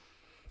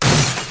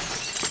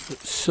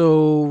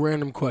So,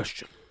 random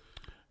question.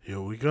 Here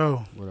we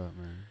go. What up,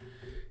 man?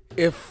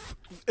 If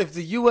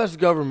the U.S.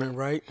 government,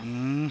 right?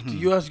 Mm-hmm. The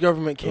U.S.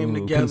 government came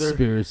together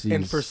conspiracies.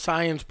 and for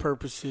science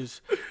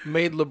purposes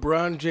made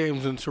LeBron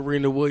James and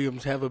Serena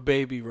Williams have a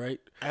baby, right?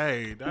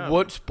 Hey,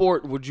 What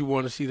sport would you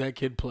want to see that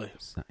kid play?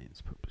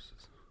 Science purposes.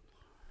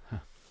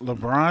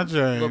 LeBron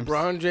James.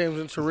 LeBron James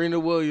and Serena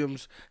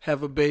Williams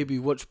have a baby.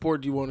 What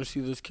sport do you want to see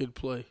this kid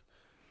play?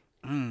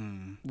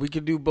 We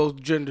can do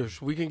both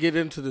genders. We can get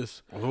into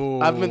this.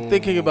 Ooh. I've been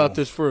thinking about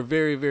this for a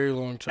very, very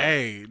long time.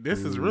 Hey, this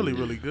is really,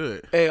 really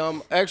good. Hey,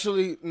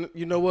 actually,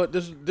 you know what?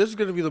 This is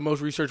going to be the most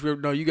research we ever.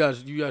 No, you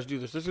guys do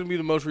this. This is going to be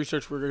the most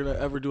research we're going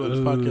to ever do on this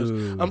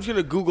podcast. I'm just going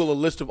to Google a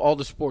list of all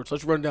the sports.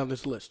 Let's run down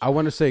this list. I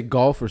want to say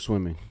golf or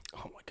swimming.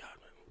 Oh my god,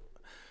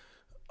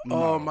 man.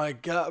 Oh my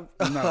god,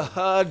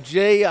 no.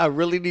 Jay, I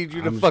really need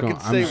you to fucking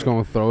say. I'm just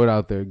going to throw it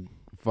out there.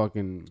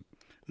 Fucking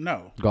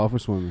no. Golf or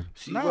swimming.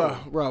 See, no,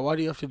 Rob, why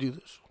do you have to do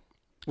this?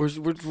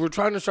 We're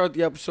trying to start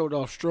the episode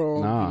off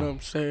strong. Nah. You know what I'm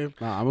saying?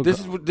 Nah, this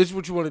is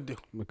what you want to do.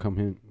 I'm gonna come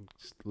here,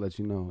 just to let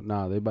you know.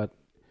 Nah, they about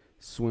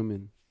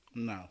swimming.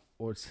 No.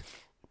 Or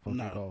fucking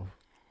golf.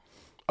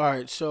 All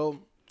right, so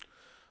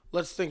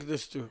let's think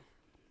this through.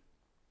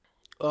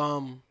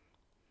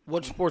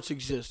 What sports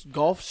exist?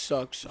 Golf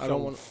sucks. I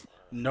don't want.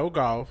 No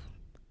golf.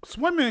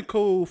 Swimming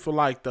cool for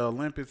like the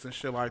Olympics and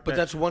shit like that. But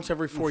that's once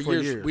every 4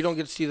 years. We don't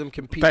get to see them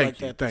compete Thank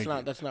like you, that.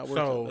 That's not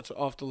worth it. That's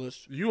off the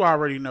list. You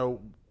already know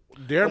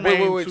their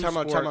wait. Time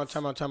out.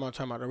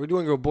 Are we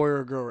doing a boy or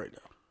a girl right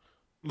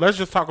now? Let's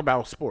just talk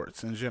about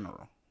sports in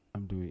general.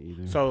 I'm doing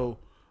either. So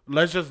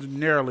let's just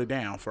narrow it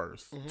down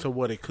first to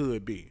what it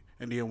could be,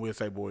 and then we'll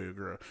say boy or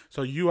girl.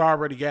 So you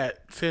already got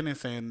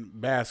tennis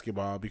and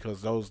basketball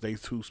because they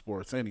two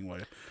sports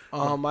anyway.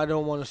 I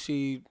don't want to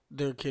see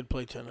their kid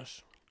play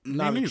tennis.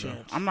 Not a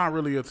chance. I'm not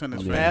really a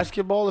tennis fan.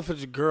 Basketball, if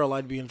it's a girl,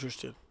 I'd be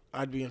interested.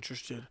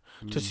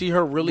 To see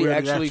her really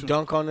actually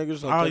dunk on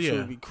niggas, that shit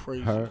would be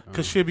crazy.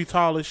 Because she'd be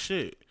tall as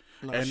shit.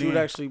 No, and she would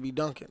actually be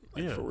dunking.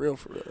 For real.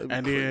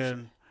 And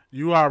then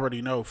you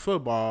already know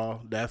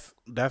football, that's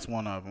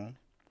one of them.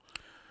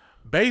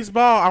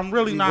 Baseball, I'm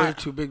really not. Way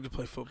too big to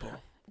play football.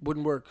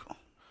 Wouldn't work.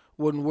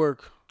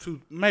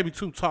 Maybe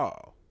too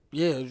tall.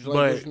 Yeah,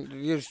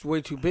 it's way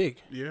too big.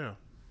 Yeah.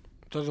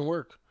 It doesn't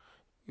work.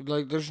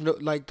 Like there's no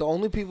the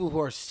only people who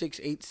are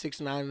 6'8",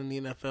 6'9" in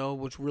the NFL,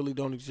 which really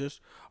don't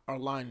exist, are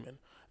linemen.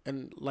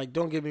 And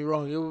don't get me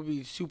wrong, it would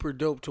be super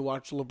dope to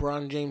watch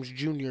LeBron James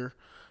Jr.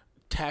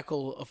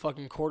 tackle a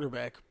fucking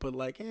quarterback, but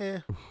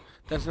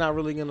that's not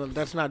really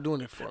that's not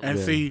doing it for me. And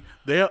see,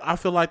 I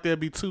feel like they'll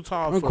be too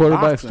tall for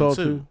quarterbacks boxing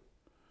too.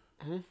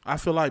 Mm-hmm. I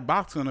feel like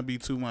boxing will be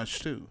too much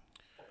too.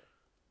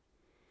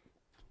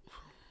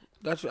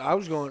 That's what I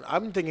was going.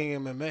 I'm thinking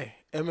MMA.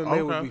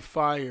 MMA would be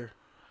fire.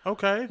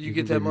 Okay. You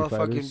get that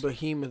motherfucking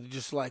behemoth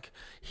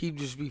he'd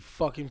just be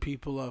fucking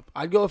people up.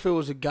 I'd go if it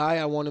was a guy,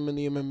 I want him in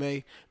the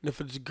MMA, and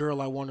if it's a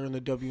girl, I want her in the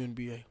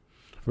WNBA.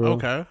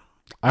 Okay.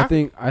 I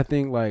think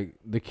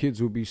the kids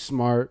would be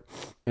smart,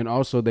 and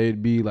also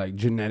they'd be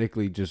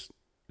genetically just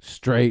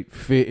straight,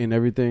 fit, and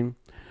everything.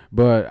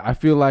 But I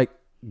feel like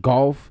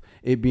golf,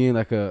 it being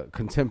a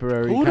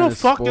contemporary kind of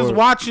sport. Who the fuck is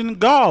watching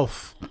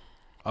golf?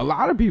 A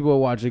lot of people are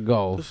watching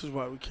golf. This is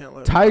why we can't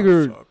let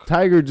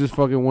Tiger just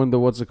fucking won the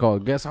what's it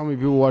called? Guess how many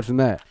people watching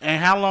that?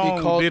 And how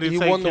long did it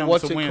take him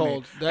to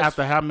win it?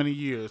 After how many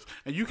years?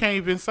 And you can't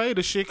even say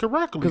the shit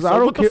correctly. Because I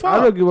don't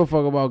give a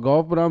fuck about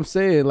golf, but I'm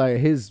saying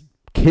his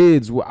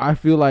kids, I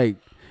feel like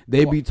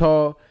they be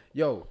tall.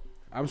 Yo,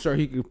 I'm sure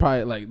he could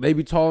probably they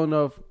be tall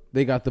enough.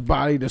 They got the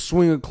body to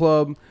swing a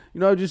club.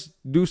 Just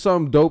do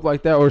something dope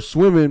like that, or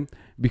swimming.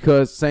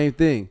 Because same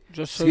thing,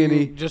 just so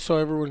skinny. Just so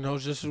everyone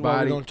knows, this is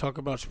why we don't talk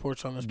about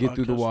sports on this podcast. Get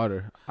through the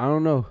water. I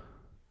don't know.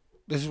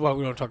 This is why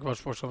we don't talk about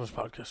sports on this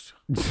podcast.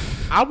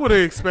 I would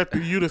have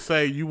expected you to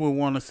say you would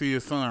want to see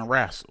your son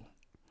wrestle.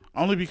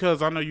 Only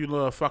because I know you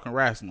love fucking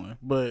wrestling.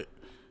 But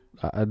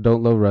I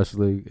don't love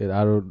wrestling. And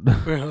I don't.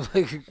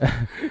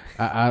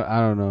 I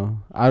don't know.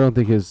 I don't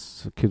think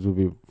his kids would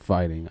be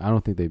fighting. I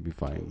don't think they'd be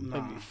fighting.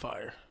 That'd be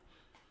fire.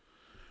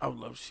 I would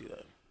love to see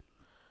that.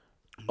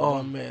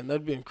 Oh, man.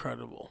 That'd be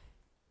incredible.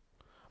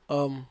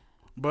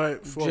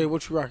 But Jay,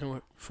 what you rocking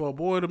with? For a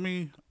boy to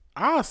me,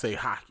 I'll say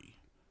hockey.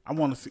 I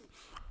want to see.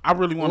 I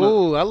really want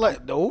to.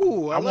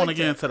 I want to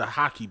get into the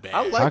hockey bag.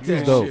 I like Hockey's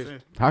that dope.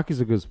 shit. Hockey's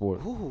a good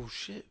sport. Oh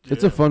shit!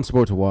 It's a fun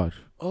sport to watch.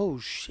 Oh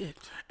shit!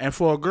 And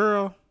for a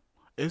girl,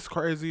 it's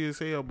crazy as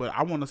hell. But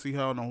I want to see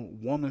her in a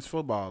women's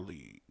football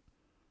league.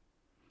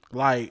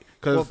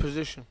 Cause what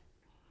position?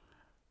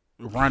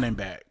 Running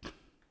back,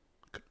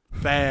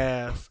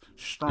 fast,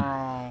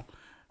 strong.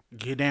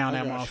 Get down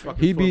that motherfucker.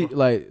 He'd be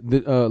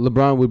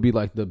LeBron would be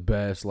the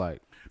best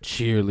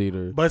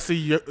cheerleader. But see,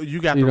 you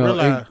got to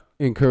realize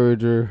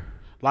encourager.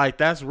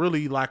 That's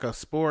really a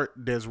sport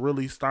that's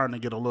really starting to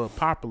get a little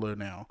popular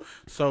now.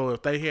 So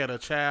if they had a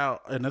child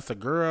and it's a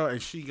girl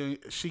and she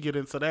get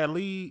into that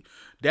league,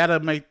 that'll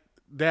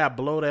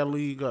blow that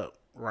league up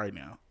right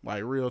now.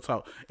 Real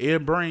talk.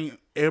 It bring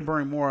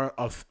more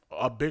of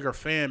a bigger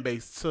fan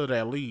base to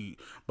that league.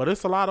 But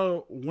it's a lot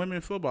of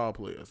women football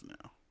players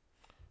now.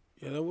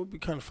 Yeah, that would be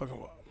kind of fucking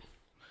wild.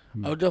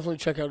 I would definitely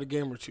check out a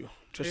game or two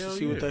just Hell to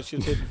see yeah. what that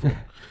shit's hitting for.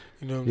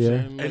 You know what I'm Yeah. saying?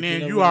 And Like, then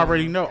never you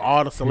already know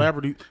all the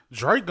celebrities.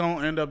 Drake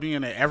gonna end up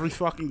being at every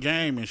fucking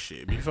game and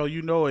shit. Before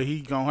you know it,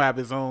 he gonna have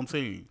his own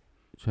team.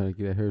 Trying to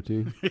get at her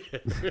too.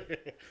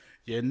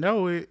 You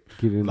know it.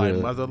 Get in Like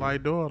there. mother,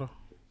 like daughter.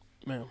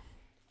 Man.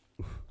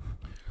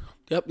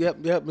 Yep.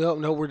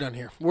 No, we're done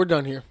here.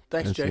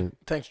 Thanks, That's Jay. it.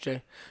 Thanks,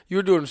 Jay. You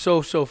were doing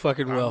so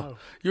fucking well.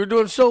 You were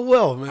doing so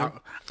well, man.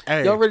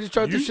 Hey, Y'all ready to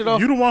start this shit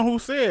off? You the one who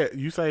said.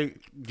 You say,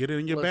 get it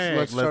in your bag.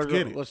 Let's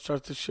get it. Let's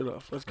start this shit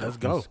off. Let's go. Let's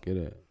go. Let's get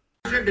it.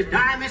 Deserve to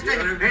die, mister?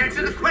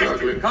 Answer the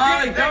question.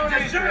 Carly, don't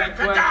deserve answer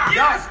to that die.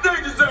 Yes, they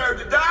deserve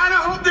to die, and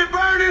I hope they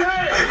burn in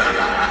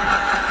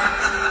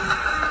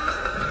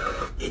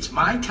hell. It's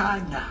my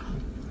time now.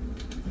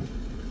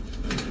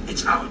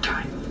 It's our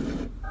time.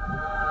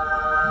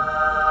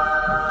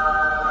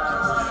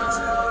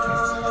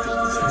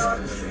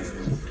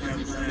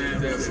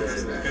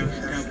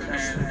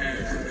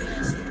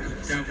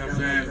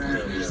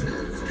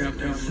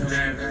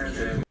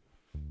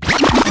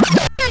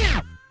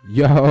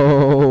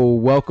 Yo,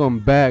 welcome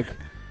back.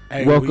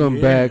 Hey, Welcome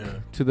we back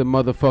here. to the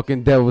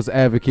motherfucking Devil's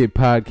Advocate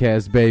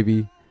podcast,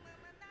 baby.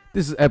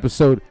 This is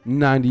episode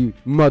 90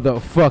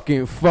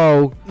 motherfucking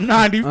 4.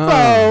 94.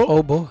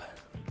 Oh boy.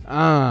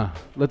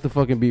 Let the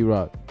fucking beat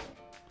rock.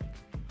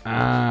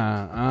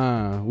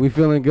 We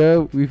feeling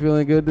good? We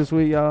feeling good this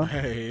week, y'all?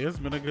 Hey, it's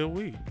been a good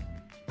week.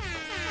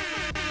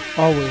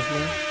 Always,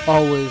 man.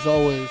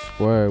 Always.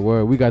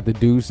 Word. We got the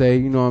Douce,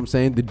 you know what I'm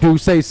saying? The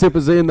Douce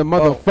sippers are in the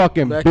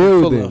motherfucking back in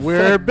full building. of-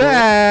 We're Fuck, boy.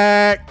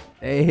 back.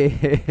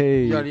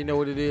 Hey. You already know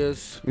what it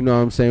is. You know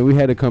what I'm saying? We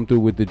had to come through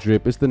with the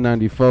drip. It's the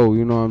 94,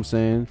 you know what I'm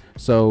saying?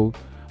 So,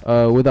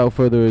 without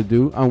further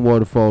ado, I'm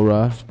Waterfall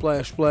Ra.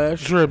 Splash.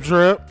 Drip,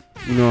 drip.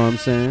 You know what I'm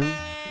saying?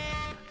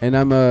 And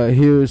I'm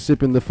here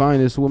sipping the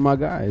finest with my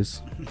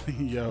guys.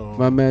 Yo.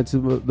 My man to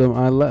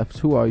my left.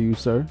 Who are you,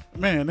 sir?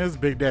 Man, this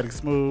Big Daddy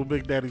Smooth,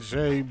 Big Daddy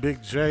J,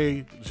 Big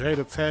J, J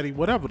the Teddy,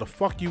 whatever the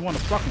fuck you want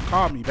to fucking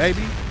call me,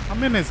 baby.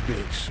 I'm in this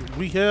bitch.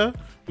 We here.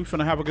 We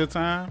finna have a good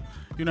time.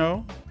 You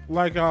know,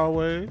 like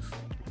always.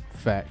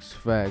 Facts.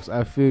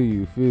 I feel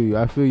you.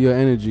 I feel your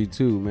energy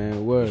too,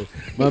 man. Word.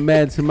 My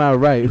man to my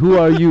right. Who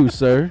are you,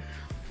 sir?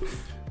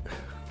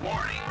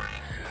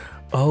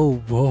 Oh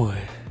boy.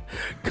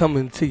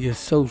 Coming to you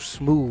so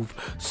smooth,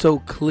 so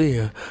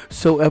clear,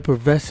 so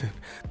effervescent.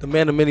 The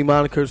man of many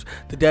monikers,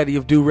 the daddy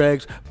of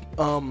do-rags,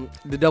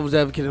 the devil's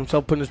advocate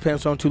himself, putting his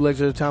pants on 2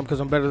 legs at a time because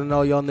I'm better than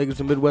all y'all niggas,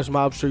 the Midwest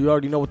mobster. You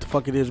already know what the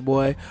fuck it is,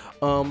 boy.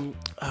 How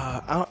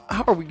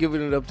are we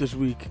giving it up this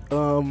week?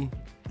 You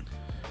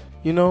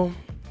know,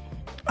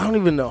 I don't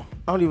even know.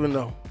 I'm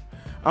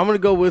going to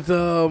go with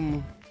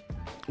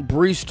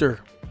Breester.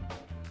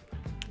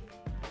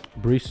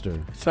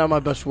 Breester. It's not my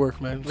best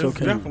work, man. It's It's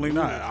okay. definitely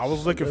not. I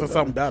was looking for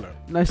something better.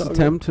 Nice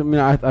attempt. I mean,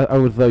 I would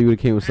have thought you would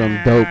have came with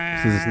something dope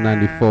since it's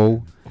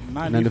 94.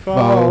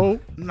 94.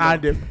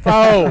 94.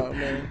 Oh,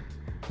 man.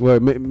 Well,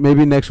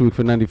 maybe next week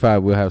for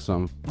 95 we'll have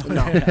some.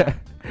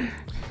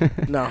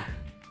 No.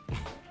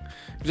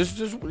 Just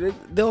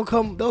they'll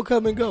come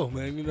and go,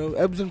 man. You know,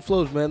 ebbs and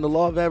flows, man. The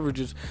law of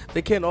averages.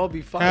 They can't all be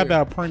fired. How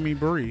about Preemie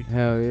Bree?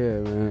 Hell yeah,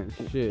 man.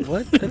 Shit.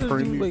 What? That doesn't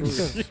even make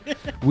sense.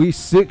 We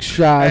 6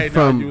 shy Hey, no,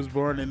 from. you was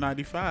born in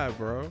 95,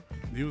 bro.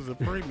 You was a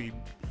preemie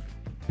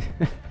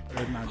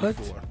in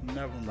 94.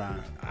 Never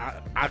mind.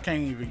 I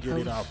can't even get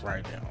it off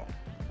right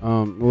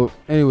now. Well,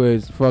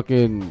 anyways,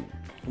 fucking.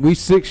 We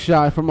 6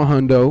 shy from a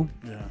hundo.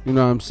 Yeah. You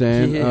know what I'm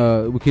saying?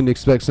 Yeah. We can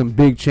expect some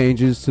big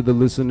changes to the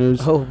listeners.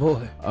 Oh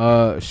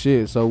boy.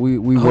 Shit. So we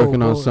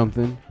working on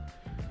something.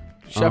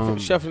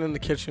 Chefing in the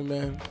kitchen,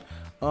 man.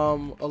 A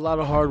lot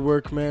of hard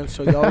work, man.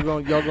 So y'all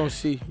gonna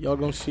see,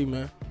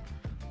 man.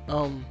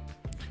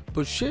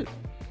 But shit.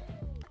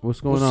 What's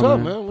going What's on, up,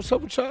 man? man? What's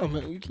up with y'all,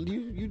 man?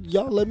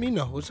 Y'all let me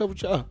know. What's up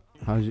with y'all?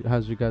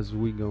 How's your guys'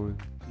 week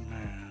going?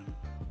 Man.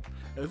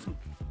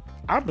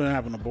 I've been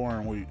having a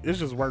boring week. It's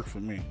just work for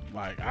me.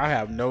 Like, I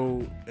have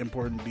no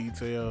important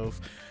details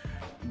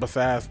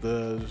besides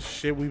the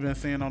shit we've been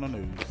seeing on the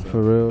news. So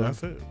For real?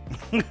 That's it.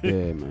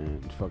 Yeah,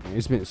 man. Fucking,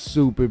 it's been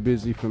super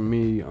busy for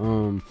me.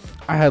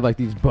 I had like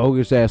these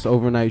bogus ass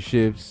overnight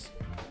shifts.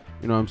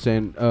 You know what I'm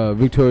saying?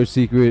 Victoria's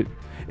Secret,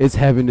 it's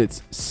having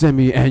its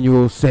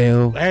semi-annual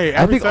sale. Hey,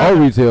 I think all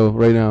retail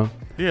right now.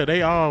 Yeah,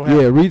 they all have.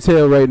 Yeah,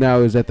 retail right now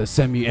is at the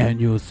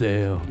semi-annual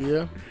sale.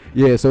 Yeah.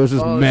 Yeah, so it's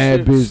just mad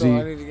shit. busy.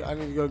 So I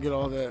need to go get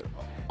all that.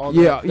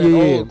 Yeah,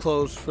 yeah. old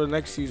clothes for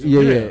next season.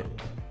 Yeah.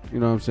 You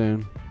know what I'm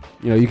saying?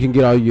 You know, you can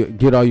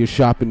get all your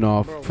shopping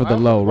off for the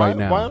low right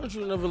now. Why don't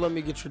you never let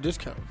me get your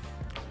discount?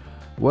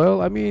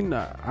 Well, I mean,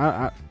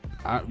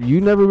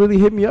 you never really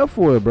hit me up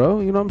for it,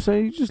 bro. You know what I'm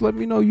saying? You just let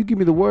me know. You give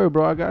me the word,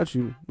 bro. I got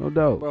you. No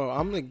doubt. Bro,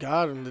 I'm the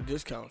god in the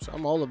discounts.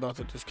 I'm all about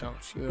the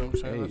discounts. You know what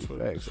I'm saying? Hey, That's what,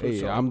 facts. that's what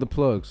it's Hey, all I'm the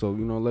plug, so,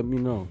 you know, let me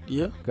know.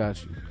 Yeah?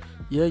 Got you.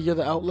 Yeah, you're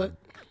the outlet?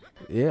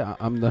 Yeah,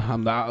 I'm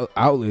the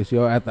outlet,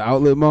 yo, at the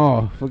outlet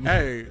mall.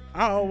 Hey,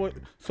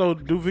 so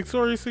do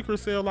Victoria's Secret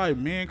sell like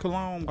men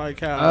cologne,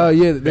 like how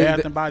Yeah,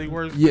 Bath and Body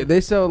Works? Yeah,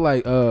 they sell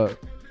like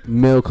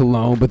male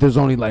cologne, but there's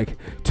only like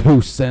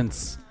 2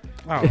 cents.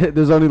 Oh.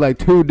 There's only like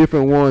 2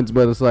 different ones,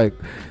 but it's like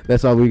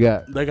that's all we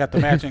got. They got the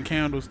matching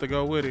candles to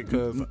go with it,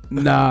 cause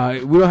Nah,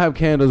 we don't have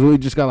candles. We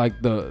just got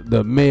like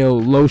the male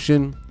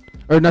lotion,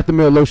 or not the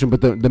male lotion,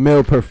 but the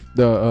male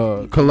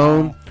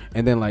cologne,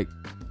 and then like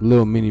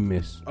little mini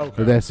mist. Okay.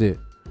 So that's it.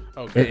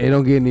 okay. It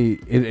don't get any.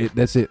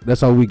 That's it.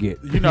 That's all we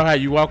get. You know how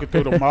you walking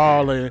through the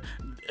mall and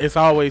it's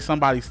always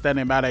somebody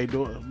standing by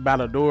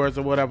the doors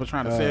or whatever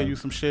trying to sell you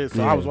some shit.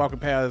 So yeah. I was walking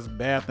past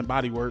Bath and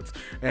Body Works,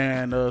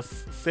 and the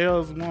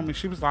saleswoman,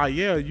 she was like,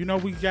 "Yeah, you know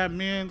we got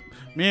men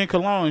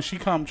cologne." And she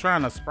come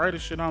trying to spray the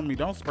shit on me.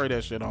 Don't spray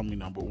that shit on me.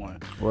 Number one,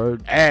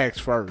 Word. ask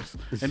first,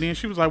 and then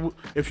she was like,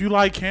 "If you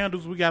like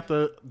candles, we got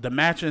the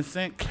matching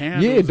scent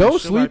candles." Yeah, and don't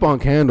shit sleep like on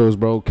candles,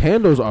 bro.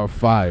 Candles are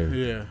fire. that.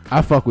 Yeah,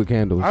 I fuck with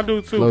candles. I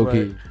do too. Low Right?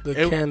 key.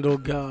 The candle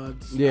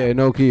gods. Yeah,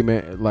 no key,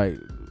 man. Like,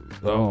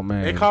 oh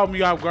man, It caught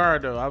me off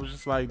guard though. I was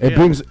just like, it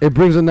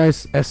brings a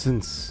nice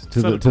essence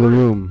to the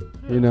room,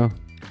 you know,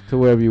 to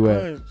wherever you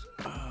at. Right.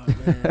 Oh,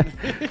 man.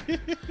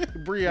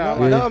 Bree No,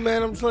 out. Yeah. no,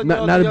 man, I'm just like,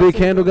 Not a big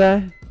candle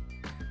guy.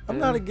 I'm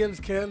not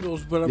against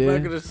candles, but I'm Yeah.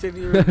 not gonna sit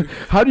here. And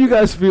How do you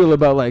guys feel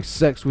about like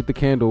sex with the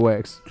candle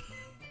wax?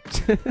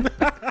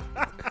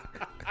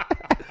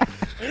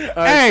 All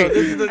right, so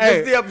this is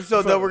the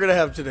episode that we're gonna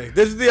have today.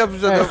 This is the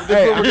episode. This is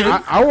what we're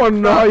gonna. I want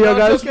to know how y'all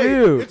guys it's okay.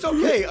 feel. It's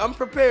okay. I'm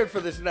prepared for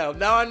this now.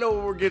 Now I know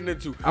what we're getting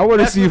into. I want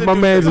to Pass see me if the my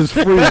douche. man's is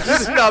free. No,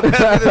 pass me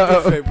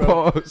the douche,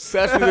 bro. Pause.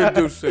 Pass me the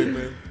douche,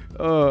 man.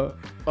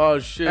 Oh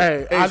shit.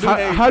 Hey,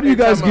 how do you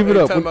guys give it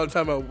up?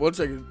 Time out. 1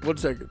 second.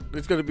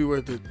 It's gonna be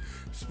worth it.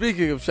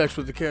 Speaking of sex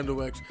with the candle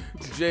wax,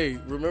 Jay,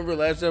 remember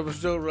last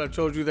episode when I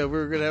told you that we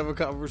were gonna have a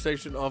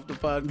conversation off the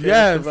podcast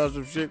Yes. about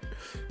some shit?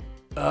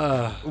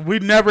 We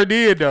never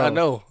did though.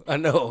 I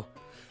know.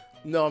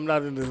 No, I'm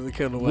not into the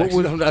candle What wax.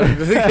 was- I'm not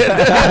into the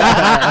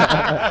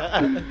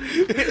candle.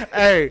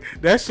 Hey,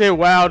 that shit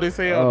wild as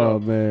hell Oh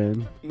though.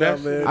 man, No,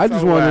 man. I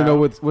just want to know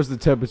what's the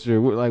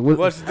temperature.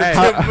 What's the Hey.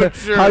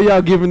 temperature? How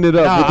y'all giving it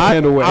up Nah, with the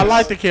candle wax? I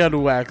like the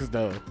candle wax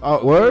though.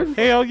 Word.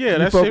 Hell yeah, You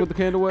that fuck shit with the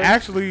candle wax?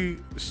 Actually,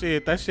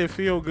 shit, that shit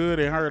feel good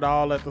and hurt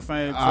all at the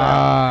same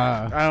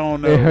time. I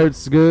don't know. It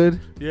hurts good.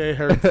 Yeah, it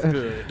hurts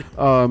good.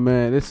 Oh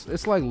man,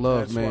 it's like love,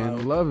 That's man.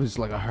 wild. Love is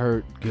like a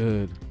hurt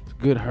good. It's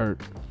good hurt.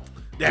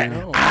 That,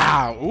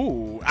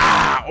 ooh.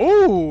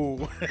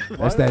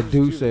 That's that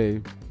do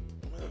say.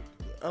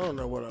 I don't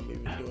know what I'm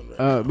even doing right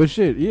now. But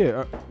shit,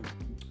 yeah.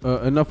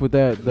 Enough with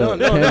that. The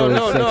No, candle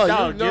no, sex. no.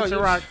 No, you- get your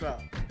you- rocks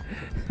out.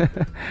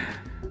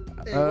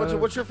 Hey,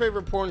 what's your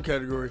favorite porn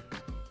category?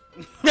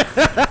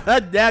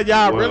 Now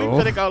y'all really Well,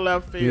 finna go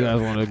left field. You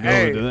guys want to go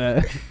Hey. into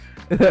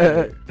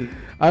that?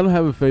 I don't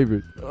have a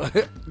favorite.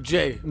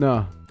 Jay.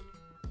 No,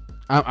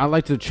 I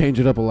like to change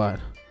it up a lot,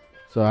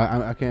 so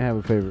I can't have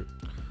a favorite.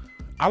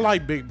 I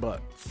like big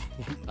butts.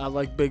 I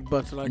like big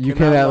butts and I You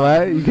cannot cannot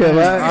lie. You can't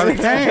I lie.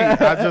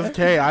 can't. I just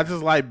can't. I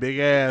just like big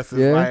asses.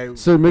 Yeah. Like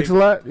Sir Mix a big-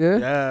 lot. Yeah.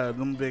 Yeah,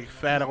 them big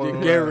fat You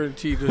old.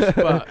 guaranteed the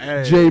spot.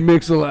 Hey. J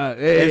Mix a lot.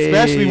 Hey.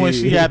 Especially when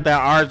she had that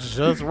arch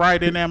just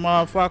right in that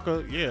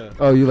motherfucker. Yeah.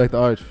 Oh, you like the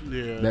arch?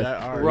 Yeah, That-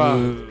 that arch.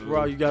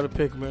 Raw, you got to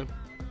pick, man.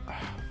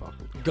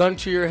 Gun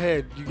to your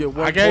head. You get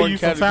one I gave porn you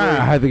some category.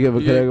 time. I had to give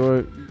a Yeah.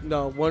 category.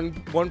 No, one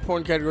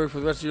porn category for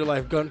the rest of your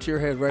life. Gun to your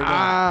head right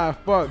now.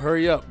 Fuck.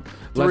 Hurry up.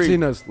 3.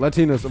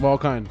 Latinas of all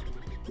kind.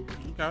 Okay.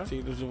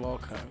 Latinos of all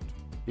kinds.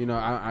 You know,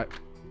 I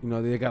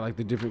they got like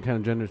the different kind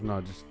of genders.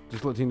 No,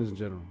 just Latinas in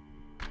general.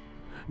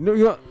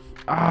 No,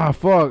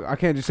 fuck. I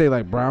can't just say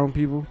like brown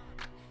people.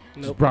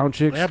 Just Nope. brown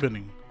chicks.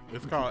 Ebony.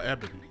 It's called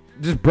ebony.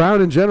 Just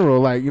brown in general.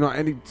 Like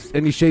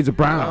any shades of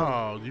brown.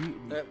 Oh, you.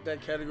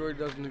 That category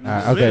doesn't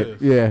exist. Okay.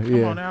 Sis. Yeah. Come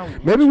Yeah. on now.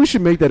 Maybe we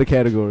should make that a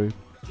category.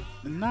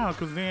 No,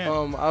 cause then.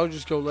 I would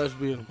just go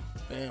lesbian.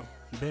 Bam.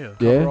 yeah. Cover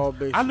Yeah. all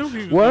bases. I knew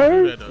he was Word?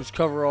 gonna do that though. Just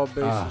cover all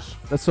bases.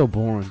 That's so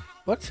boring.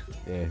 What?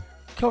 Yeah.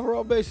 Cover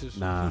all bases.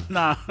 Nah.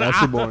 Nah, That's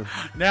too boring.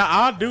 Now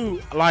I do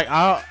like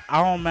I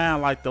don't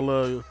mind like the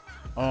little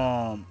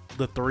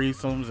the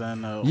threesomes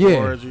and Yeah.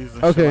 orgies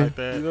and Okay. shit like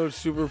that. You know,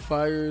 super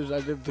fires. I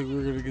didn't think we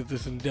were gonna get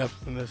this in depth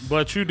in this.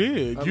 But you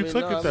did. I You mean,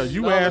 took no, it though. I mean,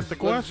 You no, asked the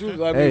let's do-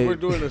 question. I mean, Hey. we're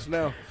doing this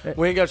now.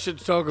 We ain't got shit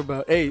to talk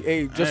about.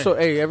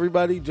 Hey,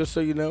 everybody, just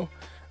so you know,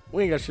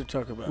 we ain't got shit to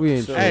talk about. We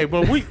ain't So- shit. Hey,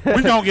 but we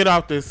gonna get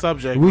off this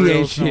subject. We real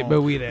ain't soon. shit,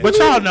 but we that. But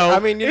y'all know. I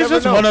mean, you it's never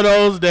just know. one of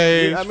those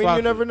days. I mean, Fuck you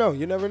it. never know.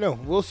 You never know.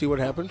 We'll see what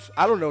happens.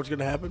 I don't know what's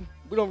gonna happen.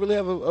 We don't really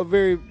have a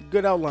very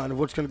good outline of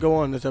what's gonna go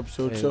on in this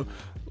episode. Hey. So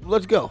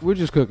let's go. We're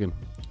just cooking.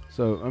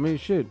 So I mean,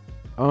 shit.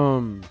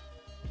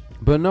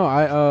 But no,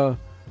 I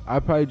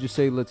probably just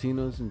say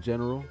Latinos in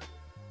general,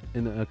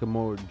 in like a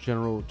more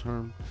general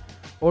term,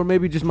 or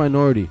maybe just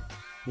minority.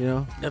 You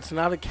know. That's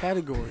not a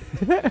category.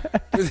 Like,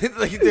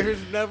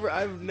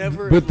 I've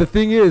never. But the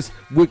thing is,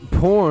 with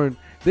porn,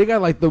 they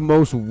got like the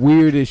most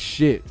weirdest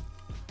shit,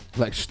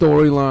 like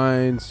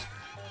storylines,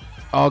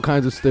 all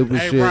kinds of stupid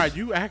Hey, shit. Rod,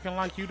 you acting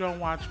like you don't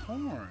watch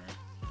porn.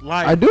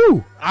 Like I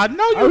do. I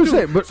know I you would do.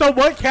 say, but- so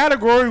what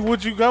category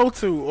would you go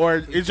to, or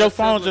is your just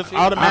phone said just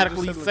Latino.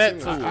 automatically I just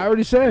said set Latino. to I it?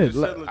 already said.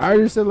 You said I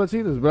already said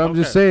Latinos, but I'm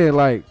just Okay. saying,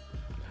 like,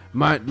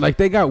 like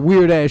they got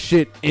weird ass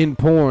shit in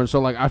porn. So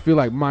like I feel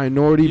like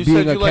minority You being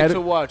said a you like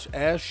category. to watch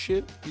ass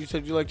shit. You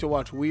said you like to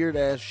watch weird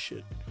ass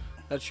shit.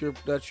 That's your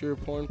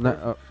porn.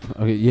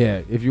 Okay,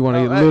 yeah. If you want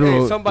to get Hey,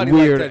 literal, somebody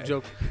weird. liked that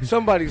joke.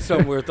 Somebody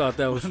somewhere thought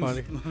that was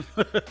funny.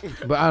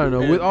 But I don't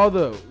know. With all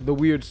the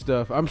weird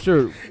stuff, I'm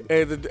sure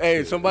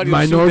Hey, somebody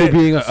minority in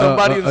Sudan, being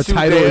somebody in a Sudan,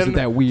 title isn't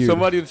that weird.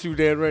 Somebody in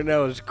Sudan right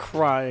now is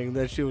crying.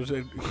 That shit was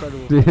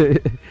incredible.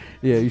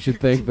 Yeah, you should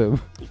thank them.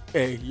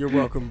 Hey, you're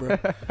welcome, bro.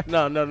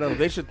 No.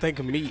 They should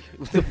thank me.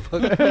 What the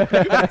fuck?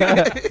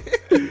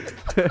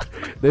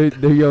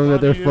 They're yelling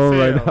at their Funny as phone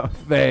right hell. now.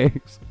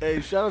 Thanks. Hey,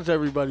 shout out to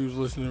everybody who's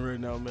listening right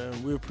now,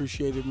 man. We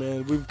appreciate it,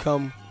 man. We've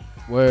come.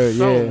 Where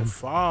So yeah.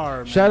 far,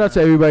 man. Shout out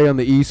to everybody on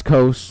the East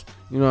Coast.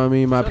 You know what I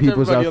mean? My Shout out to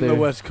people's everybody out on there.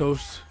 the West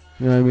Coast.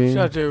 You know what I mean?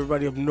 Shout out to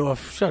everybody up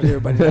north. Shout out to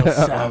everybody down Oh,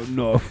 south.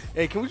 no.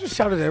 Hey, can we just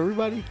shout at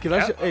everybody? Can I?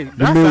 Hey, The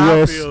That's how I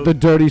Midwest, feel. the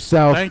dirty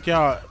South. Thank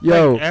y'all.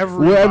 Yo, Thank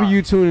everybody. wherever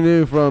you tuning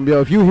in from,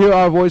 yo, if you hear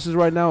our voices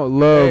right now,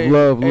 love. If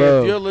you're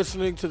love.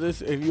 listening to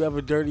this and you have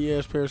a dirty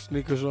ass pair of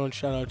sneakers on,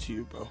 shout out to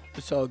you, bro.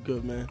 It's all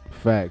good, man.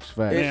 Facts.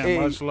 Man, Hey.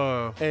 much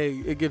love. Hey,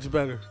 it gets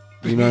better.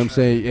 You know what I'm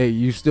saying? Hey,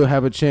 you still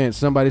have a chance.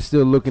 Somebody's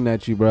still looking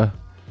at you, bruh.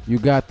 You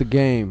got the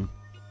game.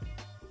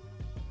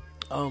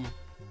 I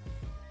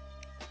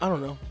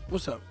don't know.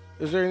 What's up?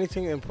 Is there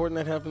anything important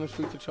that happened this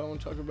week that y'all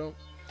want to talk about?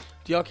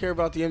 Do y'all care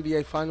about the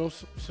NBA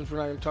Finals? Since we're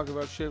not even talking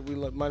about shit, we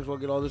might as well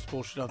get all this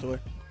bullshit out the way.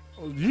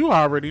 You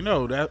already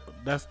know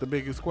that's the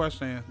biggest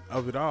question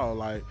of it all.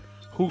 Like,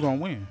 who gonna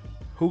win?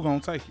 Who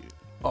gonna take it?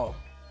 Oh,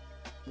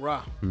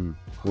 Ra, who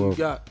Well, you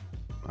got?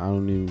 I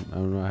don't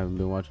know. I haven't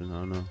been watching.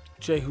 I don't know.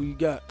 Jay, who you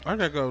got? I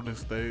gotta go to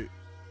State.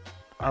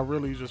 I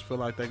really just feel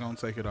like they're gonna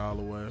take it all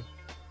away.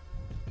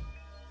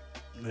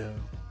 Yeah.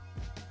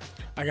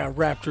 I got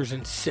Raptors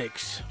in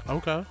 6.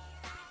 Okay.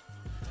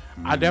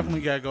 I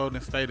definitely got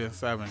Golden State in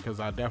 7 because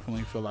I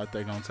definitely feel like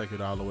they're gonna take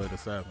it all the way to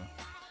 7.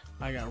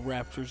 I got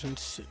Raptors in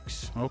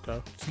 6.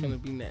 Okay. It's gonna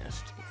be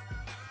nasty.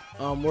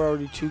 We're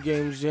already 2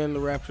 games in. The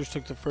Raptors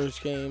took the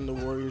first game. The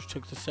Warriors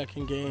took the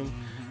second game.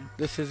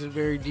 This is a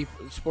very deep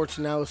sports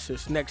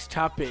analysis. Next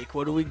topic.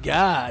 What do we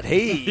got?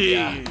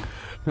 Hey,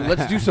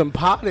 let's do some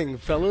potting,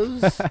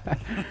 fellas.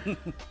 Shit.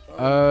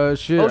 Oh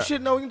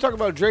shit! No, we can talk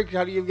about Drake.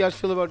 How do you guys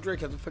feel about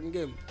Drake at the fucking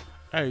game?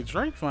 Hey,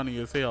 Drake funny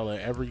as hell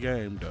at every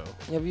game though.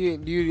 Have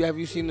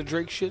you seen the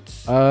Drake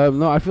shits?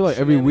 No, I feel like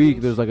every week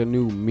Shenanigans? there's like a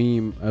new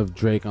meme of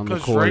Drake on the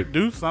Because court. Drake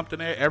do something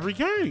at every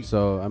game.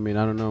 So I mean,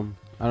 I don't know.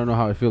 I don't know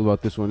how I feel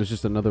about this one. It's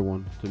just another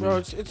one to Bro,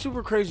 me. it's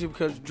super crazy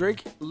because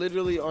Drake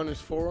literally on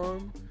his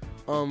forearm,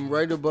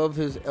 right above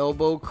his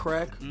elbow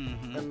crack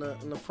in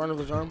the front of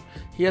his arm,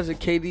 he has a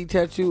KD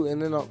tattoo,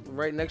 and then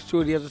right next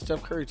to it he has a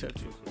Steph Curry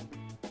tattoo.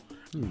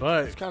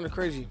 But It's kind of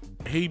crazy.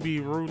 he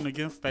be rooting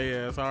against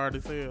their ass hard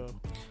as hell.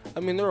 I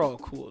mean, they're all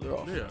cool. They're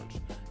all Yeah.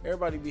 friends.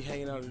 Everybody be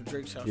hanging out at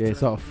Drake's house. Yeah,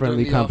 it's all during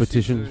friendly the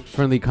competition, off-season.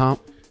 friendly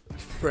comp.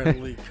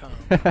 Friendly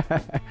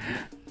comp.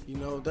 You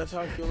know, that's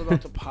how I feel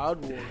about the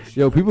Pod Wars.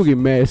 Yo, people get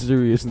mad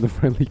serious in the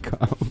friendly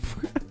comp.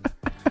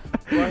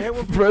 Bro, I hate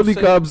when people Friendly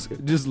say- comps,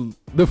 just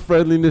the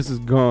friendliness is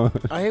gone.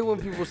 I hate when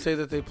people say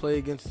that they play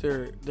against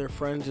their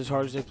friends as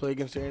hard as they play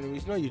against their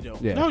enemies. No, you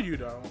don't. Yeah. No, you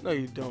don't. No,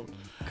 you don't.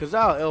 Because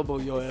I'll elbow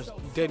your ass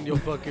dead in your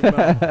fucking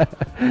mouth.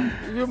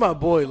 If you're my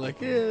boy,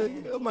 like, yeah,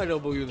 I might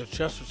elbow you in the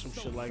chest or some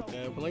shit like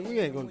that. But, like, we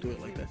ain't going to do it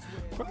like that.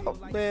 Bro,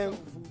 man,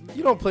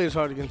 you don't play as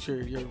hard against your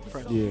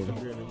friends Yeah. as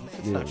your enemies.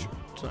 It's Yeah. not true.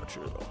 It's not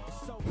true at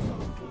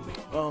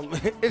all.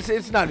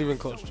 It's not even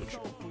close to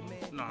true.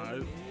 No,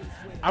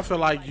 I feel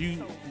like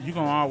you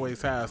gonna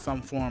always have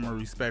some form of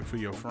respect for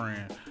your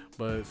friend,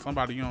 but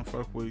somebody you don't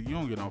fuck with, you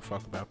don't get no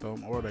fuck about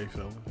them or they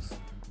feelings.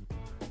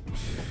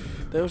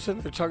 They were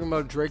sitting there talking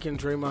about Drake and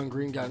Draymond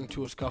Green got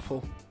into a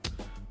scuffle.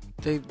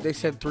 They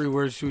said 3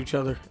 words to each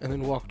other and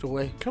then walked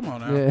away. Come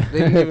on now. Yeah. They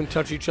didn't even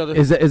touch each other.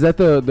 Is that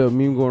the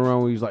meme going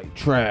around where he's like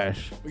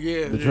trash?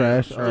 Yeah. The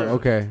trash? sure. Oh,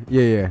 okay.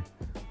 Yeah.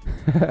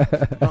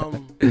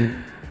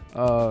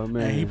 Oh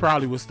man. And he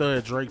probably was still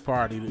at Drake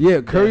party.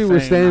 Yeah, Curry that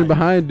was same standing night.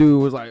 behind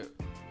dude was like,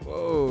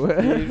 whoa.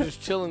 Yeah, you're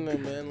just chilling there,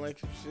 man. Like,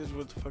 it is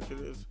what the fuck it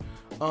is.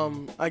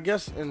 I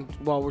guess, and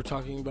while we're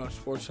talking about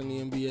sports and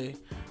the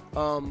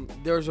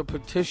NBA, there's a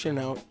petition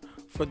out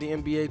for the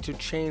NBA to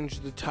change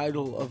the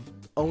title of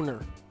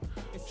owner,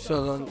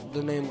 so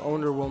the name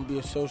owner won't be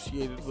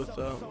associated with.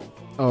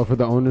 Oh, for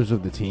the owners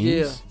of the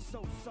teams? Yeah.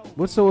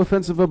 What's so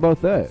offensive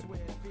about that?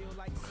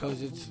 Because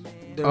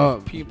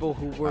there's people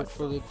who work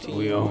for the team.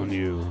 We own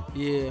you.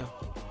 Yeah.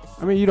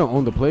 I mean, you don't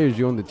own the players,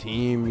 you own the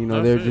team. You know,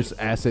 That's they're it. just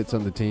assets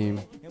on the team.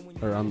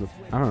 Or on the,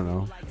 I don't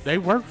know. They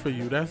work for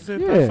you. That's it.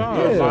 Yeah, That's all.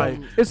 yeah. Like,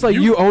 It's like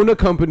you own a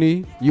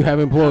company, you have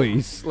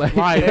employees. Like,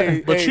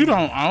 but you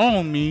don't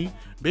own me,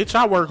 bitch.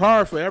 I work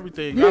hard for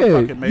everything. I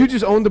yeah, fucking make. you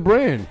just own the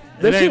brand.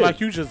 it That's ain't it. like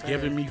you just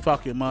giving me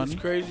fucking money.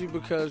 It's crazy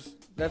because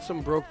that's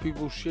some broke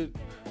people shit.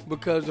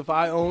 Because if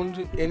I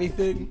owned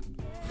anything,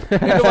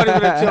 ain't nobody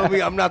gonna tell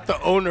me I'm not the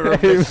owner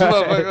of this.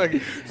 Motherfucker.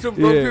 Like, some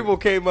broke Yeah. people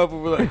came up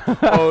and were like,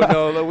 "Oh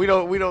no, we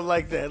don't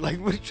like that." Like,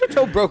 shut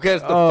your broke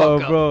ass the Oh,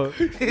 fuck bro. up.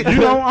 You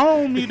don't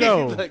own me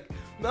though. like,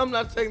 No, I'm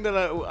not saying that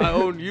I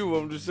own you.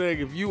 I'm just saying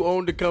if you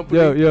owned a company,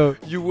 Yo.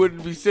 you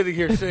wouldn't be sitting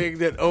here saying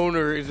that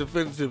owner is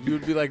offensive. You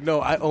would be like, no,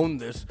 I own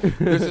this.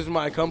 This is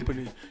my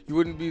company. You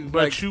wouldn't be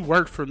But like, you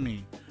work for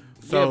me.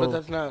 So yeah, but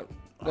that's not.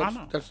 I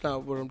know. That's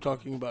not what I'm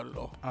talking about at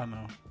all. I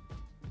know.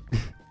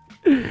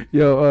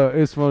 Yo,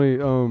 it's funny.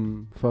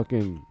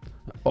 Fucking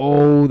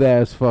old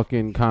ass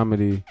fucking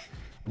comedy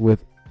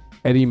with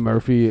Eddie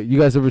Murphy. You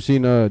guys ever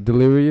seen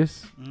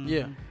Delirious?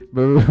 Yeah.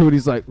 But when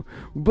he's like,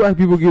 black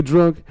people get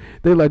drunk,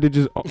 they like to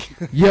just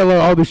yell out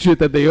all the shit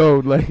that they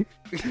own. Like,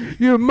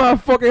 you're in my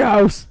fucking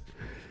house,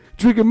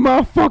 drinking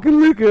my fucking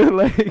liquor.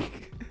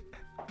 Like,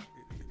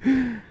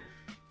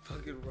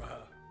 Fucking raw.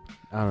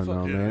 I don't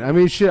know, yeah. man. I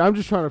mean, shit. I'm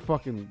just trying to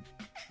fucking.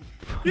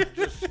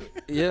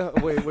 Yeah.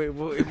 Wait.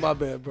 My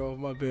bad,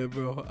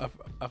 bro.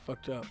 I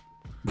fucked up.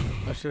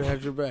 I should have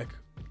had your back.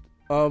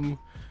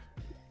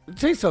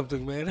 Say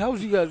something, man. How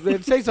was you guys,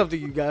 man? Say something,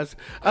 you guys.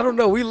 I don't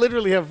know. We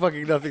literally have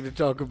fucking nothing to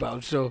talk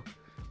about. So,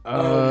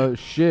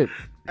 Shit.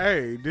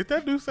 Hey, did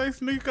that dude say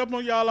sneak up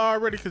on y'all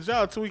already? Because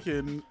y'all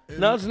tweaking.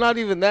 no, it's not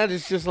even that.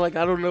 It's just like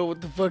I don't know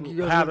what the fuck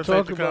you How guys to are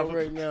take talking the about cover.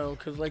 right now.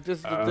 Because like this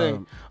is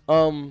the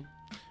thing.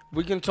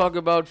 We can talk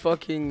about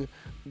fucking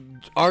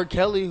R.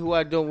 Kelly, who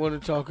I don't want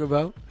to talk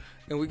about.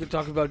 And we can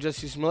talk about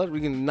Jesse Smollett. We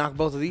can knock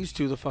both of these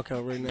two the fuck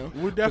out right now.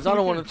 We Because I definitely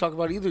don't want can. to talk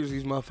about either of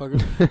these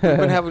motherfuckers. We've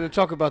been having to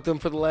talk about them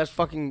for the last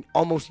fucking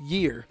almost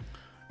year.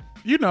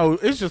 You know,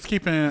 it's just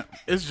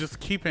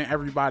keeping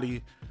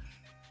everybody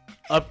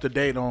up to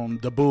date on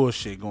the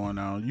bullshit going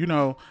on. You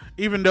know,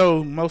 even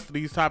though most of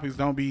these topics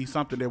don't be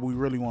something that we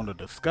really want to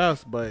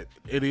discuss, but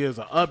it is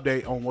an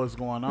update on what's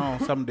going on,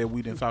 something that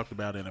we didn't talk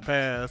about in the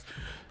past.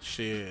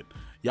 Shit.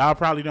 Y'all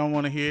probably don't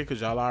want to hear it because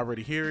y'all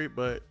already hear it,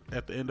 but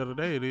at the end of the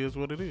day, it is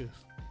what it is.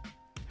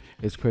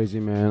 It's crazy,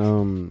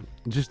 man.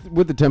 Just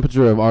with the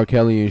temperature of R.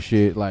 Kelly and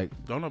shit, like,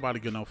 Don't nobody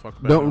give no fuck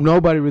about don't it.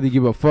 nobody really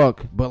give a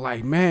fuck. But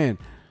like, man,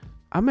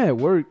 I'm at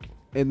work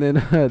and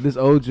then this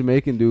old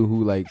Jamaican dude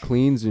who like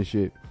cleans and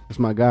shit. That's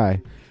my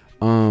guy.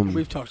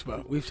 We've talked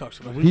about it. We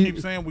He- keep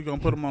saying we're going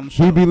to put him on the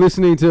show. he be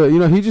listening to,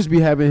 he just be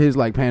having his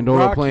like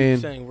Pandora Rock playing.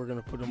 keeps saying we're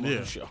gonna put him on Yeah.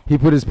 the show. He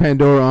put his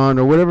Pandora on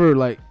or whatever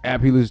like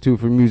app he listens to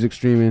for music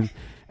streaming,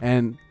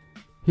 and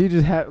he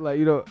just had like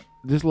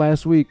just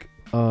last week.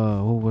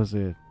 What was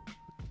it?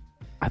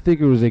 I think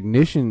it was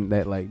Ignition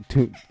that like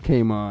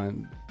came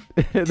on.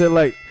 That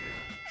like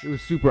it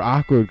was super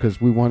awkward because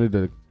we wanted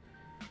to.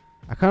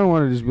 I kind of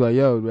wanted to just be like,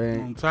 yo,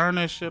 man, Turn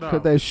that shit off.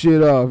 cut that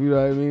shit off. You know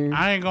what I mean?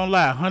 I ain't gonna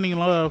lie, Honey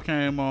Love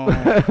came on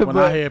when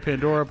I had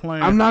Pandora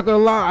playing. I'm not gonna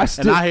lie.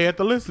 and I had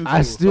to listen to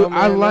I it. still, Oh, man,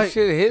 I that like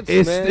shit hits,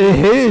 it's, man. it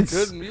hits.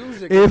 It's good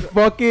music. It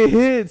fucking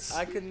hits.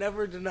 I can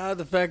never deny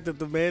the fact that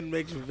the man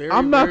makes very.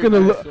 I'm not very gonna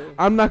nice look. songs.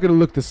 I'm not gonna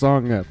look the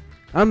song up.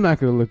 I'm not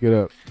gonna look it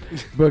up.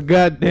 But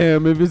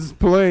goddamn, if it's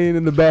playing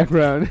in the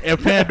background,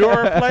 If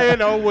Pandora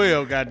playing, oh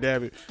well,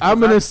 goddammit. I'm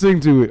gonna sing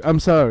to it. I'm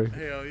sorry.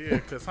 Hell yeah,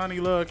 because Honey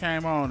Love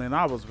came on and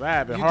I was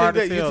vibing You hard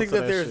think as that, you hell think to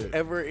that there's shit.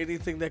 ever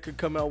anything that could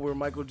come out where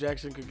Michael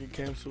Jackson could get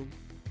canceled?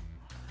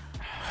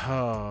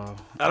 I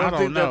I don't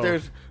think know. that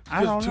there's.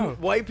 I don't 'cause know.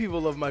 White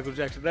people love Michael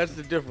Jackson. That's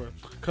the difference.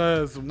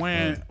 Because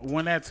when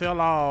that Tell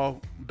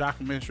All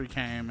documentary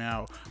came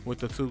out with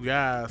the two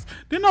guys,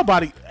 then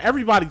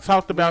everybody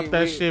talked about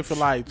that shit for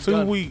like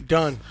 2 weeks.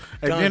 Done.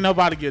 And then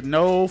nobody get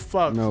no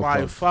fucks. No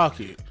like, fucks. fuck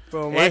it.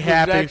 Bro, It Michael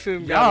happened.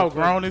 Jackson Y'all got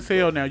grown as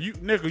hell now. You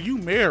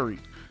married.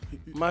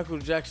 Michael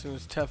Jackson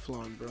is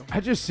Teflon, bro. I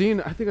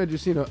think I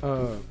just seen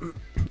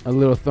a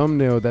little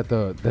thumbnail that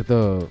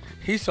the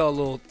He saw a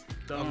little.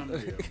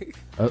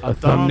 a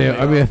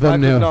thumbnail. I mean a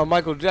thumbnail.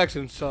 Michael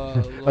Jackson saw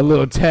A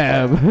little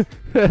tab.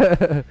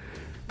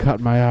 Caught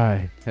my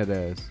eye. Head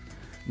ass.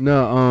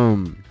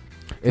 No,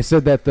 it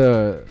said that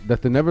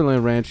the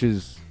Neverland Ranch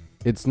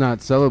it's not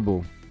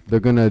sellable. They're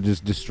gonna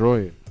just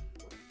destroy it.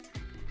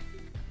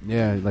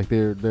 Yeah, like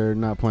they're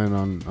not planning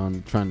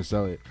on trying to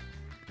sell it.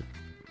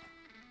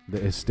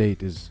 The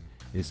estate is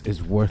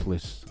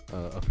worthless,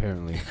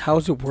 apparently. How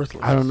is it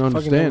worthless? I don't Fucking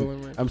understand.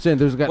 Neverland Ranch. I'm saying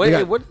there's got.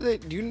 Wait, what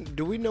did they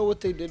do we know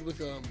what they did with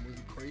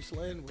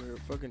Graceland where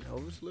fucking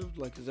Elvis lived?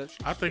 Like, is that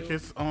shit I think still?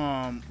 it's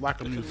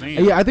like a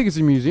museum. Yeah, I think it's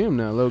a museum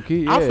now, low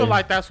key. Yeah. I feel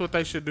like that's what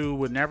they should do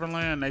with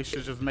Neverland. They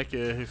should just make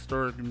it a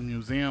historic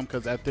museum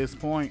because at this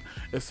point,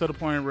 it's to the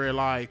point where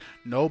like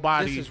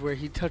nobody. This is where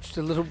he touched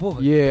a little boy.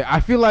 Yeah, I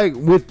feel like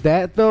with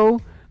that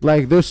though,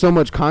 like there's so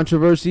much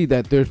controversy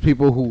that there's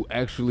people who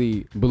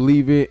actually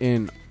believe it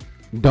and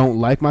don't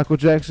like Michael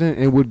Jackson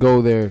and would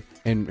go there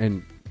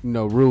and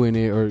ruin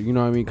it or what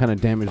I mean, kind of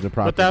damage the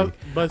property.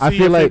 But I see,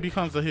 feel if like it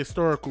becomes a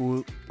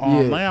historical Yeah.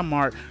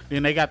 landmark,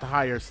 then they got to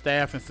hire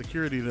staff and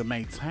security to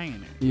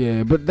maintain it.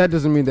 yeah, but that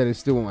doesn't mean that it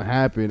still won't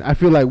happen. I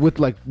feel like with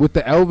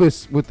the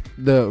Elvis with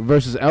the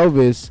versus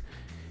Elvis,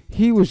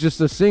 he was just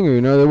a singer.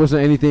 There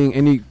wasn't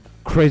any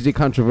crazy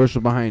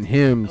controversial behind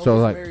him. Elvis So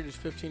like, married his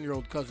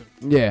 15-year-old cousin.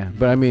 yeah,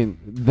 but I mean,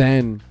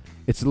 then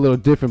it's a little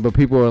different. But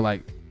people are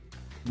like,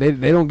 they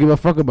don't give a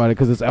fuck about it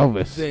because it's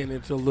Elvis. Saying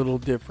it's a little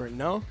different.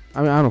 No,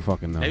 I mean, I don't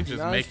fucking know. They just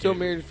no, he make still it.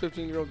 married his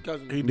 15-year-old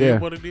cousin. He did Yeah.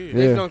 what it did.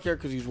 Yeah. They don't care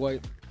because he's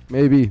white.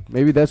 Maybe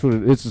that's what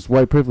it's just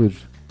white privilege.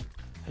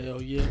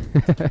 Hell yeah.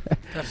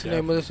 That's the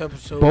name of this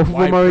episode. Both of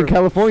them are in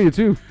California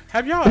too.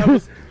 Have y'all ever?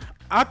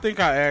 I think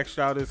I asked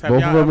y'all this. Have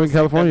Both y'all of them ever in seen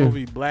California. that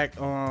movie Black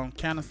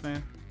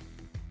Canistan?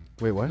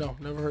 Wait, what? No,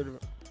 never heard of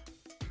it.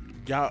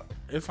 Y'all,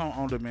 it's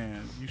on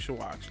demand. You should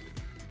watch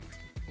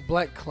it.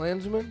 Black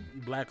Klansman?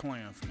 Black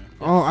Klansman.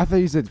 Oh, I thought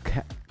you said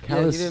Yeah,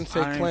 Callus. you didn't say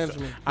I ain't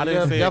Klansman. I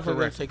didn't say it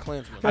definitely didn't correctly. say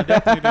Klansman. I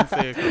definitely didn't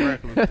say it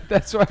correctly.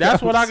 That's right.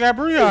 That's what I got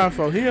Breon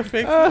for. He'll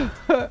fix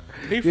it.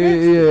 He fixed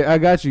it. Yeah, I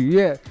got you.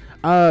 Yeah.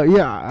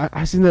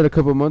 I seen that a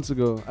couple months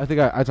ago. I think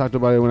I talked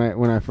about it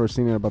when I first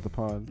seen it about the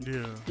pod.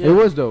 Yeah. Yeah. It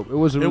was dope. It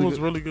was really good.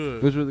 Really good.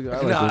 It was really good.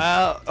 I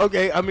liked it.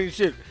 Okay, I mean,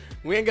 shit.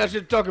 We ain't got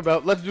shit to talk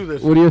about. Let's do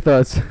this. What are your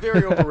thoughts?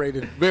 Very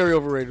overrated. Very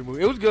overrated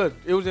movie. It was good.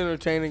 It was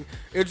entertaining.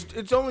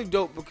 It's only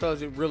dope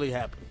because it really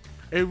happened.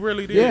 It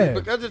really did. Yeah.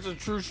 Because it's a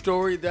true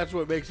story, that's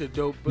what makes it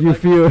dope. But You like,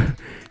 feel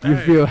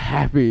Hey.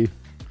 happy.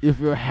 You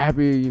feel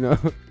happy, you know.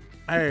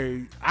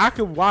 Hey, I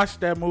could watch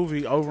that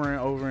movie over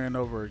and over and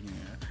over again.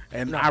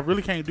 And I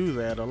really can't do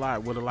that a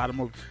lot with a lot of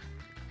movies.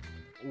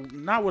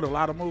 Not with a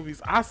lot of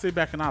movies. I sit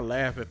back and I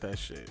laugh at that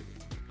shit.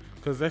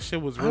 Because that shit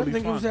was I really don't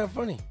think fun. it was that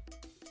funny.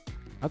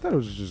 I thought it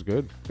was just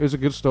good. It was a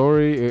good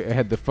story. It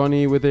had the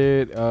funny with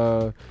it.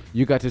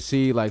 You got to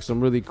see like some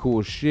really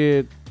cool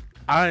shit.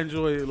 I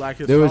enjoyed like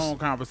his There was- phone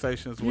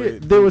conversations Yeah,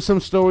 with. there were some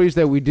stories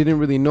that we didn't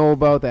really know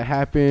about that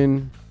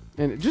happened,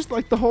 and just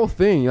like the whole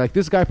thing, like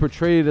this guy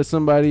portrayed it as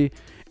somebody,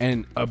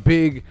 and a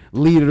big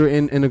leader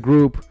in a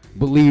group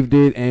believed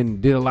it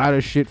and did a lot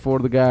of shit for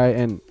the guy,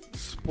 and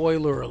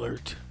Spoiler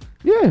alert.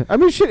 yeah, I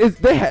mean shit.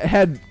 They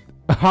had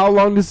how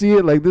long to see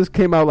it? Like this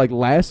came out like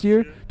last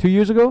year, 2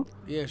 years ago.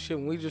 Yeah, shit.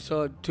 We just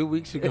saw it 2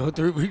 weeks ago,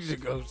 3 weeks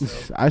ago.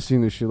 So I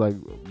seen this shit like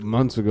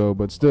months ago,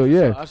 but still,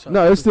 yeah. I saw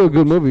No, it it's still a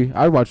good 4 weeks movie.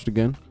 I'd watch it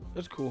again.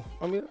 it's cool.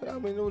 I mean,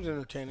 it was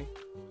entertaining.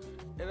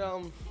 It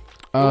And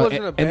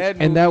wasn't a bad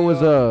movie. and that was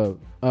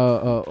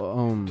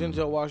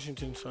Denzel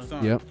Washington's son.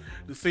 Son. Yep.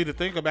 See, the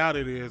thing about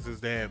it is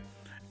that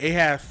it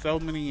has so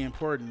many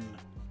important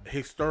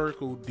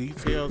historical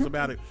details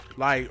about it.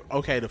 Like,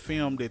 okay, the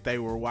film that they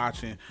were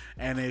watching,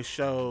 and it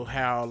showed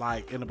how,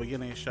 like, in the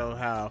beginning, it showed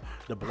how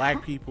the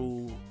black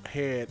people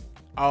had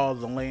all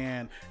the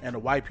land and the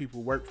white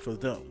people worked for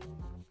them.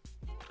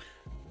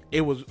 It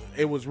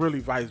was really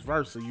vice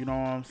versa, you know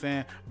what I'm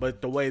saying?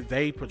 But the way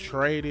they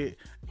portrayed it,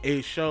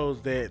 it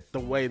shows that the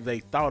way they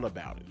thought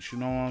about it, you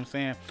know what I'm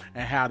saying?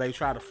 And how they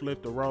try to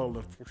flip the role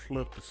and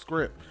flip the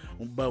script.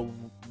 But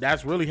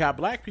that's really how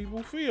black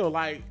people feel.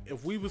 Like,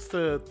 if we was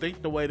to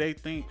think the way they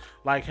think,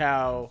 like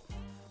how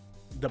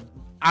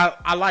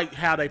I like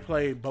how they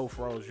played both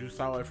roles. You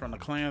saw it from the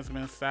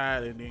Klansman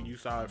side, and then you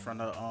saw it from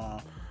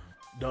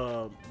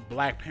the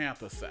Black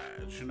Panther side,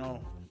 you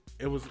know?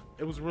 It was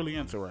really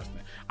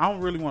interesting. I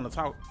don't really want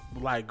to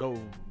go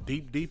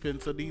deep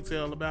into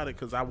detail about it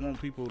because I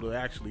want people to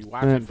actually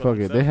watch Man, it for fuck it.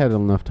 They themselves. had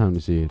enough time to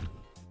see it.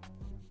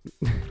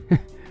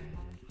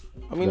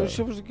 I mean, it was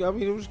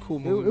a cool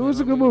It, movie. it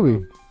was a man. good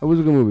movie. It was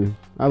a good movie.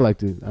 I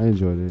liked it. I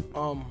enjoyed it.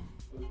 I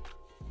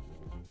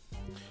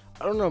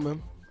don't know,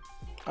 man.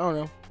 I don't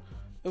know.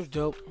 It was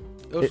dope.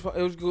 It was fun.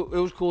 It was good. It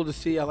was cool to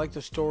see. I like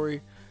the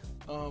story.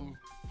 I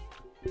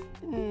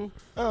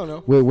don't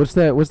know. Wait, what's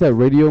that? What's that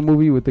radio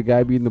movie with the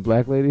guy beating the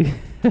black lady?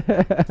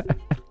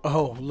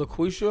 Oh,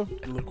 LaQuisha.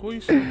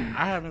 LaQuisha,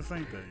 I haven't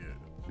seen that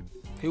yet.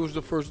 He was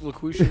the first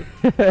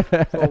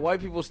LaQuisha. So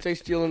white people stay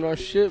stealing our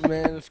shit,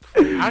 man. It's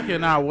crazy. I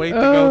cannot wait to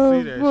go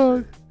see that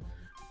fuck.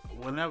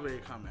 shit whenever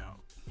it come out.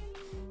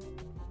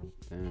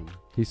 Damn.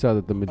 He saw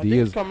that the I think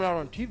it's Medeas, coming out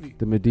on TV.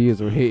 the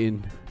Medeas were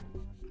hitting.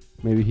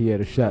 Maybe he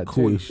had a shot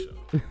LaQuisha.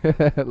 too.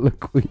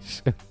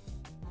 LaQuisha.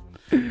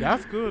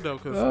 That's good though,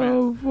 cause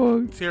Oh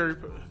man,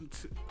 fuck.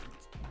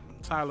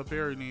 Tyler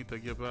Perry need to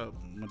give up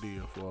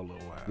Medea for a little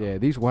while. Yeah,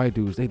 these white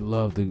dudes, they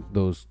love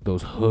those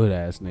hood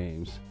ass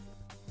names.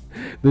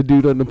 The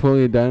dude on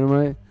Napoleon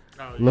Dynamite,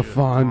 Oh,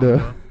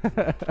 LaFonda.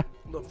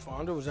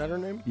 LaFonda, was that her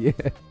name? Yeah,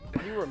 How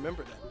do you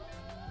remember that?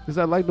 because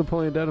I like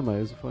Napoleon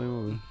Dynamite. It's a funny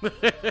movie.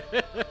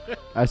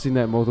 I've seen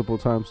that multiple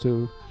times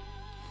too.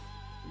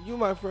 You,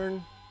 my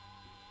friend,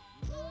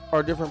 are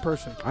a different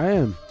person. I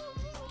am.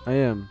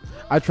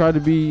 I try to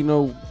be,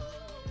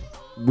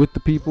 with the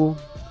people,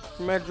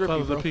 Mad drippy,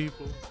 For the bro.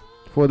 people.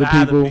 for the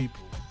By people.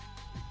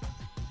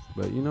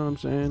 But you know what I'm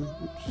saying?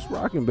 Just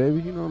rocking,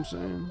 baby. You know what I'm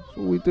saying? That's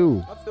what we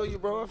do. I feel you,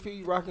 bro. I feel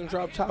you rocking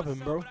drop topping,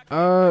 bro.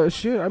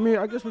 Shit. I mean,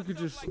 I guess we could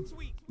just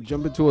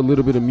jump into a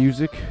little bit of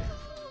music.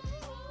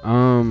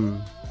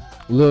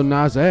 Lil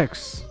Nas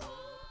X,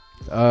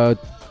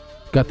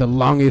 got the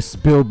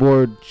longest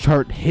Billboard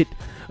chart hit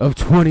of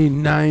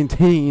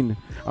 2019.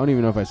 I don't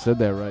even know if I said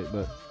that right,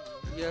 but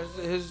Yeah,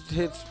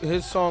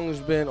 his song has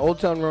been Old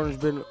Town Road has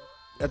been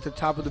at the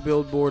top of the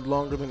Billboard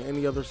longer than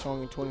any other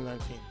song in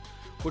 2019,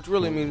 which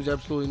really means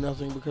absolutely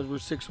nothing because we're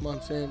 6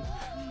 months in,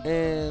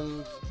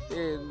 and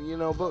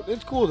but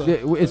it's cool though.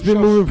 yeah, it's been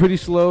moving pretty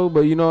slow.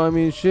 But you know, what I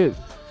mean, shit.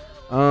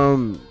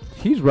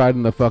 He's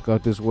riding the fuck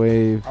out this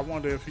wave. I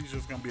wonder if he's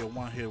just gonna be a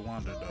one-hit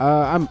wonder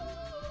though.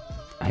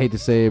 I hate to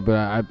say it,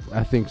 but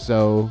I think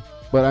so.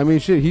 But I mean,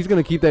 shit, he's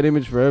gonna keep that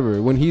image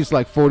forever. When he's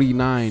like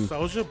 49,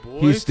 Soulja Boy,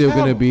 he's still tell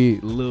gonna him. be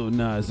Lil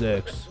Nas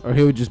X, or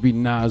he'll just be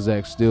Nas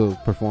X still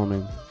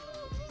performing.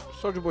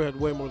 Soulja Boy had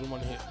way more than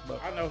one hit,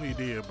 but I know he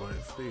did, but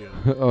still.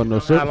 Oh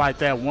no, I like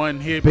that one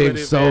hit. Big put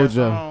his ass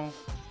Soulja. on.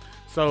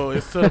 So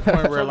it's to the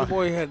point where Soulja like,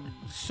 Boy had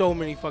so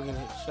many fucking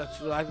hits.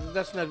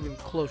 That's not even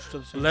close to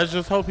the same. let's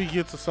just hope he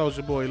gets to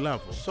Soulja Boy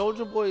level.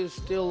 Soulja Boy is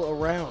still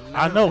around.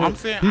 I know. I'm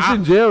saying He's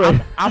in jail,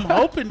 right? I'm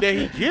hoping that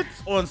he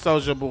gets on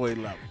Soulja Boy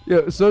level. Yeah,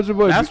 Soulja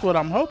Boy. That's what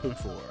I'm hoping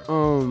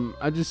for.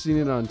 I just seen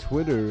it on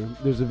Twitter.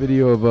 There's a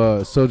video of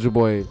Soulja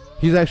Boy.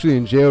 He's actually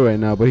in jail right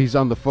now, but he's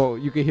on the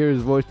phone. You can hear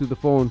his voice through the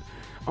phone.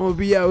 I'm gonna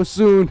be out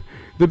soon.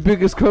 The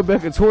biggest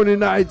comeback of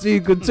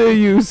 2019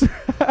 continues.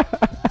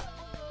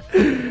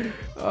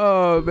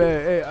 Oh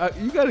man, hey,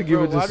 you gotta give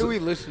Bro, it to. why do we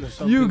listen to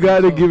something? You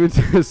gotta give it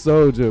to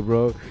Soulja,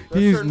 bro.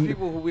 There's certain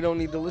people who we don't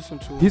need to listen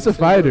to. He's a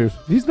fighter.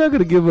 He's not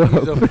gonna give up.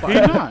 He's a He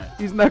fighter. not.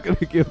 He's not gonna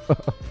give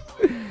up.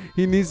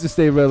 He needs to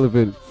stay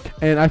relevant,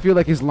 and I feel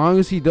like as long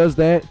as he does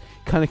that,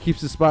 kind of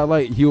keeps the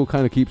spotlight, he will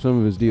kind of keep some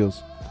of his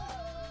deals.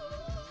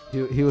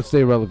 He will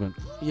stay relevant.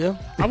 Yeah.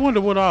 I wonder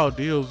what all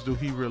deals do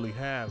he really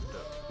have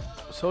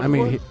though. Soulja I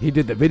mean, Boy? he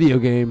did the video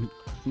game,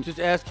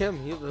 Just ask him.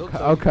 He'll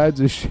tell all you. kinds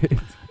of shit.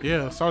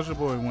 Yeah, Soulja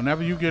Boy.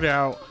 Whenever you get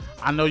out,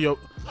 I know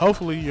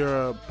hopefully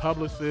your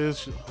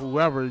publicist,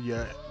 whoever,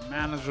 your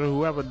manager,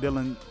 whoever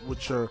dealing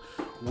with your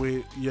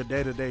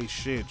day-to-day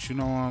shit. You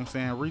know what I'm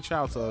saying? Reach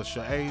out to us,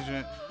 your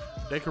agent.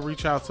 They could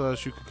reach out to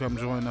us. You could come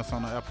join us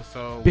on the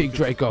episode. Big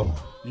Draco.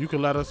 You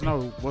could let us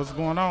know what's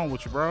going on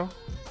with you, bro.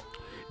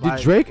 Did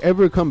Like, Drake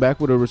ever come back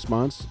with a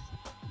response?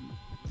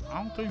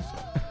 I don't think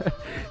so.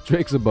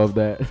 Drake's above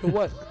that. For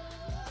what?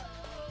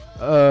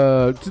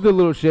 To the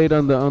little shade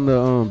on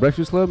the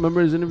Breakfast Club.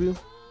 Remember his interview?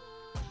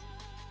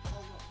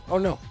 Oh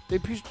no, they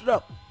pieced it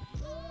up.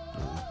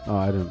 Oh,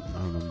 I don't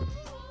remember.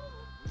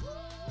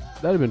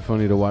 That'd have been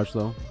funny to watch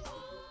though.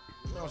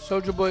 No,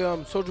 Soulja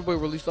Boy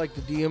released like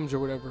the DMs or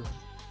whatever.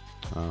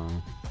 Oh.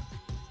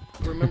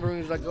 Remember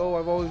when he's like, "Oh,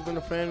 I've always been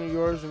a fan of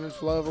yours and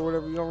it's love" or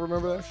whatever. You don't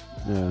remember that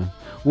shit? Yeah.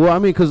 Well, I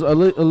mean, because a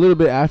little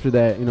bit after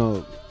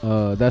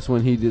that, that's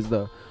when he did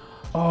the,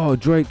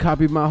 Drake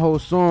copied my whole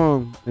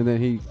song, and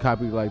then he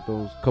copied like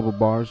those couple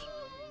bars.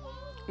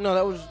 No,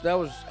 that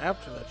was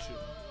after that shit.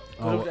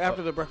 It was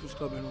after the Breakfast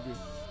Club interview.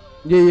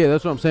 Yeah,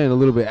 that's what I'm saying. A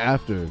little bit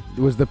after. It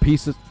was the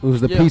piece. Piece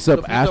up the piece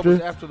after. was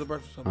after the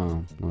Breakfast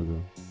Club. Oh,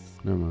 okay.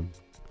 Never mind.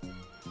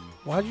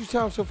 Why'd you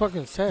sound so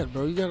fucking sad,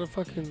 bro? You gotta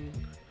fucking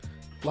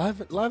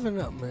liven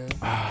up, man.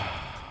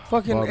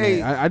 Fucking Well,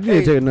 hey, man, I need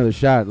to take another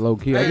shot, low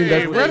key. I think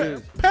that's what it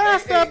is.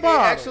 Pass that ball.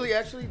 Actually,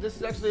 this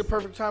is actually a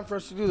perfect time for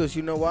us to do this.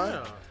 You know why?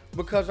 Yeah.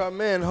 Because our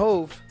man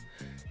Hove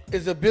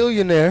is a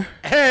billionaire.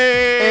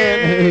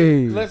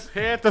 Hey, And let's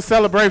had to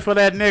celebrate for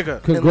that nigga.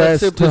 let's Congrats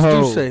sip to this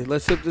Hov. Douce.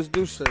 Let's sip this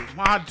Douce.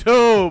 My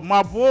dude,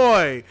 my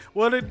boy,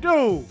 what it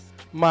do?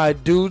 My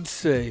dude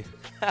say.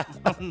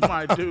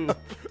 My dude.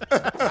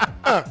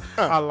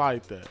 I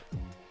like that.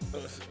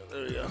 There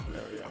we go.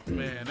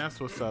 Man, that's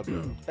what's up,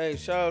 though. Hey,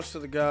 shout outs to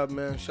the God,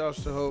 man. Shout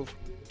outs to Hove.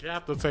 You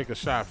have to take a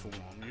shot for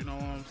him. You know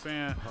what I'm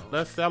saying?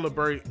 Let's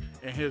celebrate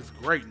in his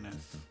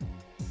greatness.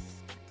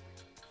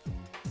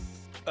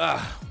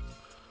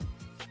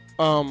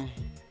 Bro,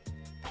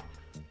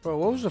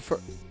 what was the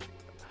first?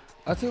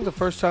 I think the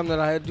first time that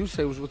I had Douce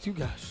was with you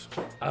guys.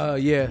 Yeah,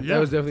 Yeah. that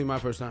was definitely my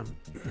first time.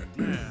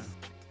 Man,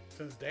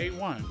 since day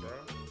one,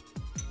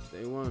 bro.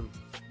 Day one.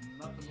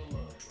 Nothing but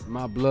love.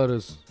 My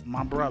blooders.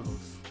 My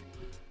brothers.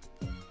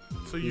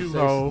 To you,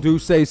 Do Ho.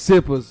 say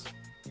sippers.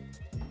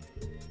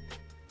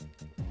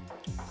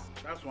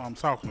 That's what I'm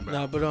talking about.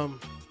 Nah, but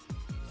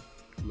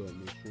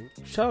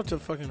shout out to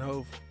fucking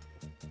Hove.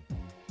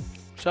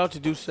 Shout out to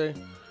Douce.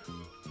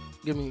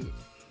 Give me.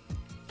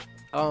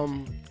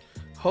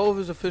 Hove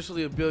is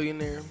officially a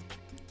billionaire.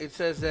 It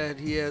says that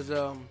he has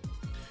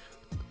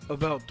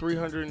about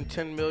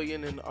 310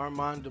 million in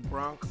Armand de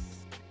Bronc,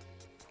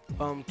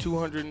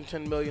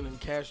 210 million in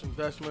cash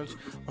investments,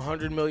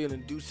 100 million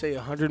in Douce,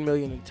 100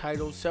 million in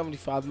titles,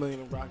 75 million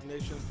in Rock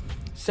Nation,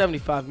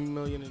 75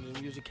 million in the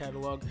music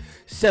catalog,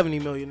 70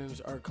 million in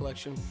his art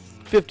collection,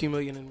 50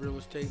 million in real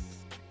estate.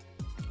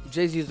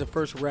 Jay-Z is the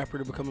first rapper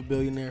to become a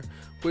billionaire,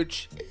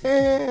 which,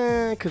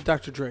 because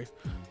Dr. Dre,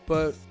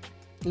 but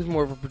he's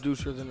more of a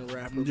producer than a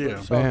rapper. Yeah, but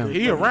it's all bam. good.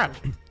 He a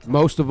rapper.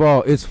 Most of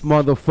all, it's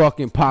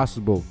motherfucking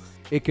possible.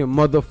 It can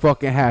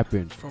motherfucking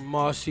happen. From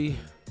Mossy,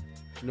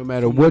 No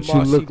matter from what the you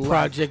Mossy look like.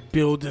 project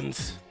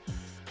buildings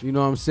You know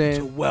what I'm to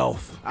saying?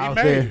 wealth. Out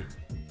made there.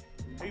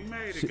 it. He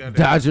made it, goddamn.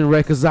 Dodging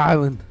Rikers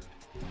Island.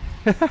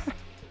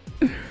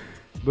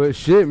 But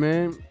shit,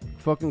 man.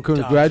 Fucking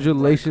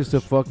congratulations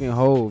to fucking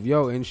Hove.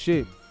 Yo, and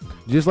shit.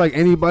 Just like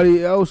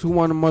anybody else who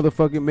want to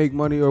motherfucking make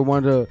money or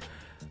want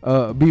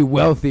to be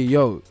wealthy,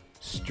 yo.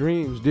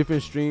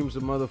 Different streams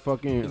of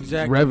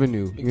motherfucking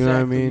revenue. You know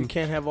what I mean? You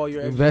can't have all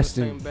your eggs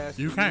Investing. in the same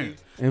basket. You can't. You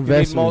need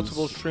Investments.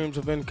 multiple streams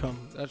of income.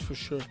 That's for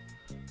sure.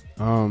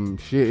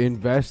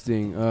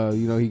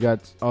 Investing. He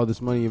got all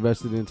this money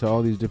invested into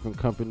all these different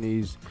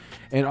companies,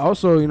 and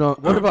also,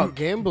 What about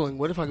gambling?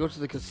 What if I go to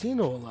the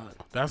casino a lot?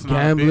 That's not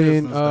gambling.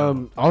 business,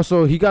 though.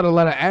 Also, he got a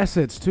lot of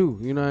assets too.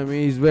 You know what I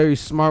mean? He's very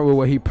smart with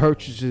what he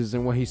purchases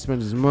and what he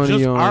spends his money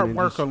Just on. and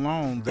artwork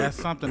alone, that's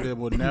something that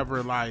would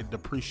never like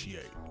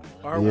depreciate.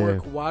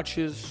 Artwork,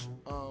 watches,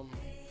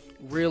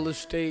 real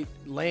estate,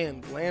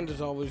 land. Land is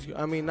always.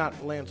 I mean,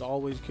 not land's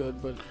always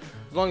good, but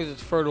as long as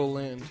it's fertile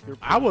land.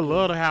 I would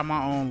love to have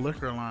my own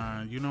liquor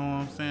line. You know what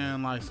I'm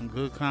saying? Like some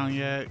good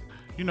cognac.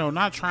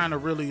 Not trying to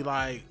really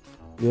like.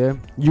 Yeah,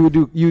 you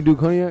do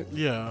cognac.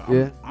 Yeah,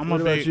 Yeah. I'm What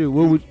a about big you?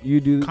 What would you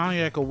do?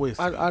 cognac or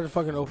whiskey. I'd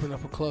fucking open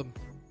up a club.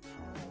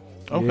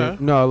 Okay. Yeah.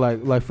 No,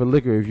 like for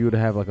liquor, if you were to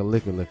have like a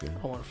liquor.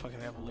 I want to fucking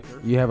have a liquor.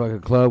 You have like a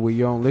club with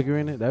your own liquor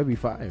in it. That'd be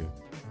fire.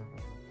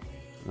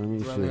 I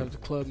mean, I'd rather shit. have the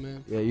club,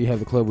 man. Yeah, you have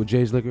the club with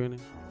Jay's liquor in it.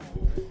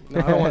 No,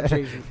 I don't want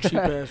Jay's cheap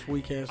ass,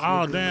 weak ass.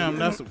 Oh liquor, damn, man.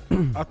 that's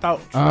I thought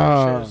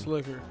Ah. Trash ass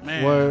liquor.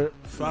 man. Word.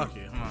 Fuck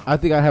it. Huh? I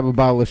think I have a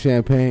bottle of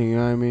champagne. You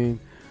know what I mean?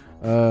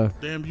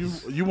 Damn,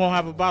 you won't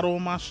have a bottle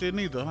of my shit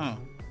neither, huh?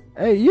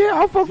 Hey, yeah,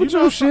 I'll fuck with You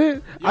know your some-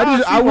 shit. y'all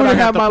see I what wouldn't I got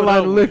have to my put line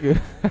up of with.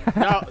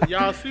 liquor.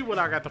 y'all see what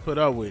I got to put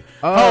up with.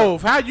 Uh,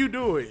 Hov, how you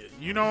do it?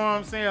 You know what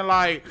I'm saying?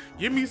 Like,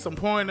 give me some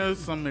pointers,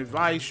 some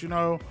advice.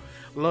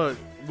 Look,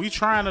 we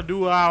trying to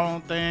do our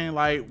own thing.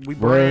 Like, we Word.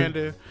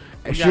 branded.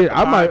 And shit,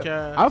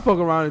 I'll fuck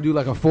around and do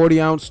like a 40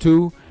 ounce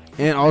too,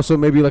 and also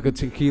maybe like a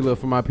tequila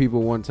for my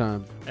people one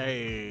time.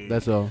 Hey,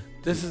 That's all.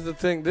 This is the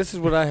thing. This is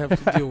what I have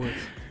to deal with.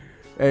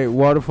 Hey,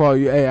 Waterfall,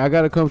 hey, I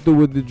gotta come through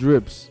with the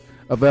drips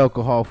of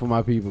alcohol for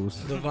my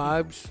peoples. The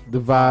vibes. The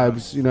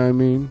vibes, you know what I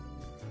mean?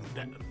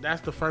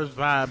 that's the first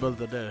vibe of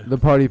the day. The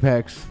party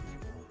packs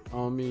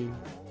on me.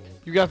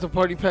 You got the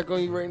party pack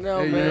on you right now,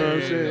 Hey, you man. know what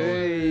I'm saying?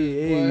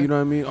 Hey, What? you know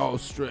what I mean? All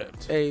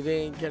strapped. Hey,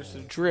 they ain't catch the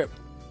drip.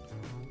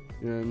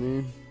 You know what I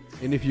mean?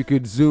 And if you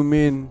could zoom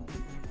in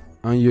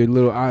on your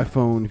little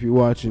iPhone, if you're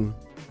watching,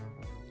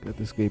 got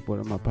the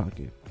skateboard in my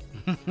pocket.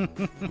 You know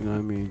what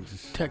I mean?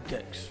 Tech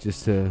decks.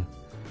 Just to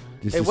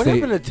Hey, what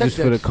happened to Tech just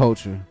for the Decks?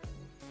 culture.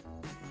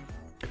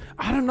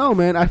 I don't know,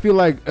 man. I feel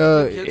like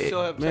kids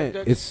still have Tech man,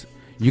 Decks? it's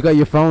you got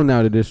your phone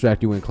now to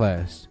distract you in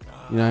class.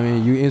 You know what I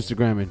mean? You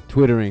Instagramming,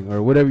 Twittering,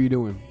 or whatever you're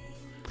doing.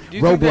 Do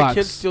you think that Roblox.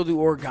 kids still do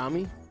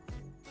origami?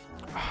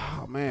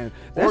 Oh man,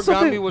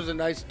 Origami was a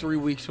nice 3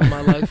 weeks of my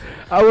life.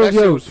 I was That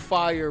shit yo, was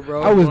fire,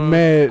 bro. I was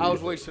mad. I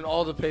was wasting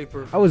all the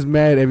paper. I was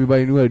mad.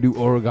 Everybody knew how to do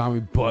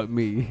origami, but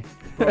me.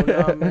 Bro,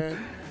 nah, man.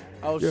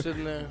 I was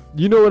sitting there.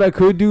 You know what I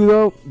could do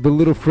though? The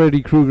little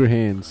Freddy Krueger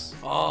hands.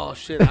 Oh,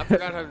 shit. I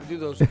forgot how to do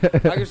those. I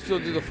could still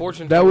do the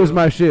fortune That teller, was though.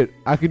 my shit.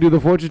 I could do the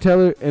fortune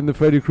teller and the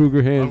Freddy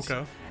Krueger hands,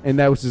 Okay. and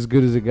that was as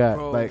good as it got.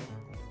 Bro. Like,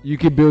 you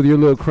could build your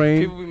little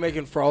crane. People be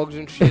making frogs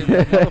and shit.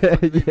 Like,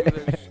 motherfuckers be doing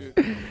that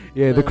shit.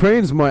 Yeah, the Man.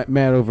 crane's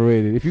mad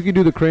overrated. If you could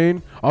do the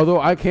crane, although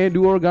I can't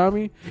do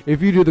origami,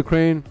 if you do the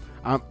crane,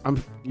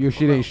 I'm your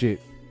shit ain't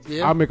shit.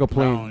 Yeah? I'll make a I don't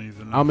plane.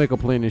 even know. I'll make a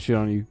plane and shit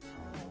on you.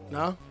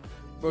 No?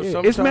 Bro, Yeah,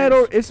 sometimes,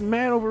 it's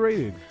mad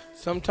overrated.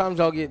 sometimes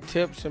I'll get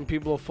tips and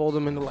people will fold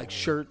them into like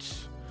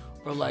shirts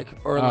or like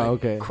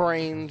okay.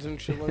 cranes and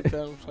shit like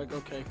that. I'm just like,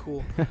 okay,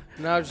 cool.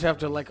 Now I just have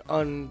to like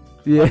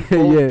Yeah,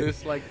 unfold yeah.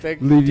 this like thick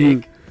Leave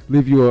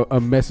dick. you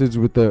a message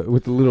with the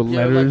little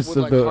Yeah, letters like, with,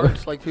 of like the.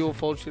 hearts, like people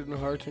fold shit into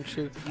hearts and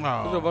shit. There's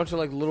a Oh, bunch of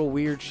like little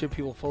weird shit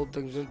people fold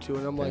things into,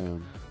 and I'm like,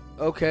 Damn.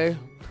 okay,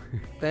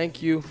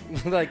 thank you.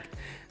 Like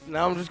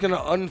now I'm just gonna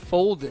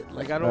unfold it.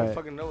 Like I don't Right.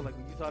 fucking know. Like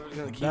you thought I was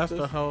gonna keep that's this?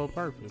 the whole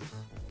purpose.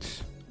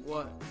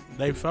 What?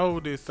 They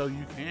fold it so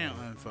you can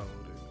unfold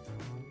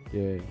it.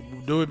 Yeah.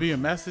 Do it be a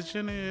message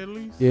in it at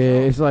least? Yeah,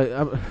 it's like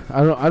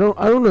I don't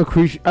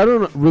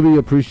really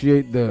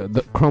appreciate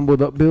the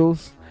crumbled up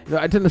bills. You know,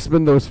 I tend to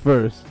spend those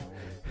first.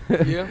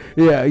 Yeah.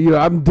 Yeah, you know,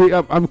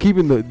 I'm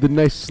keeping the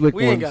nice slick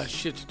We ones. ain't got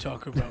shit to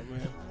talk about,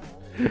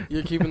 man.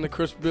 You're keeping the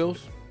crisp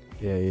bills?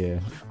 Yeah.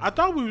 I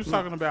thought we was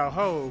talking about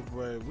Hov,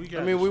 but we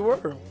got. I mean, we were.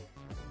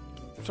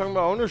 We're talking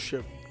about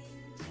ownership.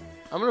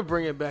 I'm gonna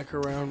bring it back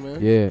around,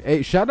 man. Yeah.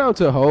 Hey, shout out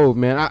to Hov,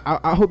 man.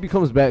 I hope he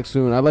comes back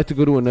soon. I'd like to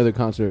go to another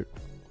concert.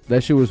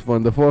 That shit was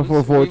fun. The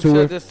 444 We've tour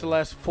said this the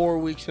last 4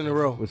 weeks in a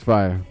row. was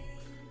fire.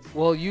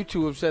 Well, you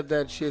two have said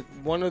that shit.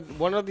 One of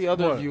the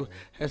other What? of you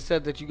has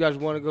said that you guys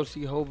want to go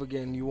see Hove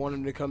again. You want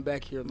him to come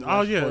back here. the Oh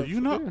last yeah, four-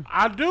 you know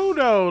I do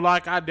though.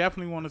 Like I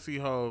definitely want to see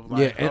Hov. Like,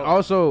 Yeah, and Hov-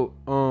 also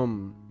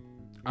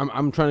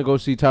I'm trying to go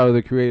see Tyler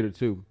the Creator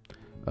too.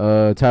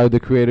 Tyler the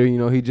Creator, you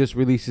know, he just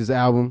released his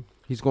album.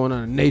 He's going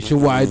on a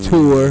nationwide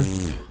tour.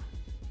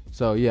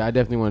 So yeah, I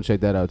definitely want to check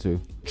that out too.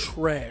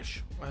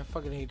 Trash. I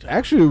fucking hate that.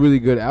 Actually, a really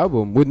good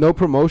album with no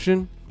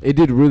promotion. It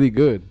did really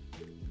good,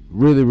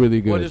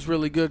 really good. What is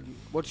really good?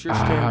 What's your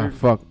standard?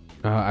 Fuck.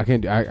 I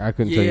can't. I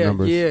couldn't tell you Yeah,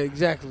 numbers. yeah,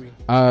 exactly.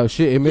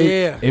 Shit.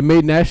 Yeah. It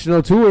made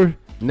national tour,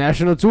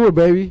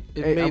 baby.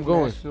 It Hey, made I'm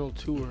going. national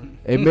tour.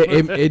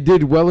 It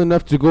did well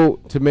enough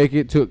to make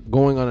it to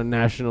going on a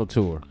national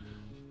tour.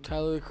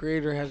 Tyler the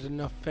Creator has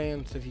enough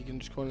fans that he can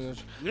just go on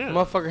this. Yeah. The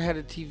motherfucker had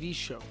a TV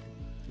show.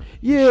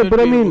 Yeah, should but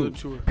I be able mean, to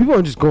tour. people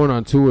aren't just going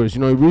on tours. You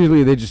know,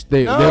 usually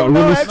they No, they'll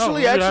no, release.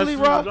 actually,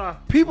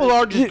 Rob, people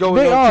are just going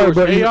They on are, tours.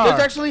 but There's are.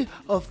 actually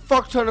a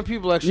fuck ton of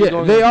people actually Yeah,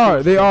 going they on are.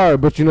 tours. They are.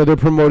 But you know, they're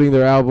promoting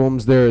their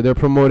albums. They're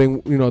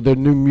promoting, you know, their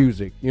new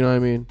music. You know what I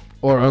mean?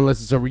 Or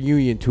unless it's a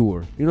reunion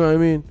tour. You know what I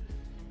mean?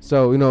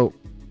 So you know,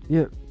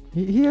 yeah,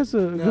 he has a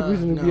good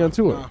reason to be on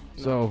tour. no.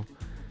 So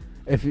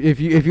if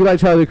you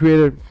like Tyler the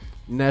Creator,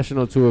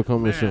 national tour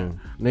coming Man,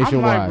 soon, I'm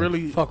nationwide. like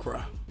really Fuck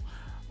Rob.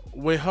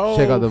 with Hov.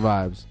 Check out the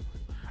vibes.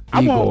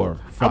 I Igor,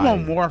 want fire.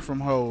 more from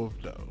Hov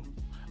though.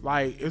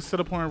 Like it's to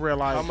the point where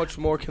like How much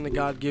more can the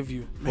God give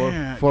you?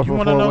 man, four you for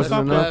want to four know wasn't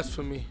something? enough?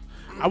 Blasphemy.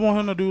 I want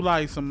him to do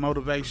like some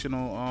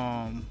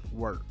motivational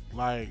work,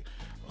 like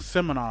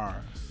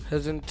seminars.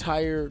 His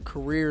entire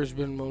career has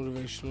been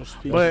motivational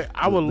speaking. But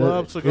I would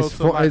love to go it's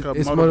to like a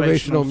it's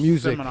motivational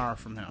music. seminar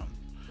from him,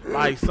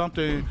 like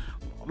something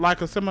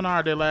like a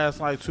seminar that lasts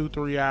like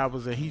 2-3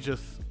 hours, and he's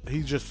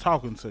just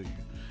talking to you,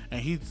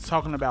 and he's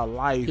talking about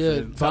life. yeah,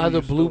 and buy telling the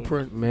you stories.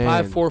 blueprint. Man.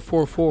 Buy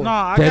 444. No,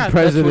 I Dead got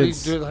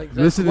presidents. doing, like, that's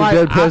Listen to like,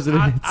 Dead I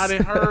presidents.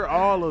 done heard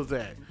all of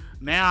that.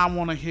 Now I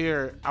want to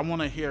hear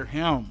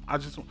him.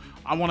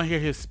 I want to hear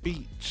his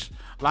speech.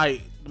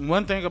 Like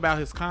one thing about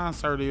his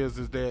concert is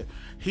that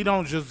he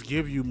don't just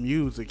give you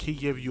music. He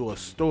give you a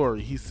story.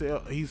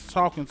 He's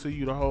talking to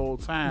you the whole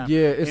time.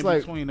 Yeah, it's in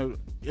like-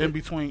 in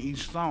between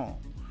each song.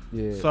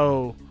 Yeah.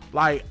 So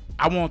like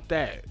I want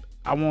that.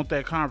 I want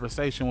that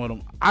conversation with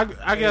him.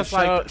 I guess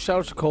like shout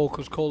out to Cole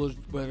because Cole is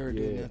better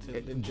Yeah.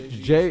 than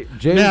Jay-Z.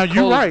 Jay now you're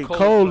Cole is right. cold,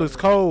 Cole brother. is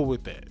cold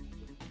with that.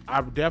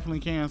 I definitely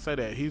can say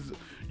that.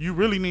 You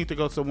really need to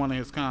go to one of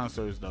his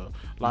concerts though.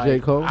 Like J.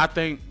 Cole? I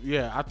think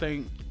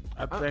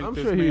I'm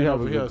this sure he'd man have a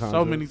over good here so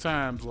concert. many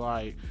times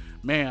like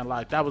man,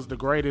 like that was the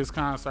greatest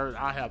concert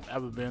I have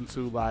ever been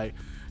to. Like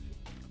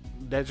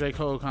that J.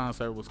 Cole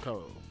concert was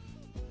cold.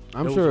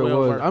 I'm It sure it was well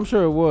was. worth I'm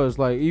sure it was.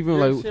 Like even You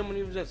like didn't see him when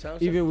he was at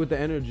Sunset? even with the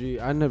energy,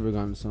 I never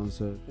gone to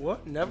Sunset.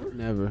 What? Never?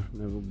 Never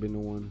been to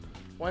one.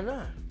 Why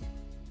not?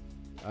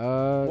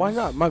 Why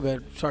Not? My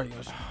bad. Sorry,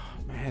 guys.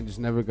 Man, just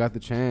never got the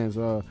chance.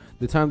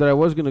 The time that I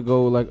was gonna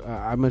go, like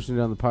I mentioned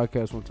it on the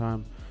podcast one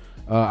time,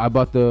 I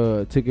bought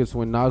the tickets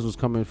when Nas was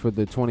coming for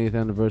the 20th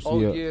anniversary. Oh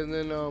yeah,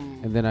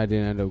 and then I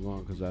didn't end up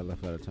going because I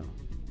left out of town.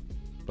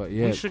 But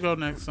yeah, We should go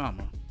next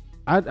summer.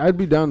 I'd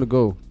be down to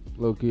go,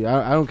 low key.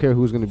 I don't care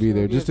who's gonna be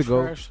there, just to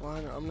go.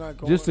 I'm not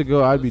going. Just to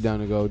go, I'd be down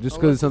to go. Just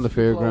because it's on the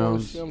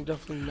fairgrounds. I'm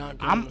definitely not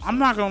going. I'm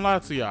not gonna lie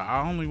to y'all.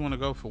 I only want to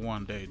go for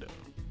one day though.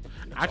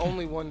 I can,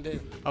 Only one day.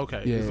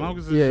 okay, Yeah, as long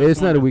as it's yeah, just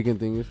it's not one a day. weekend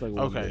thing. It's like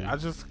one Okay,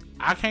 day.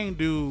 I can't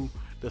do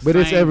the But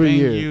same it's every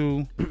year.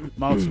 venue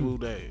multiple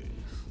days.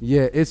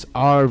 Yeah, it's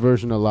our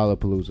version of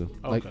Lollapalooza.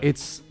 Like Okay.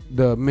 it's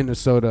the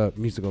Minnesota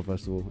Musical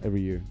Festival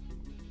every year.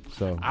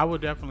 So I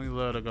would definitely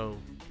love to go.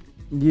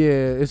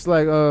 yeah, it's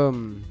like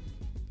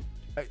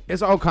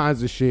it's all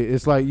kinds of shit.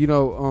 It's like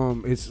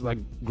it's like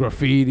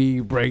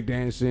graffiti,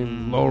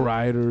 breakdancing,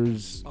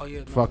 lowriders, Oh yeah,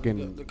 no,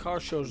 fucking the car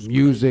shows.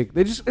 music.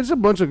 It's a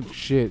bunch of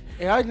shit.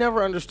 Hey, I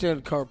never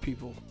understand car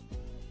people.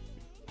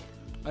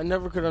 I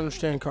never could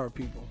understand car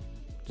people.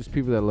 Just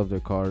people that love their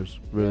cars.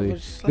 Really, but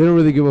it's they like- don't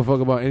really give a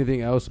fuck about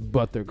anything else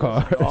but their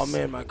cars. Oh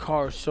man, my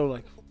car is so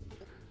like.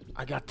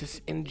 I got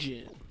this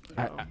engine. you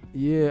know?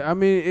 Yeah, I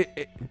mean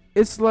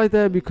it's like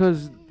that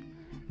because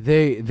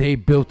they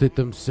built it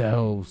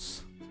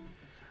themselves.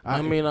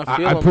 I mean, I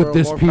feel I them, put bro.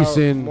 this More piece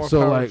power- in, more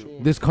so power like to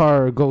 'em. this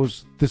car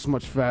goes this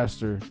much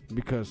faster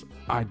because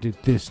I did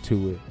this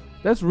to it.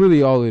 That's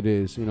really all it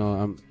is. I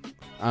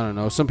don't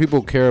know. Some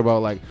people care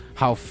about like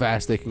how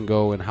fast they can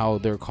go and how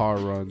their car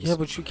runs. Yeah,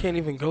 but you can't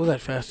even go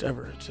that fast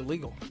ever. It's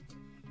illegal.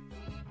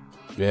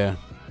 Yeah,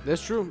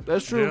 that's true.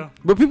 That's true. Yeah.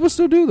 But people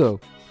still do though.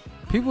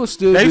 People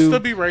still They do. still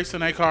be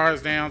racing their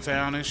cars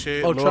downtown and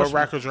shit. Oh, Lower trust me.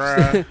 Racker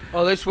Drive.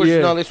 Oh, they switched. Yeah.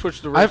 No, they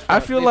switched the race. I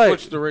spot. feel They like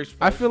switched the race.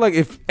 I spot. feel like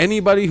if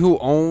anybody who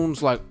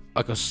owns like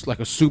a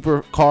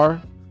super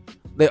car,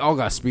 they all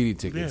got speeding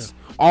tickets.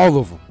 All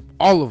of them.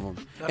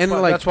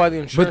 That's why the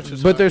insurance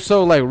is but high. they're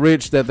so like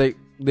rich that they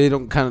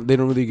don't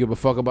really give a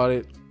fuck about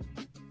it.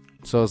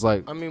 So it's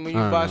like I mean, when you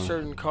I don't buy know.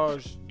 certain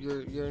cars,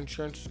 your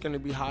insurance is going to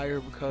be higher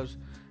because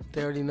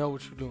they already know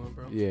what you're doing,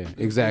 bro. yeah, You've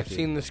exactly.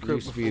 seen the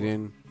script You before.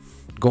 speeding,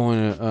 going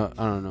I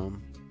don't know.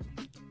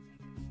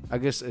 I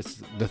guess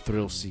it's the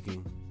thrill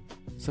seeking.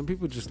 Some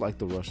people just like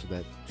the rush of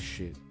that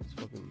shit. It's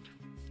fucking.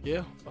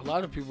 Yeah, a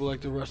lot of people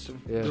like the rush of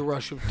Yeah.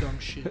 dumb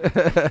shit.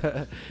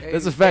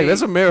 That's a fact.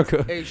 That's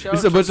America. Hey, shout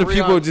It's out a bunch to of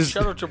people Breon- just.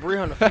 shout out to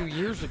Breon a few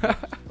years ago.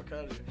 Fuck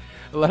outta here.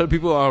 A lot of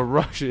people are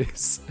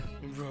rushes.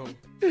 Bro.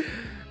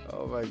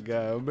 Oh my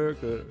god,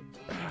 America.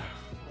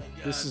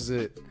 This is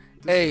it.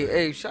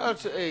 Hey, shout out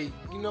to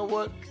you know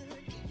what?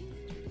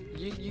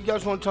 You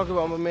guys want to talk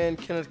about my man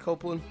Kenneth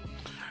Copeland?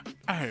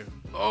 Hey,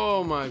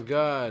 Oh my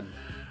god.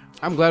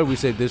 I'm glad we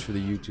saved this for the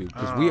YouTube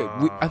because we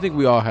I think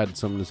we all had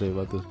something to say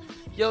about this.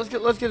 Yeah,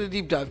 let's get a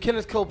deep dive.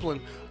 Kenneth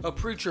Copeland, a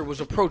preacher, was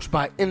approached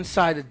by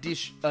Inside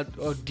Edition, and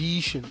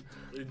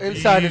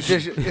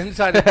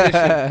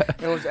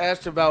was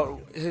asked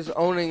about his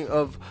owning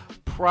of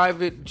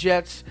private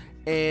jets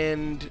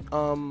And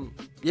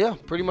yeah,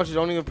 pretty much he's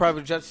owning a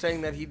private jet,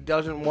 saying that he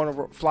doesn't want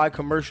to fly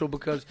commercial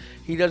because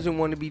he doesn't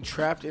want to be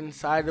trapped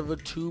inside of a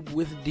tube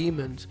with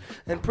demons.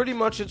 And pretty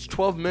much it's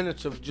 12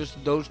 minutes of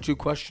just those two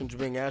questions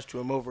being asked to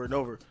him over and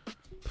over.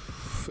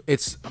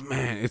 It's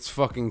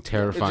fucking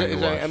terrifying to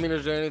watch.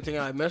 Is there anything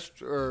I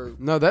missed or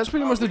No, that's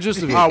pretty much the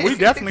gist of it. Oh, we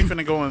definitely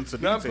finna go into No,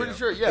 detail. I'm pretty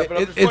sure. Yeah, but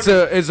I'm just It's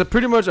wondering- a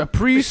pretty much a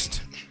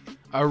priest,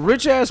 a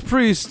rich ass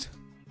priest,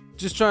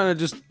 just trying to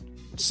just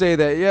say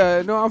that.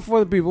 Yeah, no, I'm for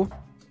the people.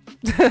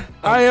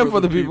 I am for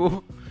the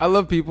people. I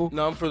love people.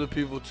 No, I'm for the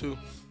people too.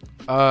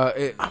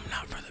 I'm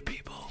not for the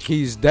people.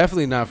 He's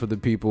definitely not for the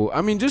people.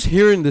 I mean, just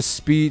hearing the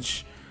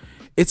speech,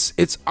 it's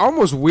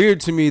almost weird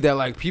to me that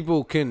like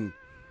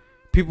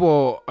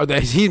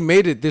that he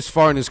made it this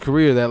far in his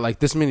career, that like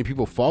this many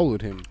people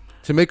followed him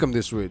to make him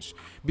this rich.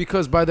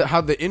 Because by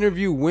how the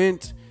interview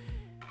went,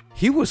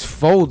 he was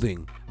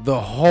folding the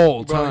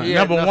whole time. he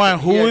had Number nothing. one,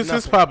 He who had is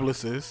his nothing.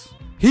 publicist?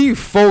 He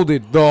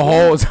folded the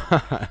whole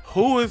time.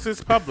 Who is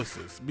his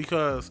publicist?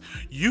 Because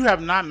you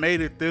have not made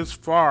it this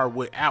far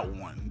without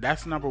one.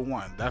 That's number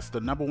one. That's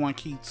the number one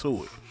key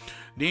to it.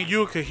 Then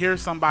you could hear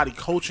somebody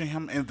coaching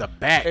him in the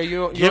back, Hey,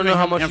 you giving know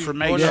how him much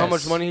information. You know how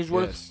much money he's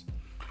worth? Yes.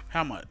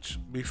 How much?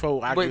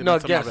 Before I Wait, get no,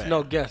 into guess. my bag.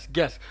 No, guess.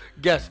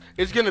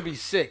 It's gonna be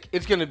sick.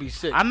 It's gonna be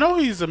sick. I know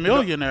he's a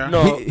millionaire.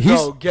 No,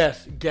 He's-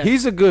 guess.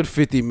 He's a good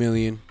 50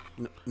 million.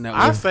 Net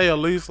I worth. say at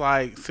least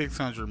like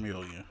 600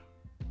 million.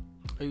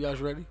 Are you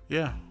guys ready?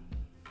 Yeah.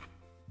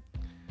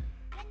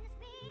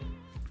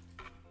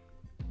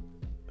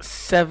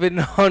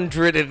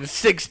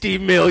 $760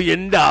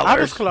 million. I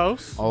was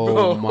close.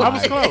 Oh my I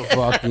was close.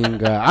 fucking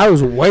god! I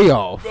was way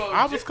off.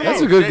 I was close.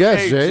 That's a good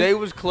guess, Jay. Jay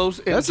was close,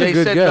 and That's a Jay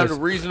good said guess. an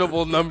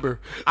unreasonable number.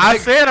 I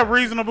said a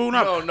reasonable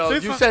number. No,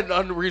 you said an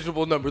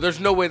unreasonable number. There's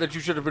no way that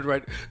you should have been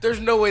right. There's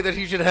no way that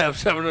he should have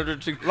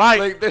 760.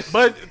 Like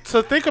but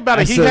to think about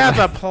it, I he said has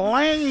a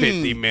plane.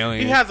 50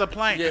 million. He has a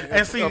plane. Yeah,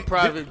 and see, a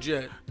private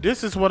jet.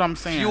 this is what I'm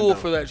saying. Fuel though.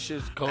 for that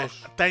shit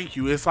costs. Thank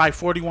you. It's like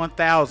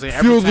 41,000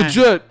 every Fuel time. the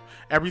jet.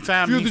 Every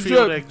time Fuel he the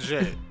fuel jet. that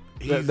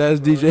jet. That's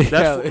DJ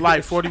That's Khaled.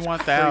 like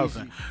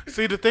 41,000.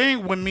 See, the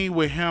thing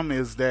with him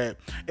is that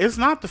it's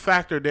not the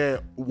factor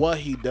that what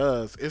he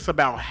does. It's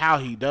about how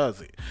he does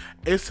it.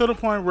 It's to the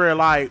point where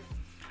like,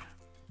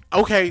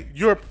 okay,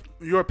 you're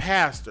a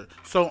pastor.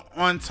 So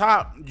on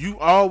top, you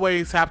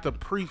always have to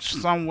preach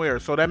somewhere.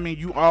 So that means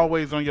you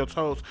always on your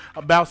toes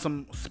about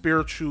some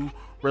spiritual,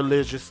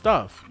 religious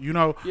stuff. You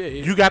know,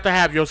 you got to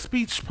have your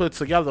speech put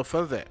together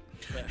for that.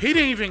 He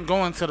didn't even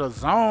go into the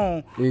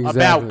zone about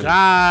Exactly.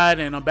 God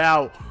and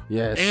about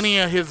Yes. any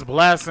of his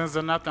blessings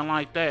or nothing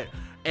like that.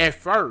 At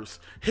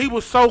first, he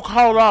was so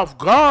caught off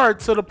guard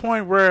to the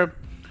point where,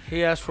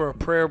 He asked for a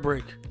prayer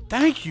break.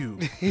 thank you.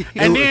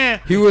 And then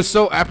He was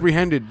so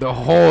apprehended the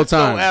whole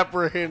time. So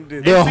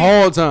apprehended. The see-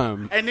 whole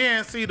time. And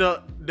then see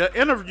the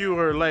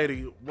interviewer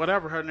lady,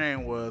 whatever her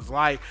name was,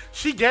 like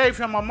she gave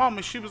him a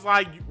moment. She was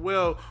like,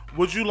 "Well,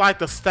 would you like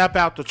to step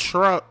out the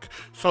truck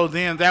so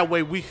then that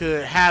way we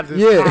could have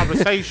this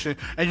conversation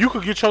and you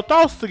could get your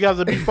thoughts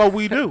together before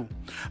we do?"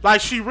 Like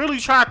she really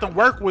tried to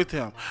work with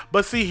him,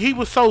 but see, he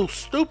was so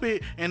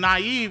stupid and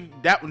naive.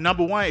 That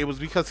number one, it was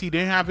because he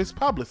didn't have his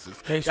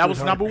publicist. Hey, that was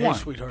sweetheart. number Hey, one.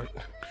 sweetheart.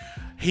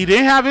 He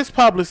didn't have his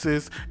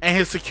publicist, and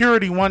his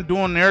security wasn't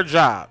doing their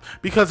job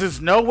because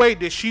there's no way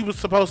that she was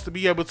supposed to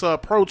be able to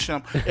approach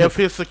him if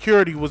his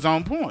security was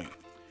on point.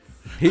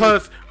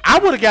 Because I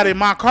would have got in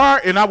my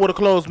car and I would have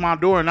closed my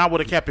door and I would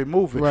have kept it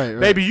moving. Right.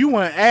 Baby, you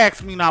wouldn't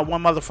ask me not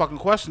one motherfucking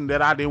question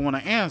that I didn't want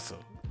to answer.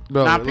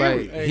 Bro, Not like,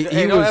 period. Hey,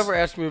 he don't was- ever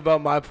ask me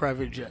about my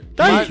private jet.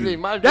 Thank My- you.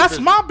 my jet That's is-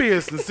 my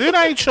business. It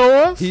ain't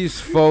yours. He's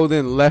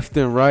folding left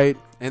and right,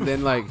 and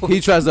then like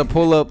he tries to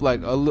pull up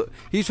like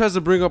he tries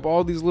to bring up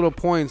all these little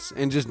points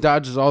and just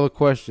dodges all the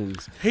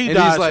questions. He And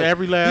dodged he's like,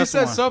 every last He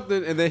said one.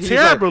 something, and then he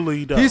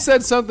Terribly, though. He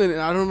said something,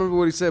 and I don't remember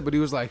what he said, but he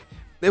was like,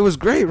 "It was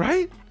great,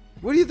 right?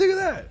 What do you think of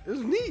that? It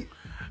was neat."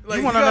 Like,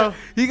 You wanna know?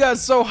 He got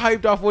so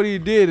hyped off what he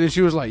did, and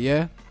she was like,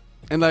 "Yeah."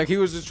 And like he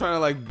was just trying to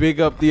like big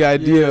up the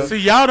idea. See,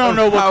 y'all don't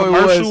know of how what it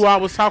commercial was. I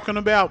was talking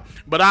about,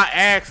 but I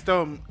asked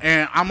them,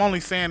 and I'm only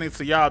saying it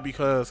to y'all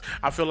because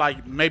I feel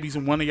like maybe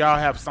one of y'all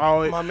have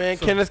saw it. My man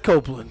Kenneth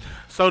Copeland.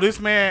 So this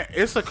man,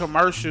 it's a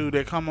commercial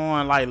that come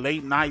on like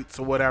late nights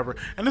or whatever,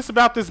 and it's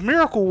about this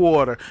miracle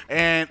water,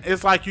 and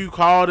it's like you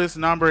call this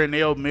number and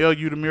they'll mail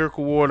you the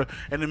miracle water,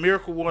 and the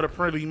miracle water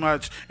pretty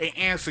much it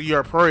answer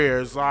your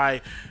prayers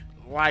like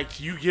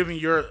you giving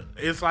your,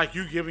 it's like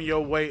you giving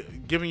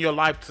your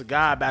life to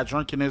God by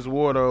drinking His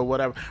water or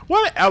whatever.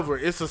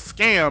 It's a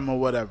scam or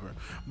whatever.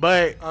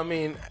 But I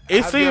mean,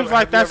 It have seems you ever-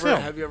 like have you that's ever-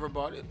 him. Have you ever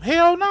bought it?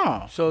 hell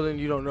no, So then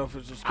you don't know if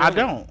it's a scam. I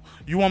don't.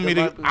 You want me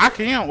There to? might be- I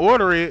can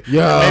order it.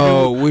 Yo,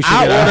 Maybe we should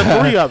I'll get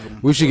order 3 of them.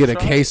 We should get a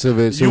case of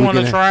it. So You we want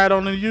to can, try it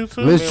on the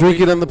YouTube? Let's drink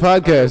it on the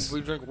podcast.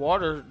 We drink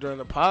water during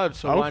the pod,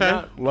 so why Okay,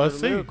 not? let's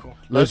It's a see. miracle.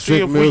 Let's see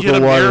drink if we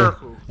get miracle a water.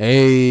 miracle.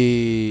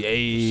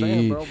 Hey,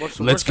 saying, bro, what's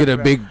the let's worst get a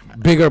that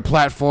could bigger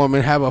platform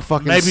and have a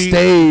fucking Maybe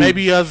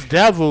stage. us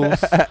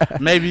devils,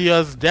 maybe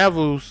us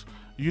devils,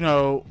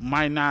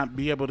 might not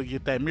be able to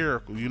get that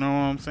miracle. You know what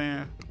I'm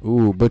saying?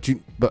 Ooh, but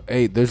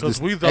hey, there's this.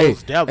 Because we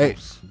those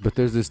devils. But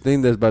there's this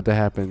thing that's about to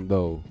happen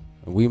though.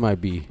 We might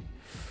be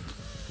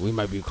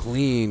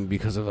clean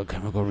because of a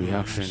chemical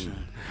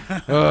reaction.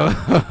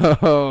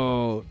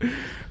 Oh,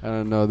 I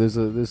don't know. There's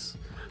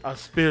a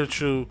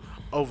spiritual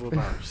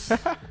oververse.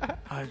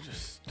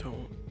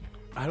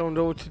 I don't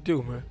know what to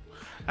do, man.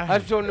 I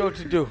just don't know what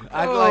to do.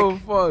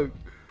 Fuck.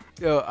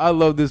 Yo, I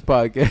love this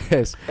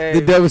podcast. Hey.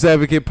 The Devil's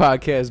Advocate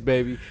podcast,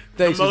 baby.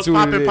 Thanks The for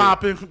most tuning in.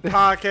 popping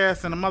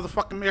podcast in the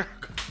motherfucking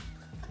America.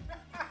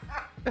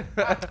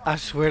 I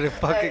swear to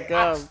fucking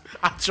God.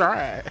 I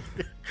tried.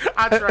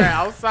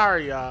 I'm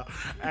sorry, y'all.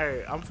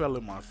 Hey, I'm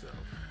feeling myself.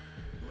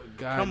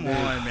 God, Come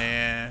on,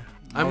 man.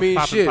 I Most mean,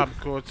 poppin' shit. pop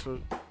culture.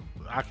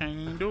 I can't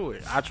even do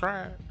it. I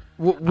tried.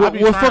 We're trying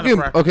to fucking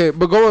practice. okay,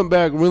 but going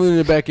back, reeling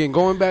it back in,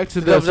 going back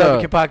to The this. Devil's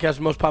Advocate Podcast,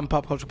 the most poppin'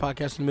 pop culture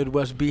podcast in the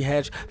Midwest.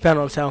 B-Hatch, found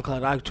on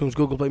SoundCloud, iTunes,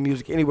 Google Play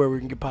Music, anywhere where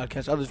you can get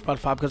podcasts. Other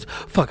Spotify, because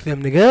fuck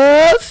them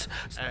niggas.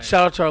 Hey.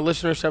 Shout out to our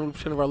listeners.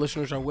 70% of our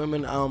listeners are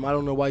women. I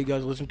don't know why you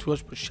guys listen to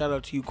us, but shout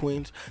out to you,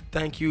 queens.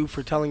 Thank you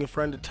for telling a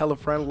friend to tell a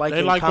friend,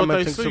 liking, like what they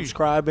commenting, see.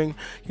 subscribing.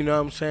 You know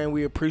what I'm saying?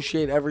 We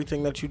appreciate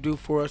everything that you do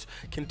for us.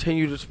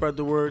 Continue to spread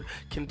the word.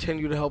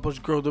 Continue to help us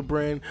grow the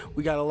brand.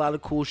 We got a lot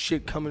of cool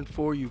shit coming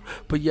for you.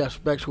 But yes,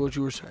 back to what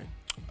you were saying.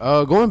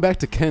 Going back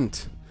to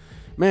Kent,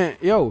 man,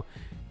 yo,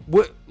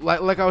 what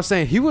like I was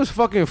saying, he was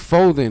fucking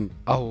folding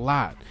a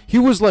lot. He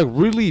was like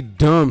really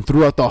dumb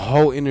throughout the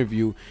whole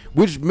interview,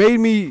 which made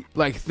me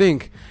like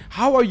think,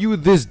 how are you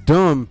this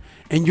dumb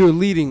and you're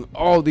leading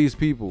all these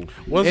people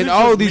Was and it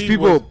all just these me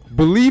people was-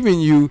 believe in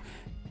you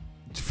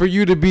for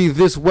you to be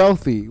this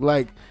wealthy?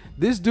 Like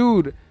this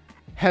dude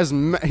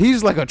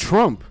he's like a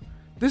Trump.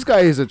 This guy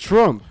is a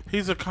Trump.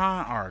 He's a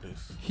con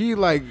artist. He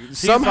like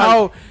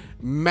somehow like-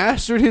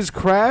 mastered his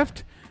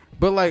craft,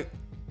 but like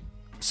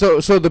so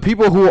the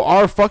people who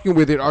are fucking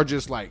with it are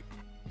just like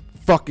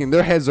fucking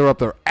their heads are up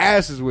their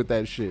asses with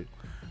that shit.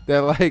 That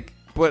like,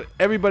 but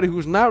everybody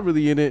who's not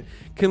really in it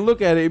can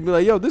look at it and be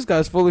like, yo, this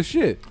guy's full of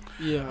shit.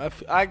 Yeah,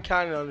 I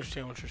kind of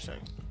understand what you're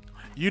saying.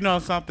 You know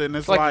something?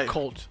 It's like a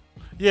cult.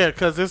 Yeah,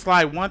 because it's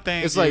like one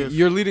thing. It's like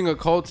you're leading a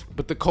cult,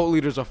 but the cult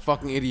leader's a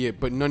fucking idiot,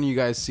 but none of you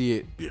guys see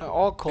it.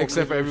 All cult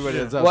Except for leaders. everybody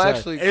that's Well, outside.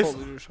 actually, It's- cult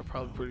leaders are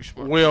probably pretty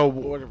smart. Well,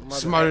 Whatever, my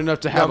Smart bad. enough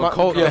to have Yeah, a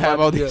cult yeah, to have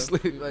all yeah. these.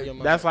 Like, Yeah,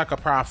 my that's bad. like a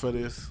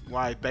prophetess.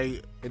 Like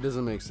they, it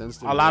doesn't make sense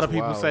to me. a lot of That's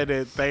people wild. say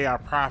that they are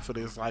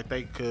prophetess, like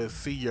they could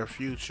see your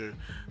future.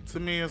 To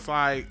me, it's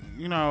like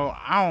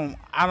I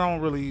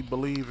don't really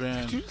believe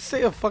Did you in. just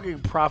say a fucking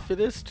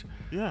prophetist?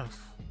 Yes,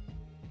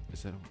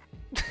 Is that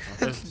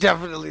That's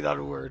definitely not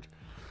a word.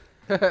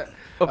 A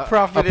a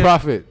prophetist.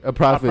 prophet. A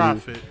prophet.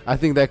 prophet. I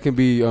think that can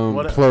be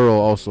What- plural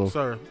also.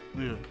 sir.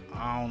 Yeah,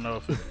 I don't know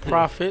if it's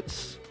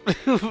Prophets.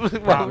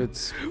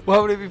 Prophets. Why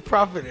would it be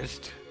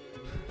prophetist?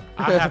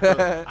 I have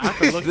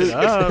to look it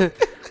up.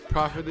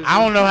 Prophet. I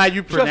don't know how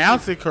you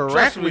pronounce it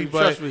correctly,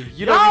 but trust me.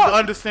 You don't y'all even-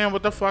 understand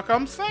what the fuck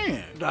I'm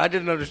saying. No, I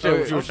didn't understand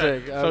what you were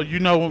saying. So you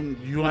know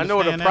you understand I know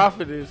what a that?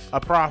 prophet is.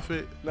 A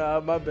prophet. Nah,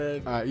 my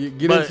bad. All right, you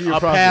get But into your a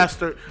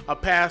prophet.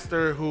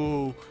 pastor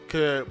who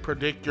could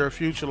predict your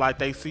future, like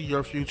they see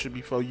your future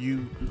before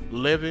you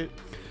live it.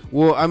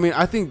 Well, I mean,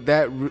 I think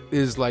that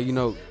is like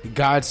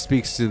God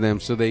speaks to them,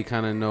 so they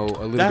kind of know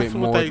a little That's bit what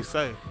more. they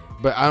say.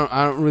 But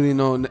I don't really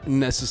know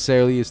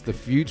necessarily it's the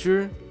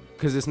future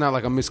because it's not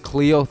like a Miss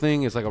Cleo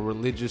thing. It's like a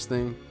religious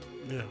thing.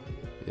 Yeah.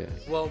 Yeah.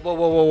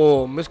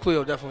 Whoa. Miss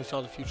Cleo definitely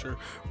saw the future.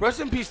 Rest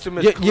in peace to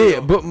Miss Yeah, Cleo. yeah,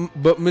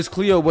 but Miss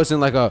Cleo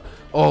wasn't like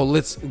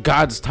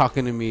God's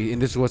talking to me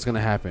and this is what's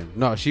gonna happen.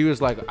 No, she was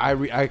like,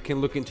 I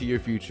can look into your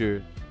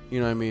future. You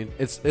know what I mean?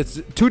 It's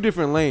two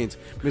different lanes.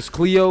 Miss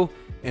Cleo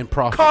and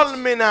Prophet.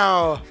 Calling me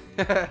now.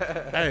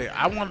 Hey,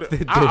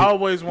 I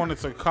always wanted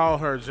to call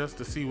her just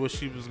to see what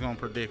she was gonna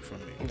predict for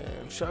me.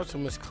 Man, shout out to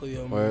Miss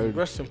Cleo. Man. Word.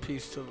 Rest in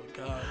peace to the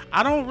God.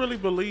 I don't really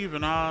believe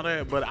in all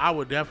that, but I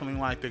would definitely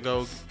like to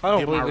go I don't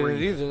get my believe in it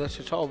read. either. That's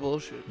just all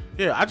bullshit.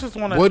 Yeah, I just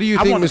want to. What do you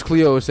think Miss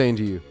Cleo is saying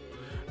to you?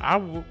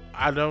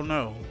 I don't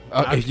know.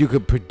 If you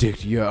could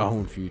predict your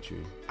own future.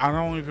 I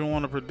don't even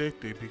want to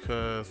predict it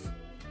because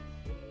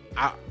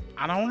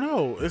I don't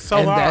know. It's so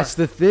And hard. that's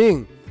the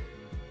thing.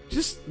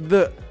 Just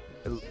the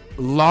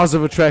laws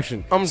of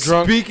attraction. I'm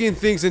drunk. Speaking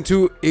things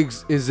into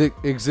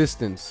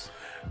existence.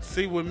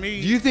 See, with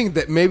me, Do you think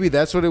that maybe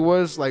that's what it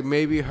was? Like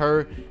maybe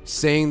her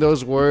saying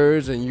those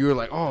words and you were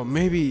like, oh,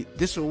 maybe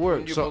this will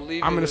work. You So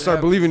believe I'm it, going it to start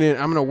happens. believing it.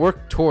 I'm going to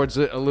work towards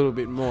it a little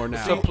bit more now.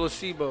 It's a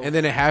placebo. And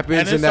then it happens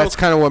And and, it's that's so-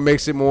 kind of what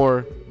makes it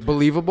more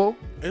believable.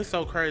 it's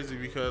so crazy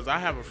because I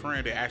have a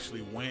friend that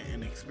actually went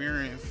and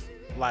experienced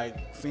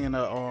like seeing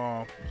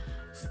a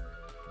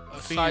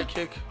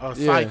Psychic. a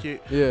Yeah,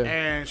 psychic, yeah.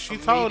 and she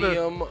told her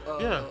medium,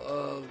 yeah.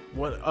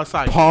 what a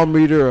psychic. Palm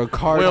reader or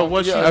card. Well,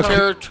 what she Yeah,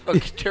 told- a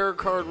tarot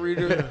card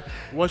reader.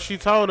 What she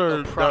told her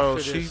A though,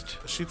 she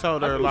prophetist.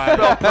 told her Spell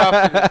like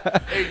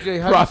prophet. Hey Jay,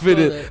 how do you Profit.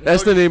 spell that?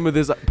 That's the name of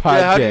this podcast.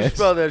 Yeah, how do you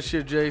spell that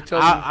shit, Jay? Tell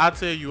me. I'll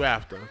tell you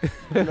after.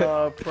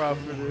 Nah,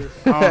 Profitist.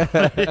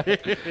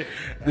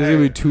 There's gonna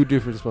be two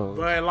different spells.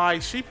 But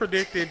like she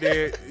predicted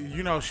that,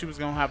 she was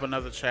gonna have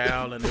another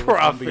child and it was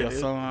gonna be a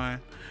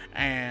son.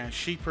 And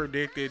she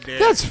predicted that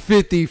That's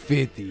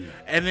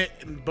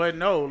 50-50. but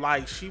no,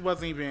 like she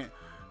wasn't even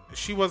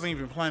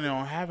planning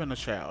on having a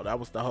child. That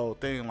was the whole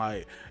thing.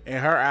 Like in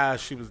her eyes,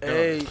 she was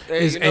done.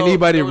 Is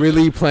anybody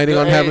really planning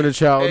on having a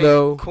child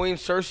though? Queen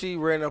Cersei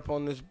ran up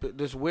on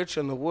this witch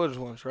in the woods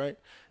once, right?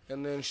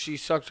 And then she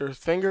sucked her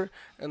finger,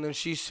 and then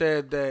she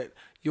said that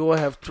you will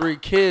have 3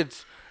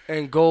 kids,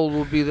 and gold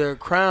will be their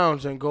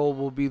crowns, and gold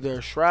will be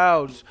their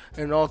shrouds,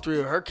 and all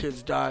 3 of her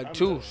kids died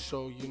too.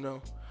 So you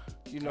know.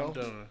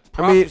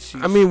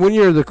 I mean, when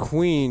you're the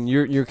queen,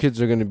 your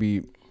kids are gonna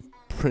be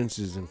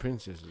princes and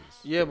princesses.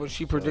 Yeah, but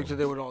she predicted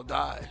they would all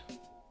die.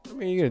 I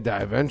mean, you're gonna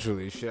die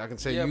eventually. Shit, I can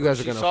say Yeah, you but guys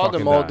are she gonna saw fucking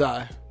them all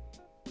die.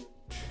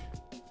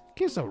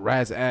 Kiss a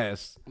rat's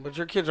ass. But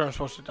your kids aren't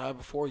supposed to die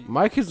before you.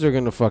 My kids are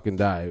gonna fucking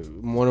die.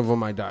 One of them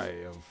might die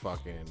of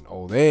fucking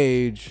old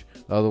age.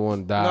 The other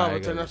one die. No,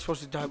 but they're not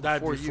supposed to die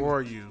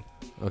before you.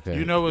 Okay.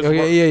 You know, it's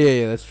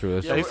yeah. That's true.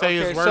 That's Yeah, true. They say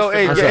it's worse. So,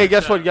 than hey,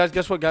 guess what,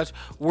 guys?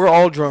 We're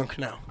all drunk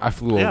now. I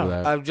flew over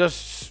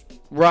that.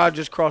 Rod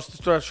just crossed the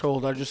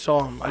threshold. I just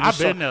saw him. I've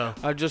been there.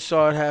 I just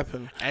saw it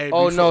happen. Hey,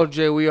 no,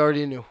 Jay, we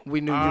already knew.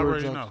 We knew I you were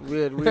already drunk. know. We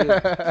had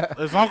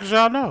As long as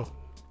y'all know.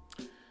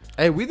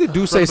 Hey, we the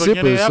do say From the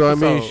beginning sippers, of so I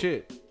the mean, episode.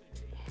 shit.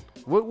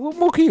 What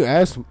more can you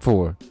ask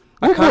for?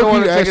 I kind of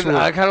want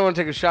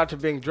to take a shot to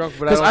being drunk,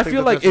 but because I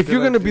feel like if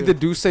you're gonna be the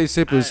do say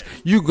sippers,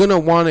 you're gonna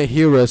want to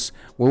hear us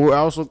when we're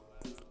also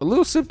a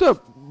little sipped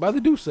up by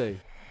the do say.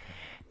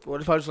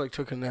 What if I just like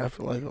took a nap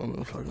like on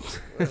the fucking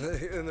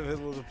in the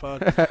middle of the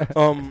pod?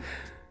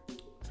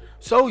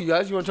 So you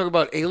guys, you want to talk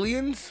about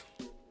aliens?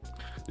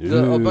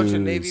 A bunch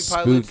of Navy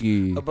pilots.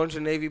 Spooky. A bunch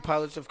of Navy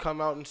pilots have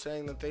come out and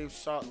saying that they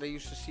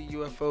used to see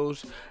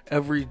UFOs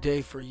every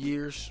day for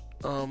years.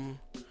 And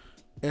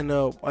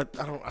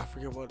I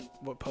forget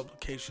what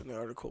publication the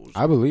article was.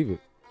 I believe it.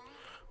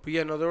 But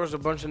yeah, no, there was a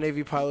bunch of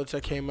Navy pilots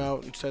that came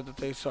out and said that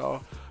they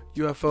saw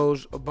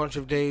UFOs a bunch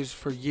of days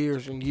for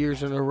years and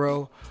years in a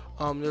row.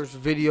 There's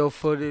video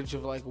footage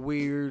of like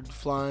weird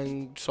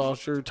flying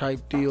saucer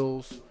type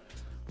deals.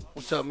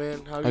 What's up,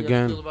 man? How do you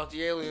guys feel about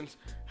the aliens?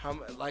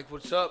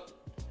 What's up?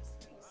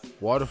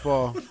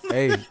 Waterfall.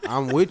 Hey,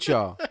 I'm with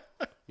y'all.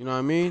 You know what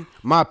I mean?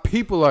 My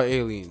people are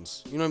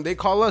aliens. You know what I mean? They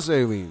call us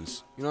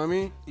aliens. You know what I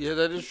mean? Yeah,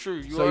 that is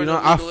true.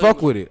 I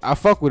fuck with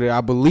it.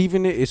 I believe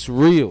in it. It's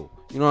real.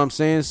 You know what I'm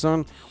saying,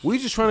 son? We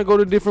just trying to go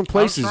to different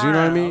places. You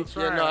know what I mean?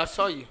 Yeah, no, I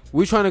saw you.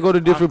 We trying to go to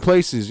different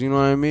places. You know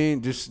what I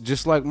mean?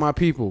 Just like my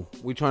people.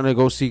 We trying to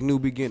go seek new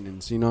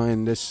beginnings. You know,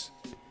 and it's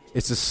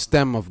a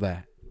stem of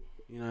that.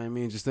 You know what I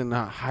mean? Just in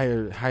a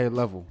higher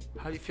level.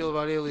 How do you feel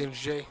about aliens,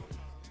 Jay?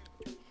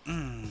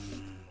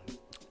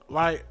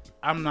 Like,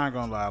 I'm not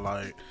gonna lie.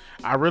 Like,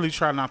 I really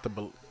try not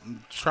to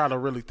try to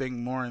really think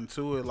more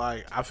into it.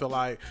 Like, I feel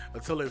like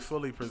until it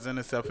fully presents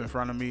itself in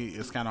front of me,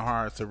 it's kind of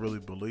hard to really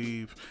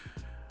believe.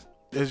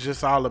 It's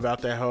just all about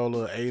that whole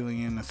little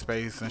alien in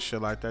space and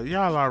shit like that.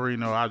 Y'all already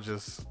know. I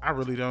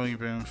really don't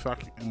even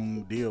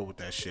fucking deal with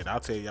that shit. I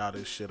tell y'all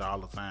this shit all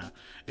the time.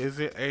 Is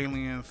it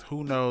aliens?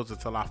 Who knows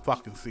until I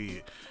fucking see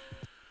it.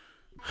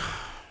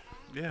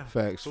 Yeah.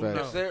 Facts.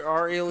 If there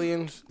are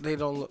aliens, they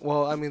don't look...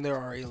 Well, I mean, there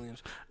are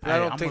aliens. But I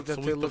don't think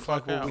that they look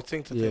like what we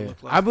think that they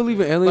look like. I believe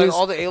in aliens. Like,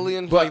 all the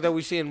aliens that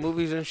we see in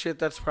movies and shit,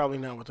 that's probably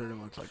not what they're going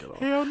to look like at all.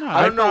 Hell no.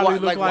 I don't know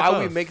why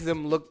we make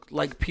them look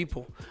like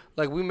people.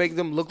 Like, we make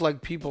them look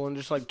like people and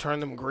just, like, turn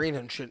them green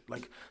and shit.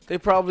 Like, they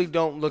probably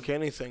don't look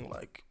anything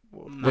like...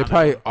 They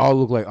probably all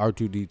look like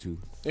R2-D2.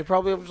 They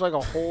probably have just, like, a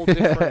whole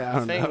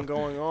different thing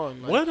going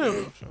on. Like, what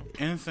if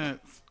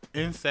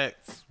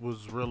insects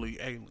was really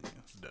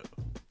aliens, though?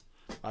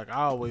 Like,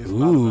 I always thought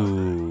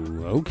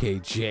about that. Okay,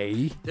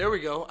 Jay. There we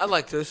go. I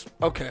like this.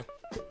 Okay.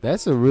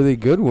 That's a really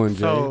good one,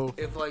 Jay. So,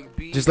 if like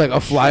bees, just like a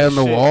fly on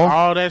the wall.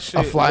 All that shit.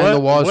 A fly on the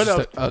wall is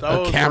just a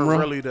those camera. Are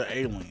really the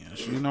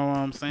aliens. You know what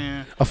I'm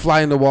saying? A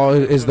fly in the wall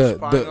is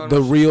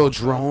the real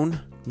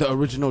drone, the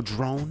original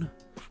drone.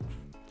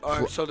 All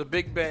right. So the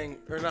Big Bang,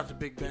 or not the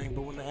Big Bang,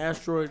 but when the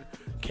asteroid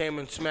came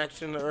and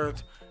smacked into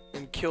Earth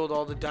and killed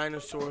all the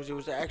dinosaurs, it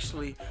was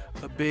actually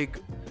a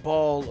big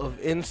ball of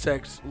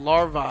insects,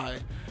 larvae.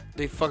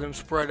 They fucking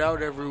spread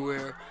out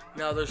everywhere.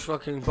 Now there's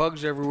fucking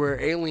bugs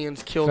everywhere.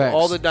 Aliens killed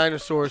all the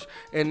dinosaurs,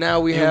 and now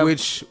we have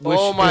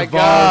oh my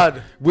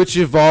god, which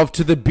evolved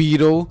to the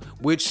beetle,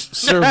 which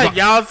survived.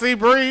 Y'all see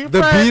Bree?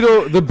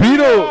 The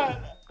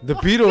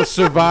beetle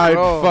survived.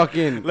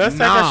 Fucking. Let's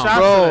take a shot,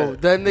 bro.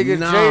 That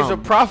nigga Jay's a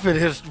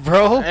prophetist,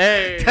 bro.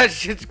 Hey, that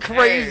shit's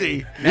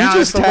crazy. Hey. Now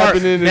it's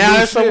tapping into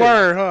now it's a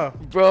word, huh?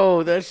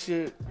 Bro, that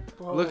shit.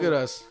 Bro. Look at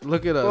us.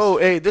 Bro,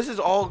 hey, this is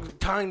all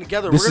tying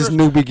together. This is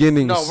New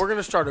Beginnings. No, we're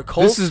gonna start a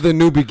cult. This is the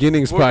New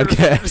Beginnings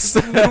podcast.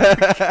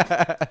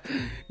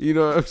 You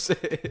know what I'm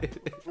saying?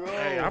 Bro.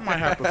 Hey, I might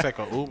have to take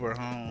an Uber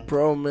home.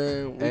 Bro,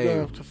 man, we're gonna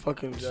have to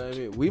fucking.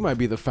 We might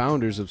be the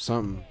founders of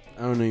something.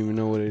 don't even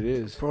know what it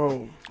is.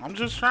 Bro. I'm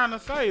just trying to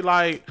say,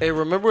 like, Hey,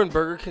 remember when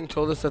Burger King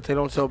told us that they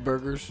don't sell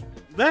burgers?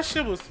 that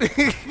shit was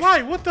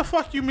like, what the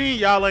fuck you mean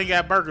y'all ain't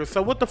got burgers?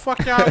 So what the fuck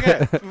y'all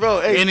got?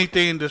 Bro, hey.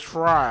 Anything that's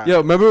fried. Yo,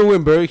 remember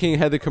when Burger King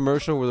had the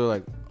commercial where they're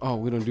like, "Oh,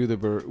 we don't do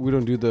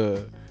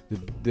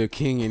the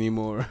King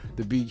anymore,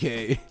 the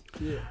BK.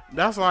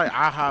 That's like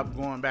IHOP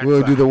going back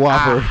We'll to do the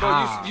Whopper."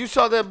 Bro, you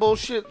saw that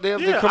bullshit? They have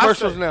Yeah, the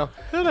commercials I said, now.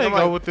 Here they I'm go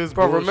like, with this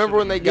bro, bullshit. remember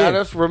when they got Yeah.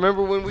 us?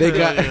 Remember when we They did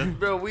got-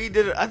 Bro, we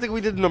did I think we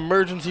did an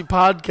emergency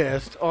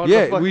podcast on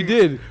Yeah, the fucking, we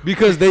did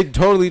because they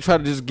totally tried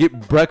to just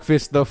get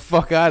breakfast the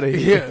fuck out of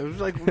here. Yeah, it was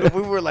like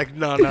we were like,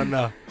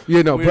 no.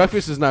 You know,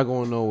 breakfast is not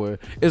going nowhere.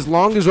 As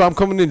long as I'm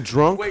coming in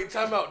drunk. Wait,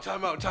 time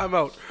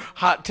out.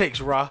 Hot takes,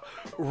 Ra.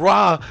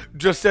 Ra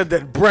just said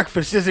that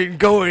breakfast isn't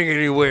going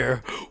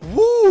anywhere.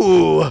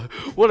 Woo!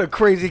 What a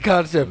crazy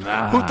concept.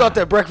 Who thought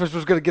that breakfast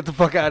was gonna get the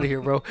fuck out of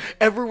here, bro?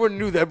 Everyone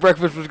knew that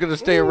breakfast was gonna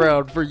stay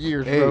around for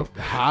years, Hey, bro.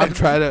 Hob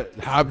try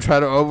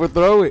to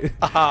overthrow it.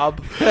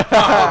 Hob.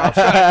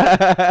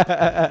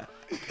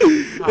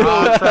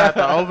 I tried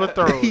to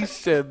overthrow He it.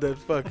 said that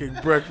fucking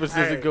breakfast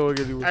isn't going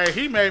anywhere. Hey,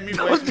 he made me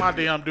waste my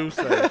damn deuce.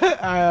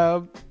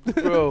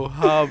 Bro,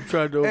 Hob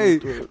tried to Hey,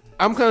 overthrow it.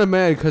 I'm kind of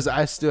mad because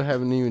I still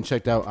haven't even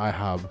checked out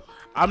IHOB.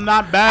 I'm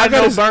not bad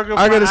no burger.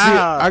 I gotta from see.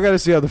 IHOP. I gotta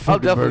see how the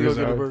fucking definitely burgers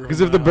go get a are. burger Because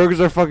from if the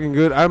burgers are fucking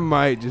good, I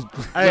might just.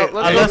 Hey,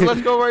 No,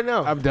 let's go right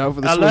now. I'm down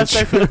for the unless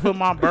switch. they finna put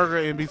my burger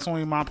in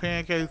between my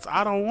pancakes,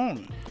 I don't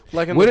want it.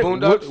 Like in What, the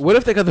Boondocks. what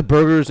if they got the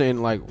burgers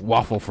and like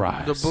waffle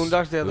fries? The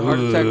Boondocks, they have the heart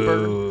attack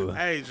burger. Ooh.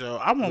 Hey, Joe,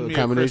 I want me a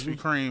combination? Krispy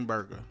Kreme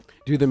burger.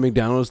 Do the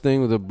McDonald's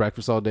thing with the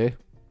breakfast all day,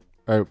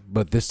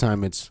 but this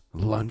time it's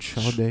lunch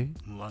all day.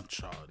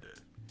 Lunch all day.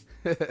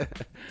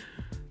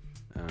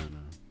 I don't know.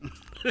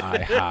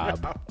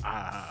 IHOB.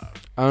 I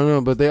don't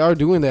know, but they are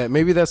doing that.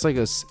 Maybe that's like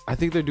I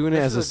think they're doing it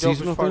as a This is the dopest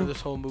seasonal part thing. of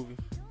this whole movie.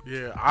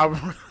 Yeah,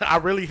 I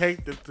really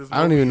hate that this.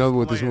 I don't even know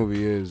what movie is this playing.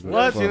 movie is. but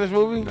What? fuck. Seen this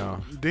movie? No.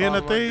 Den Oh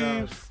of my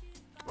Thieves.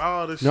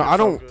 Oh, this No, shit's I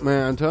don't, so good.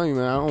 man. I'm telling you,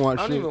 man. I don't watch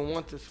I don't shit. even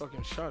want this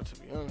fucking shot,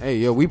 to be honest. Hey,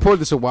 yo, we poured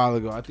this a while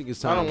ago. I think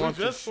it's I time. don't We want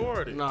just this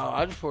poured it. No,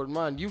 I just poured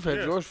mine. You've had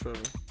Yeah. yours for me.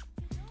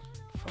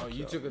 Oh,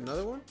 you took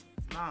another one?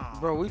 Nah.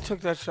 Bro, we took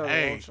that shot a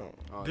Hey. long time.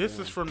 Oh, This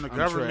damn. is from the I'm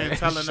government trash.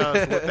 telling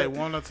us what they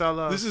want to tell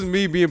us. This is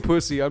me being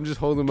pussy. I'm just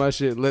holding my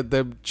shit. Let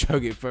them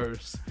chug it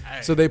first.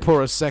 Hey. So they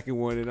pour a second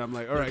one, and I'm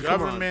like, all the right,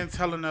 come on. government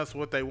telling us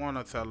what they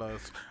want to tell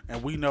us,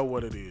 and we know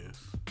what it is.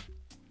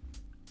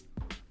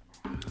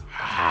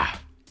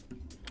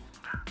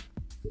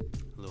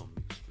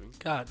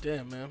 God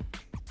damn, man.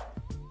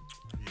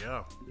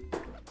 Yeah.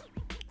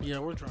 Yeah,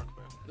 we're drunk,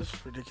 man. This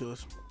is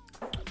ridiculous.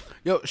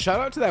 Yo, shout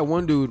out to that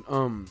one dude.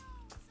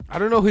 I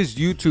don't know his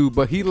YouTube,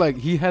 but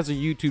he has a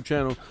YouTube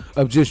channel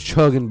of just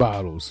chugging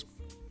bottles.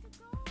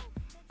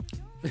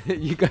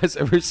 You guys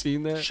ever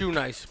seen that? Shoe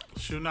Nice.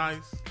 Shoe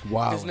nice.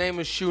 Wow. His name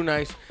is Shoe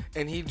Nice,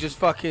 and he just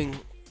fucking,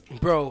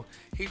 bro,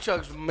 he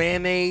chugs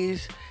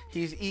mayonnaise.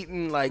 He's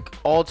eating like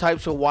all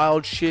types of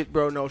wild shit,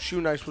 bro. No,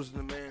 Shoe Nice was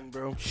the man,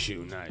 bro.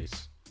 Shoe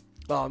nice.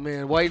 Oh,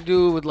 man. White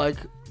dude with like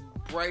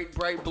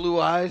bright blue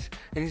eyes,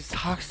 and he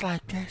talks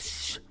like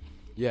this.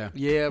 Yeah.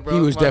 Yeah, bro. He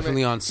was that's my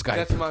definitely man. on Skype.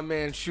 That's my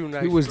man, Shoe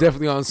Nice. He was bro.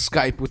 definitely on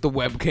Skype with the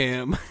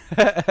webcam.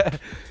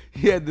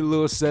 He had the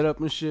little setup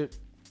and shit.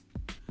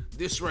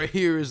 This right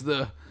here is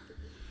the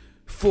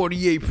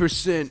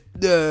 48%.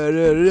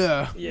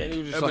 Yeah, he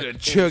was just I'm like, gonna yeah,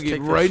 chug just it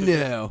take that right shit.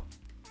 now.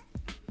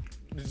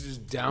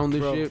 Just down the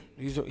Bro, shit.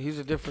 he's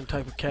a different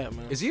type of cat,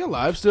 man. Is he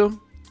alive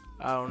still?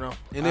 I don't know.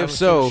 And I if haven't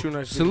so, seen Shoe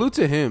Nice video. salute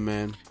to him,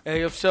 man.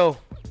 Hey, if so,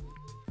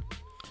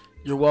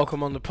 you're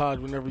welcome on the pod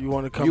whenever you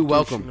want to come. You through,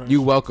 welcome. Shoe Nice.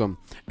 You welcome.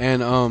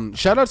 And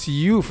shout out to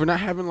you for not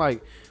having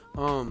like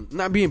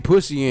not being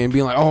pussy and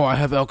being like, oh, I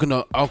have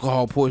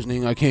alcohol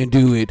poisoning, I can't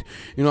do it.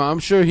 You know, I'm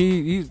sure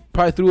he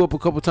probably threw up a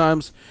couple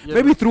times. Yeah,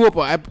 Maybe threw up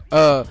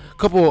a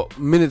couple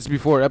minutes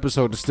before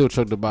episode to still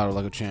chug the bottle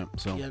like a champ.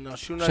 So Yeah, no,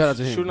 Shoe Shout out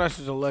to Nice. him. Shoe Nice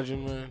is a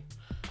legend, man.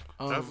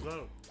 That's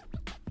dope.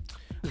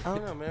 I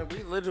don't know, man.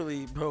 We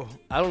literally, bro.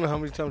 I don't know how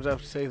many times I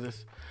have to say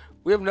this.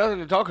 We have nothing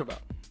to talk about.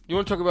 You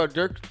want to talk about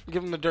Dirk?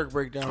 Give him the Dirk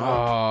breakdown.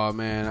 right? Oh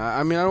man,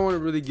 I mean I don't want to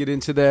really get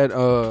into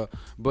that.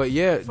 But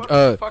yeah,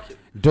 Fuck it.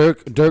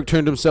 Dirk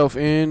turned himself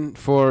in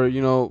for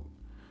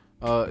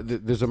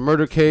there's a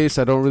murder case.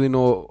 I don't really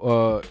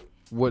know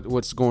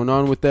what's going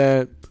on with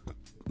that.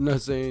 I'm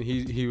not saying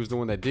he was the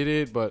one that did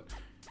it, but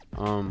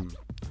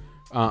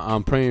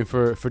I'm praying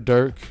for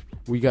Dirk.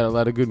 We got a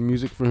lot of good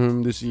music for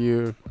him this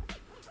year.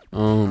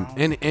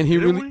 And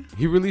he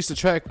he released a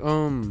track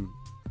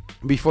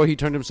before he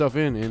turned himself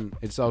in, and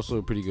it's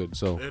also pretty good.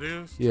 So It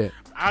is. yeah.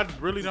 I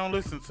really don't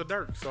listen to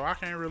Dirk, so I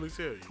can't really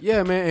tell you.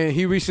 Yeah, man, and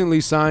he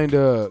recently signed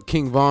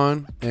King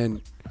Von,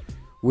 and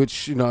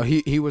which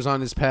he was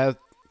on his path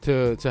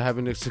to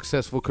having a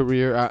successful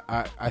career.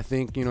 I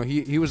think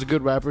he was a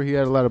good rapper. He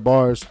had a lot of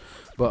bars,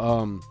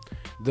 but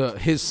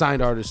his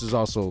signed artist is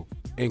also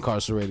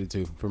incarcerated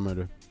too for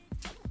murder.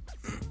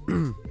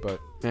 But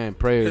man, His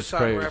prayers.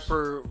 side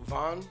rapper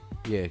Vaughn.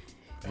 Yeah,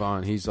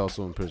 Von, he's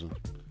also in prison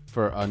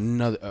for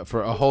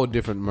a whole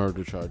different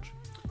murder charge.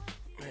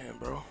 Man,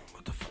 bro,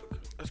 what the fuck?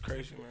 That's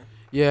crazy, man.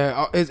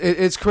 Yeah,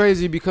 it's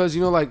crazy because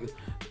like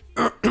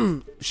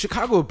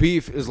Chicago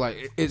beef is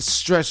like it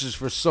stretches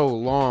for so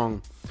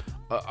long.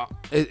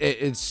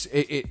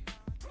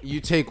 You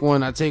take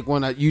one, I take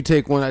one, you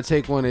take one, I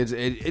take one.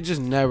 It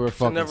just never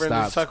fucking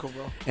stops. Cycle,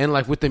 bro. And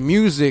like with the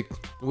music,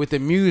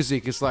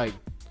 it's like,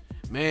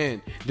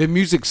 man, the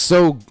music's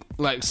so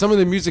like some of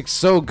the music's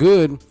so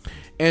good,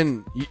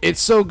 and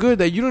it's so good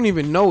that you don't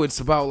even know it's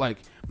about like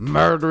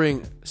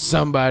murdering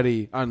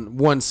somebody on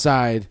one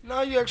side.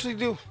 No, you actually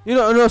do.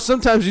 No,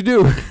 sometimes you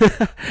do.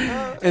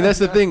 And that's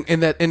the thing,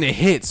 and it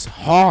hits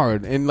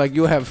hard, and like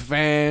you'll have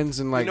fans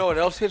and like. You know what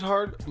else hit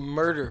hard?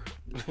 Murder.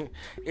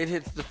 It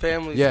hits the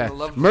families. Yeah, and the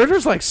loved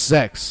murder's like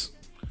sex.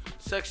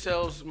 Sex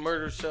sells,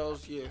 murder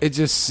sells. Yeah. It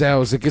just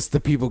sells. It gets the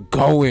people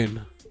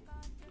going.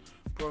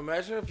 Bro,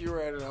 imagine if you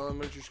were at an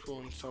elementary school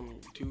and some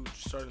dude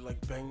started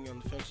like banging on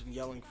the fence and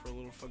yelling for a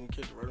little fucking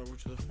kid to run over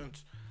to the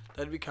fence.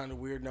 That'd be kind of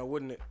weird now,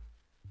 wouldn't it?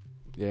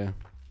 Yeah,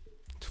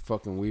 it's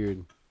fucking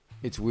weird.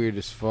 It's weird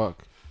as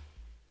fuck.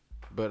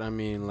 But I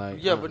mean, like.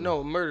 Yeah, but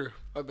no, murder.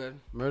 My bad.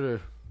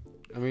 Murder.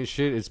 I mean,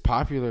 shit. It's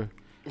popular.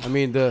 I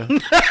mean the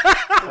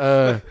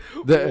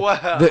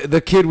Wow. the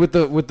kid with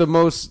the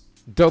most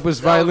dopest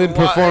violin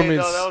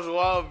performance. Hey, no, that was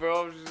wild,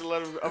 bro. I'm just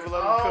letting him cook.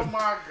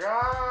 my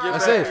god! Get I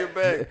back said to your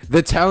bag.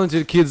 the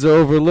talented kids are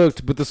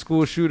overlooked, but the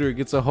school shooter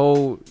gets a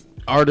whole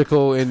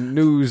article in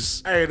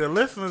news. Hey, the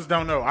listeners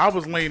don't know. I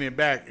was leaning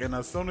back, and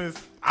as soon as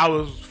I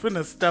was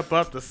finna step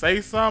up to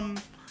say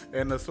something,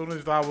 and as soon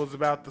as I was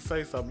about to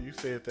say something, you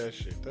said that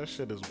shit. That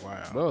shit is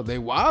wild. Bro, they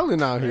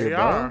wilding out here, They bro.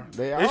 are.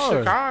 They It's are.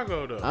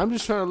 Chicago, though. I'm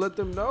just trying to let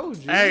them know,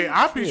 G. Hey,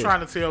 I be Yeah.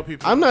 trying to tell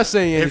people. I'm not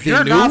saying anything if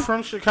you're new. not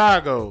from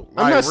Chicago,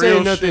 I'm like, not saying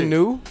real nothing shit,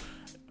 new.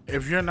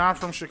 If you're not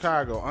from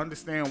Chicago,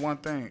 understand one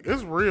thing.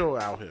 It's real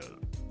out here.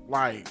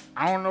 Like,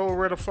 I don't know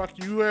where the fuck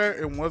you at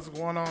and what's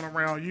going on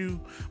around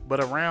you, but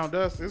around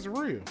us, it's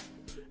real.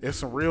 It's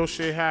some real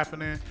shit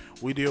happening.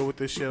 We deal with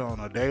this shit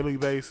on a daily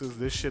basis.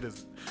 This shit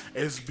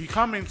is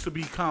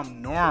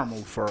become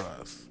normal for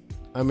us.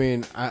 I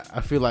mean,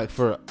 I feel like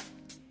for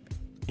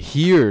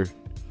here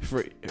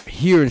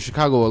in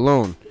Chicago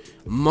alone,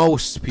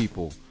 most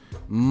people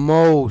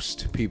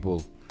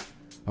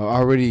are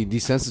already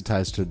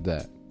desensitized to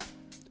that.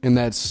 And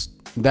that's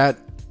that.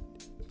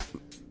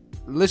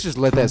 Let's just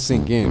let that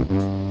sink in.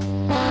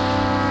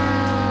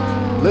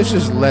 Let's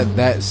just let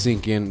that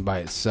sink in by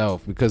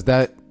itself, because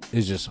that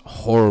is just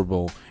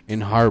horrible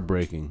and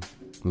heartbreaking.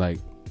 Like,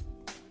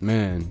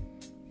 man,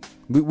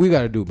 we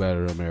got to do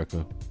better,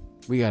 America.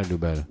 We got to do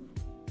better.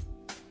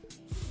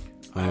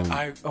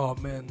 Oh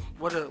man,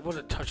 what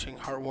a touching,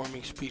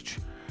 heartwarming speech.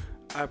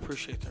 I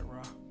appreciate that,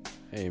 Ra.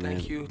 Hey, man.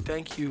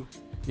 Thank you.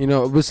 You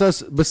know,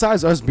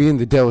 besides us being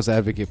the Devil's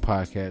Advocate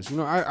podcast,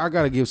 I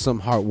gotta give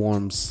some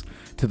heartwarms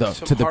to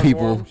the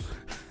people,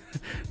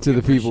 to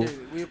the people.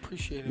 We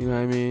appreciate it. You know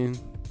what I mean?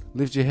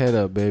 Lift your head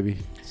up, baby.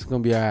 It's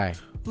gonna be alright.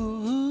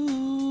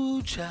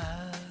 Ooh,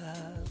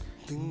 child,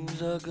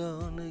 things are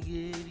gonna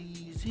get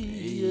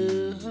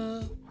easier.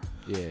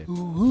 Yeah.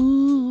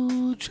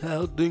 Ooh,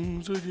 child,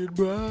 things will get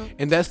bright.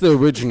 And that's the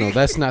original.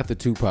 That's not the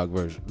Tupac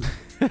version.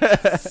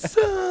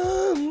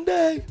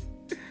 Someday.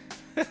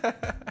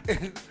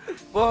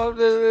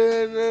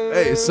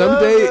 Hey,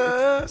 someday.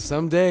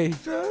 I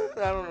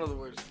don't know the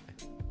words.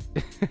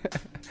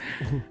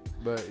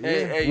 But yeah.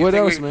 Hey, you What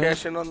think else, we can man?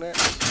 cash in on that?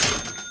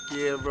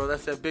 Yeah, bro,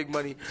 that's that big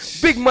money.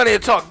 Big money to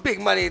talk. Big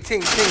money to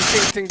ting, ting,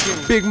 ting, ting,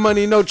 ting. Big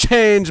money, no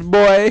change,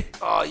 boy.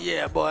 Oh,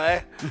 yeah,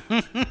 boy.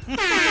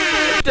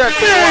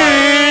 Dirty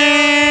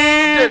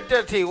wine.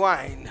 Dirty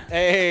wine.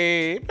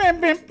 Hey.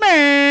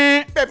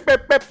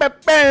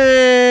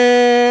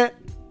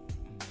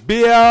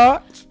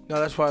 Beer. No,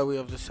 that's why we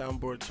have the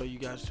soundboard, so you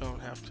guys don't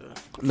have to.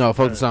 No,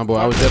 fuck the soundboard.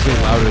 I was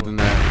definitely louder than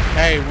that.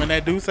 Hey, when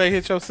that do say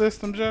hit your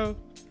system, Joe,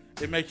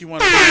 it make you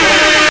want to.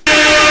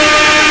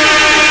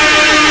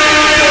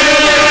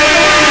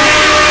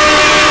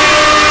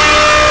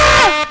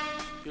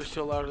 You're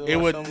still louder than It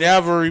my would soundboard?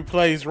 never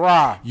replace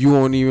Raw. You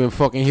won't even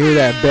fucking hear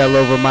that bell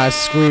over my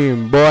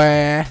screen,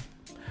 boy.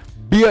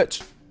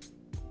 Bitch.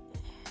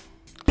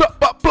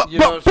 You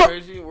know what's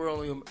crazy? We're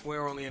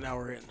only an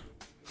hour in.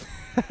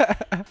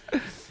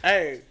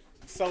 Hey,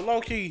 so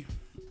low key,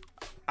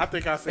 I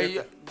think I said.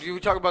 Hey, do we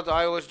talk about the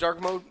iOS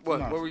dark mode? What?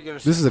 No. What were you gonna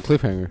say? This is a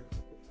cliffhanger.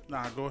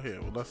 Nah, go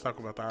ahead. Well, let's talk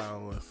about the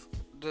iOS.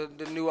 The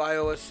new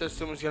iOS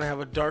system is gonna have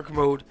a dark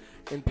mode,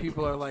 and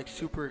people are like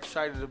super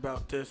excited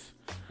about this.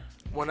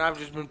 When I've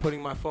just been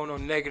putting my phone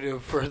on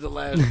negative for the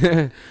last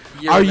year.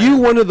 Are and a you half.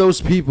 one of those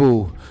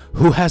people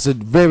who has a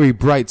very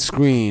bright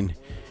screen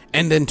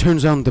and then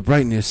turns on the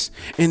brightness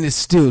and it's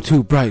still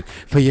too bright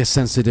for your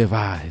sensitive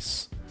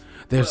eyes?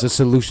 There's a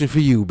solution for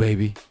you,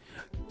 baby.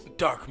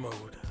 dark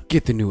mode?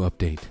 Get the new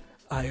update.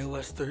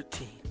 iOS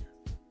 13.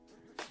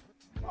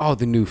 All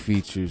the new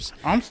features.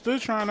 I'm still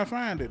trying to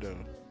find it though.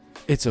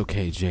 It's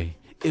okay, Jay.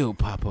 It'll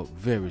pop up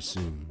very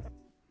soon.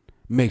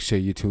 Make sure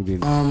you tuned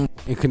in and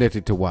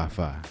connected to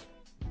Wi-Fi.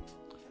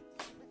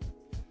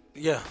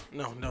 Yeah,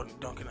 no,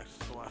 don't connect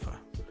to the Wi-Fi.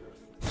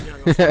 You're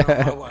not gonna turn on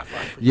my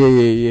Wi-Fi.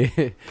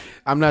 Yeah.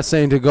 I'm not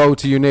saying to go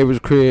to your neighbor's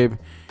crib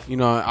you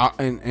know,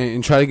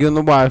 and try to get on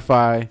the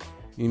Wi-Fi.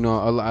 You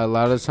know, a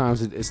lot of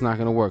times it's not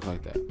gonna work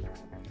like that.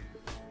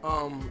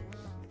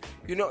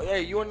 You know,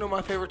 hey, you want to know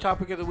my favorite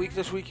topic of the week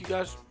this week, you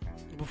guys?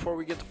 Before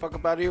we get the fuck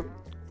up out of here,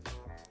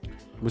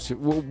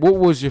 What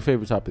was your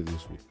favorite topic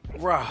this week?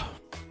 Rah,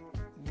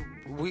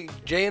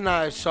 Jay and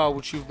I saw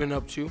what you've been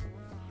up to.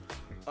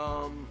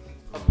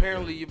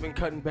 Apparently you've been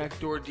cutting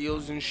backdoor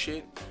deals and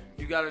shit.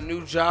 You got a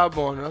new job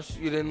on us.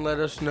 You didn't let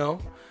us know.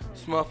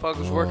 This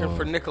motherfucker's working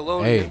for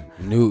Nickelodeon. Hey,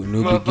 new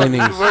Motherfucker's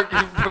beginnings. working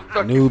for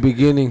fucking New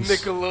beginnings.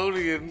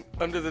 Nickelodeon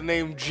under the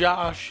name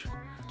Josh.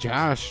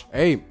 Josh.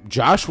 Hey,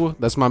 Joshua.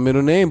 That's my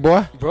middle name,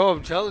 boy. Bro,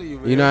 I'm telling you,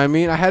 man. You know what I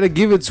mean? I had to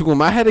give it to him.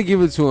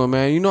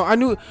 Man. You know,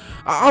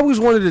 I always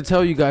wanted to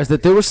tell you guys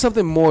that there was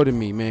something more to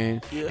me,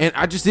 man. Yeah. And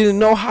I just didn't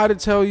know how to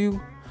tell you.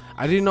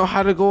 I didn't know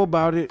how to go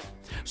about it.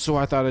 So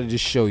I thought I'd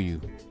just show you.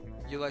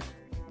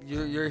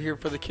 You're here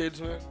for the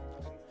kids, man?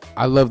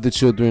 I love the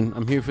children.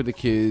 I'm here for the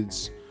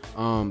kids.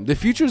 The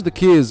future is the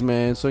kids,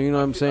 man. So you know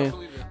what I'm saying?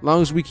 As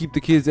long as we keep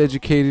the kids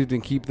educated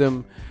and keep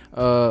them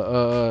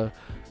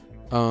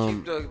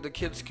Keep the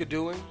kids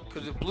skidooing,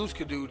 because if Blue's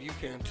skidooed, you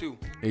can too.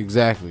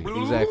 Exactly. You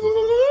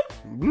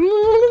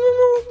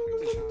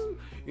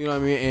know what I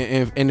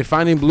mean? And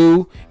finding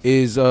Blue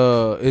is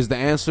the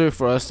answer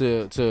for us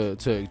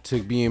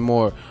to being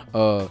more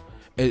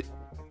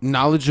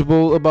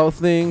knowledgeable about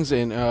things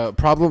and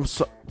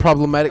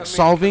problematic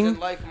solving. In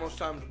life, most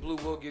times Blue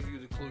will give you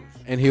the clues,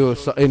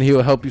 and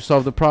he'll help you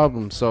solve the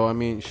problem. So I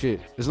mean,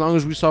 shit. As long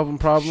as we solving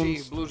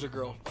problems. Blue's a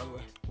girl, by the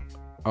way.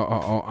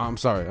 Oh, I'm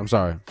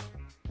sorry.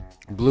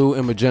 Blue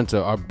and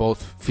Magenta are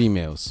both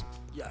females.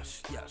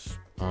 Yes.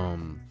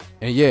 And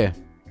yeah,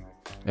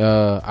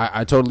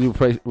 I totally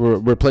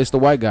replaced the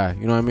white guy.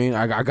 You know what I mean?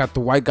 I got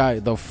the white guy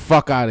the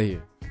fuck out of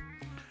here.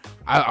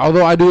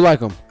 Although I do like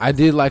him, I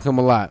did like him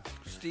a lot.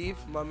 Steve,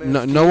 my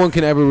man. No one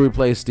can ever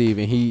replace Steve,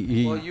 and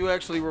he. Well, you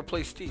actually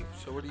replaced Steve.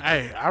 So what do you?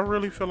 Hey, I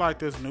really feel like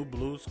this new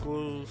Blues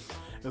Clues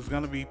is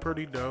gonna be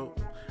pretty dope.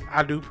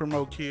 I do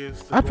promote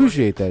kids. I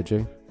appreciate that,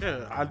 Jay.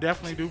 Yeah, I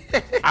definitely do.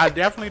 I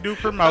definitely do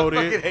promote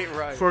it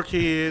right. for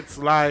kids.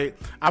 Like,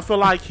 I feel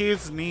like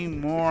kids need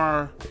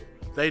more.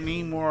 They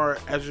need more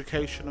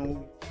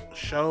educational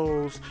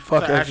shows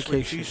to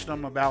actually teach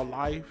them about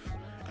life.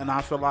 And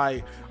I feel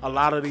like a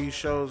lot of these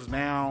shows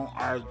now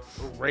are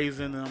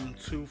raising them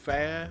too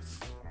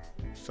fast.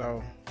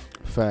 So,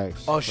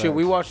 facts. Oh shit,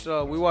 we watched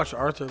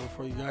Arthur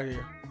before you got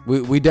here.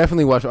 We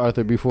definitely watched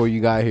Arthur before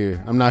you got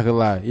here. I'm not gonna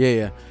lie.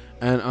 Yeah.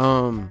 And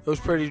it was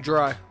pretty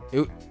dry.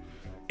 It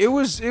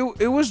was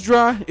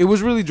dry. It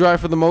was really dry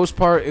for the most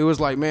part. It was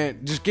like, man,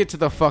 just get to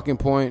the fucking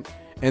point.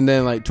 And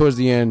then like towards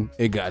the end,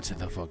 it got to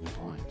the fucking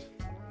point.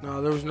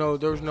 No, there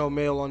was no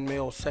male on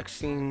male sex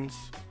scenes.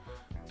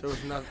 There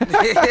was nothing.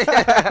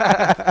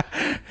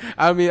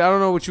 I mean, I don't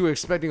know what you were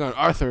expecting on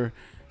Arthur,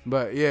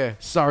 but yeah,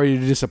 sorry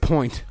to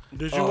disappoint.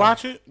 Did you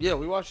watch it? Yeah,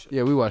 we watched it.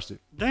 Yeah, we watched it.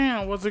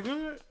 Damn, was it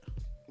good?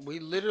 We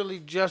literally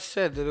just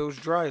said that it was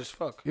dry as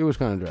fuck. It was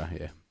kind of dry,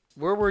 yeah.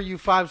 Where were you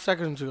 5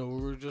 seconds ago?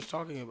 We were just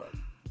talking about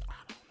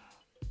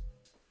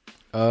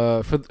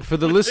it. For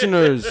the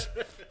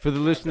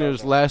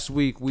listeners, last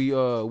week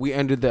we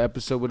ended the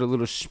episode with a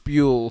little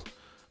spiel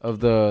of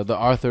the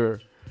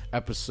Arthur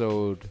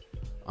episode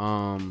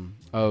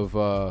of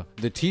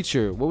the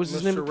teacher. What was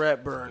his name?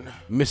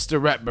 Mr.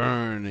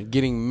 Ratburn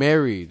getting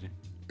married.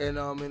 And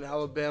in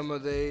Alabama,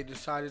 they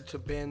decided to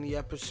ban the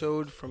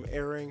episode from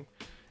airing,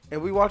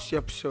 and we watched the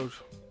episode.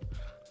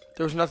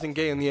 There was nothing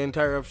gay in the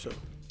entire episode.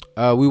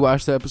 We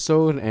watched the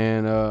episode,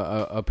 and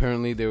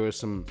apparently there was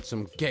some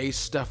gay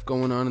stuff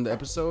going on in the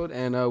episode,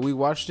 and we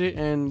watched it,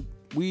 and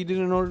we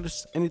didn't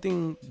notice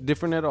anything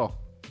different at all.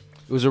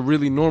 It was a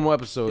really normal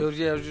episode. It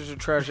was just a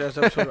trash ass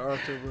episode of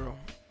Arthur,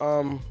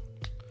 bro.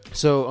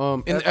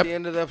 So at the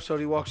end of the episode,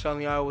 he walks down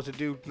the aisle with a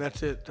dude, and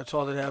that's it. That's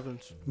all that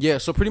happens. Yeah,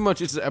 so pretty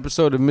much it's an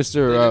episode of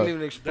Mr. They didn't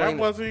even explain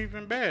that wasn't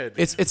even bad.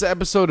 It's an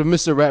episode of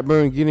Mr.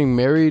 Ratburn getting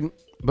married,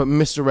 but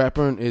Mr.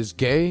 Ratburn is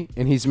gay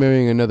and he's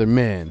marrying another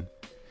man.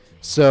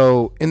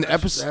 So in the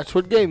episode, that's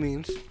what gay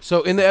means.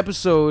 So in the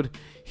episode,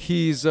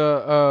 he's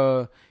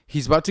about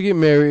to get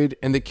married,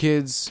 and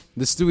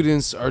the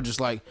students are just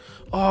like,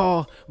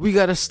 "Oh, we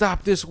gotta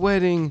stop this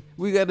wedding.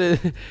 We gotta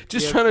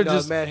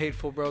mad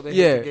hateful, bro. They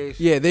hate the gays.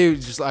 Yeah, they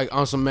just like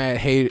on some mad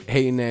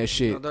hating that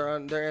shit.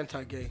 No, they're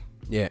anti-gay.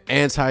 Yeah,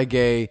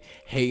 anti-gay,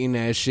 hating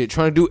that shit,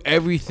 trying to do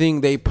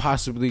everything they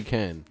possibly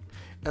can.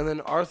 And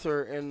then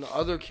Arthur and the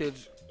other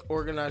kids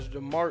organized a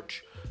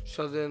march.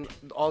 So then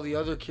all the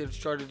other kids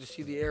started to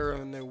see the error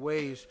in their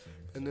ways,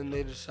 and then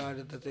they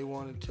decided that they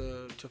wanted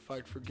to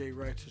fight for gay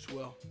rights as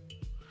well.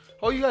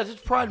 Oh, you guys,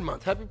 it's Pride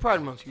Month. Happy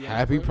Pride Month, you guys.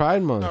 Happy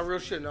Pride Month. No, real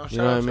shit. No, you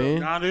know what I mean?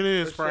 No, it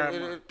is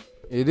Pride Month.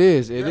 It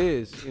is.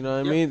 You know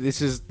what I mean?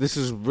 This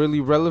is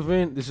really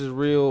relevant. This is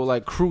real,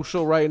 like,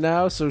 crucial right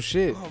now. So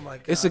shit. Oh my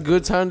God. It's a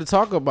good time to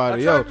talk about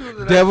it. Yo,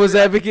 Devil's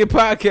Advocate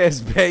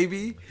Podcast,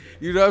 baby.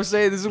 You know what I'm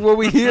saying? This is what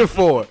we here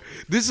for.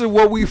 This is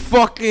what we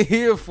fucking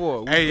here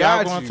for. Hey,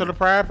 y'all going to the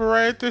Pride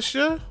Parade this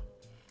year?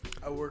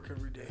 I work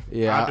every day.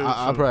 Yeah,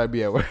 I'll probably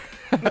be at work.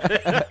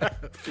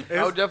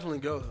 I would definitely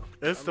go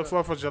though. It's the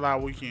 4th of July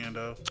weekend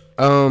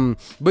though.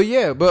 But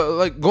yeah, but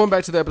like going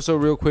back to the episode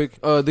real quick,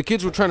 the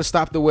kids were trying to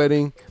stop the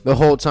wedding the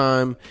whole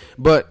time,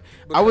 but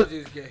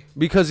He's gay.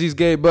 because he's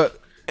gay. But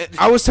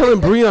I was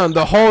telling Breon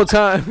the whole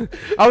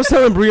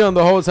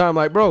time.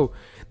 Like, bro,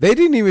 they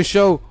didn't even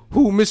show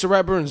who Mr.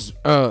 Ratburn's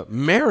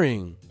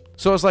marrying.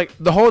 So it's like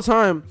the whole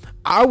time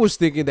I was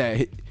thinking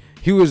that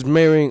he was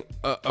marrying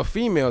a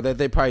female that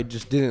they probably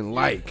just didn't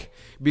like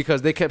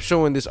because they kept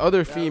showing this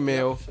other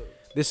female.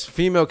 This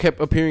female kept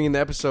appearing in the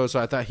episode, so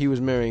I thought he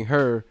was marrying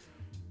her.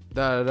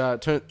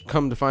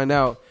 Come to find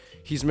out,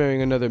 he's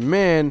marrying another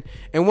man.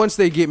 And once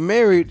they get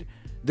married,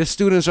 the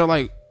students are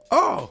like,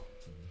 "Oh,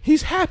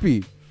 he's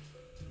happy."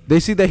 They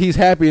see that he's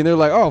happy, and they're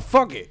like, "Oh,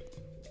 fuck it,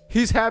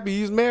 he's happy,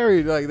 he's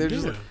married." Like they're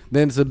just.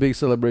 Then it's a big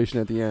celebration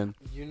at the end.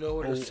 You know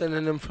what a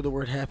synonym for the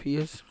word happy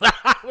is?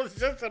 I was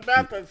just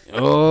about to say.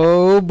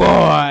 Oh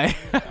boy!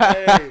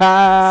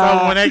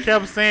 So when they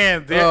kept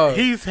saying that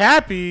he's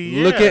happy,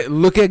 yeah.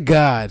 Look at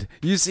God.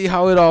 You see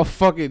how it all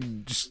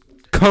fucking just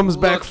comes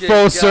back Look at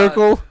full God.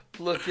 circle.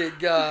 Look at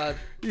God.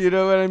 You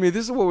know what I mean?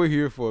 This is what we're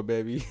here for,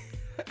 baby.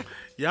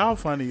 Y'all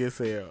funny as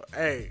hell.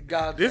 Hey,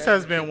 God this damn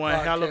has been one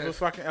podcast. hell of a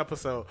fucking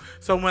episode.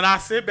 So when I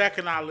sit back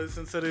and I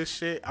listen to this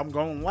shit, I'm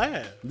gonna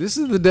laugh. This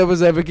is the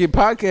Devil's Advocate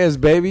podcast,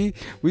 baby.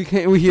 We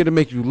here to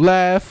make you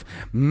laugh,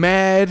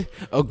 mad,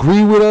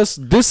 agree with us,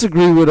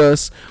 disagree with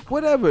us,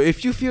 whatever.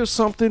 If you feel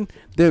something,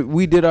 that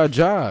we did our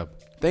job.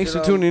 Thanks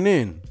for tuning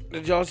in.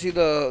 Did y'all see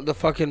the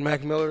fucking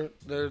Mac Miller?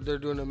 They're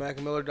doing a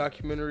Mac Miller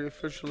documentary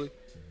officially.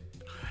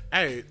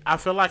 Hey, I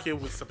feel like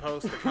it was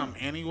supposed to come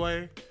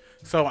anyway.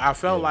 So I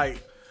felt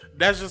like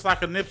that's just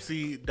like a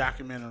Nipsey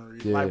documentary.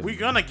 Yeah. Like we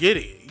gonna get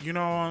it. You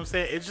know what I'm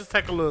saying? It just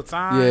take a little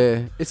time.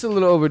 Yeah, it's a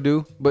little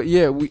overdue, but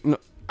yeah,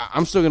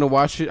 I'm still gonna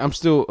watch it. I'm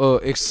still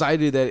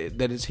excited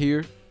that it's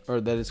here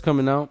or that it's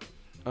coming out.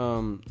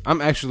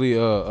 I'm actually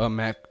a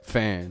Mac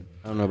fan.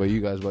 I don't know about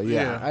you guys, but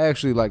yeah. I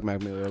actually like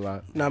Mac Miller a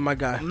lot. Not my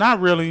guy.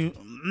 Not really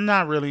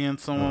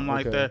into someone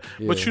like okay. that.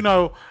 Yeah. But you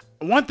know,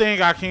 one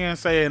thing I can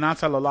say, and I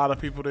tell a lot of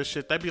people this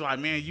shit, they be like,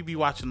 man, you be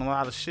watching a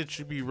lot of shit,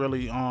 you be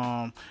really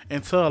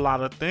into a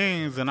lot of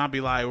things, and I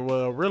be like,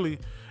 well, really,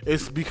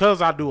 it's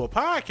because I do a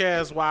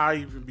podcast why I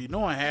even be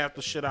knowing half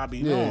the shit I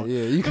be doing.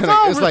 Yeah, you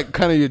it's like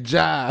kind of your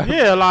job.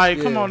 Yeah,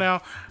 like come on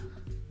now.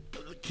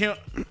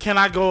 Can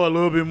I go a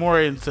little bit more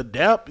into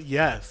depth?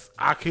 Yes,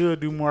 I could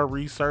do more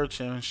research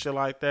and shit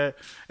like that.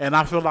 And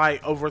I feel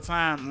like over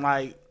time,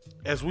 like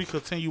as we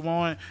continue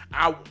on,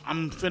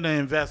 I'm finna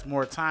invest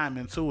more time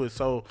into it,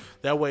 so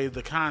that way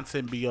the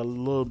content be a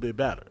little bit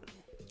better.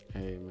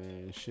 Hey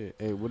man, shit.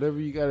 Hey, whatever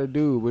you gotta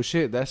do, but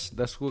shit, that's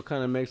what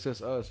kind of makes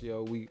us,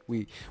 yo.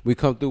 We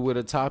come through with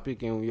a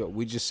topic and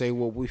we just say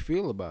what we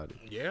feel about it.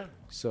 Yeah.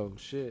 So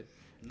shit.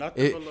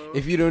 Nothing but love.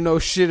 If you don't know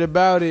shit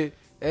about it,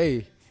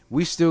 hey,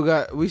 we still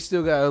got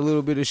a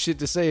little bit of shit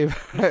to say about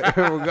it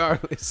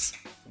regardless.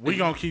 We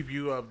gonna keep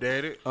you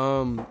updated.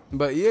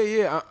 But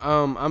yeah.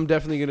 I'm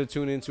definitely gonna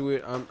tune into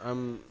it.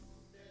 I'm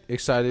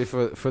excited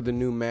for the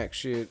new Mac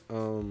shit.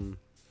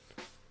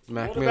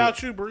 Mac. What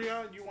about you,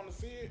 Breon? You want to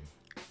see it?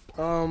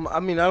 I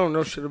mean, I don't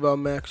know shit about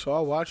Mac, so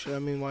I'll watch it. I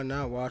mean, why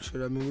not watch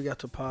it? I mean, we got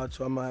the pod,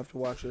 so I might have to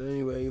watch it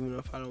anyway, even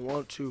if I don't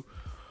want to.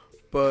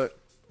 But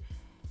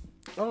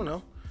I don't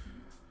know.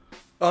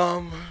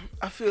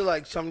 I feel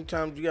like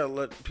sometimes you gotta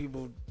let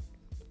people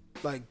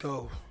like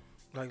go,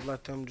 like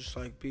let them just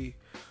like be.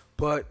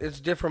 But it's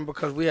different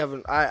because we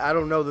haven't. I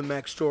don't know the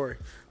Mac story,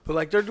 but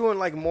like they're doing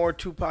like more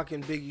Tupac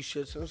and Biggie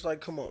shits, and it's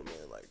like, come on,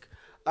 man, like.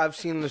 I've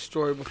seen the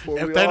story before.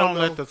 If they don't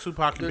let the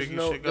Tupac and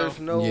Biggie shit go,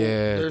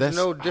 there's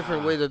no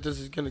different way that this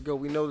is gonna go.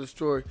 We know the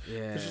story.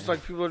 Yeah. It's just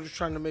like people are just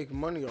trying to make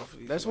money off of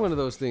these. That's one of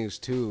those things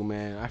too,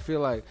 man. I feel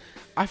like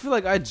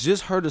I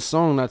just heard a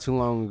song not too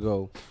long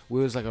ago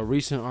where it was like a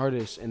recent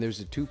artist and there's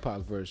a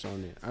Tupac verse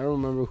on it. I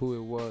don't remember who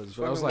it was,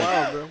 but I was like,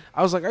 wild, bro.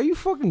 I was like, are you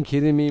fucking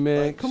kidding me,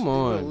 man? Like, Come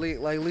on.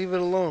 Leave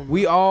it alone.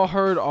 We all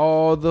heard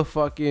all the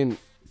fucking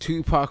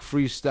Tupac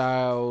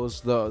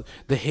freestyles,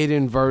 the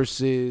hidden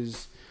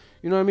verses.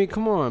 You know what I mean?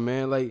 Come on,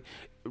 man. Like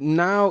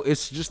now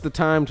it's just the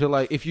time to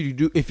like if you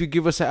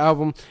give us an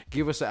album,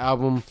 give us an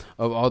album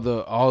of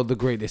all the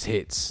greatest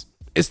hits.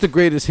 It's the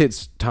greatest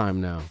hits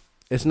time now.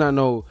 It's not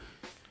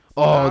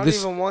I don't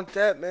even want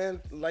that,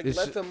 man. Like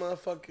let the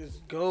motherfuckers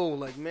go.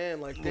 Like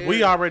man, like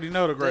we already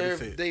know the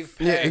greatest hits. They've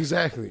passed. Yeah,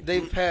 exactly.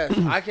 They've passed.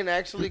 I can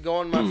actually go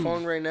on my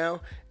phone right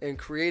now and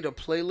create a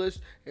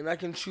playlist, and I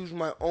can choose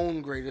my own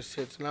greatest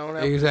hits, and I don't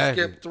have to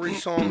skip 3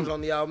 songs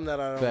on the album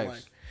that I don't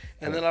like.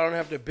 And then I don't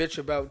have to bitch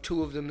about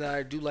 2 of them that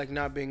I do like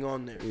not being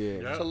on there.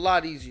 Yeah. It's a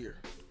lot easier.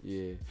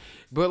 Yeah.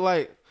 But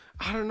like,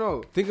 I don't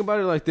know. Think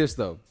about it like this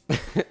though.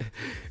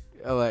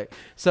 Like,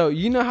 so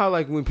you know how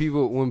like when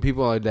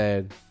people are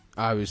dead,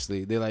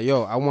 obviously, they're like,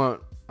 yo, I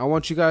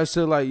want you guys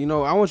to like,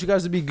 I want you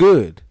guys to be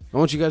good. I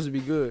want you guys to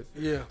be good.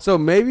 Yeah. So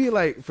maybe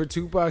like for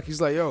Tupac, he's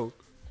like, yo,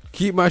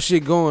 keep my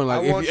shit going.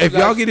 Like if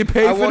y'all getting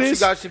paid for this, I want you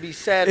guys to be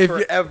sad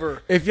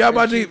forever. If y'all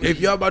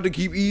about to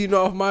keep eating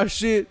off my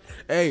shit,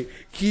 hey,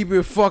 keep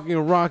it fucking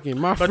rocking.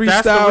 My but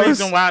freestyles. That's the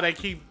reason why they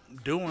keep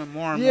doing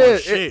more and Yeah, more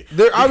shit.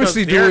 they're because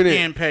obviously they're doing it.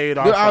 getting paid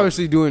off They're of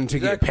obviously doing it to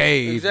get Exactly.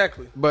 paid.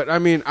 Exactly. But I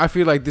mean, I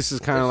feel like this is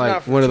kind of It's like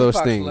not for one of those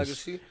Tupac's things.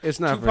 legacy. It's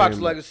not Tupac's for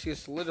him. legacy is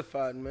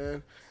solidified,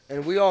 man.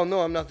 And we all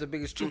know I'm not the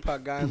biggest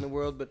Tupac guy in the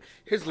world, but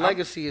his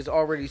legacy is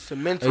already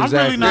cemented. I'm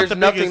Exactly. really not There's the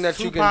nothing biggest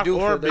that you can Tupac do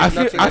or for Big them. I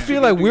feel, Nothing I that feel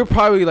you like can do. we're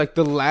probably like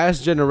the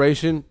last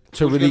generation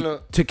to Who's really gonna-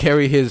 to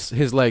carry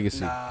his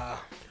legacy. Nah.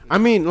 I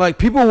mean, like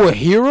people will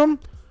hear him,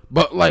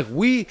 but like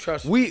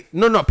Trust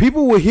no,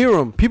 people will hear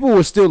him. People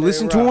will still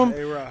listen to him.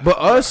 A-Rod. But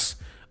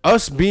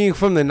us being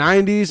from the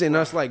 '90s and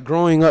us like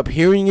growing up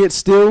hearing it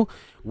still,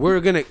 we're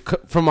gonna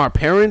from our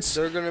parents.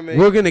 They're gonna make-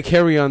 we're gonna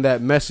carry on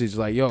that message.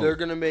 Like yo, They're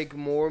gonna make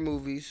more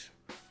movies.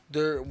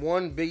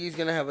 Biggie's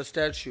gonna have a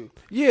statue.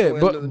 yeah,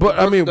 When but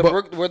I mean,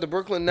 where the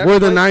Brooklyn Nets we're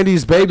the play,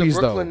 '90s where babies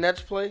the though. Brooklyn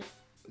Nets play.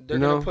 They're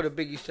You know? gonna put a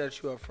Biggie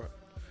statue up front.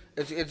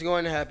 It's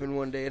going to happen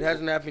one day. It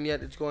hasn't happened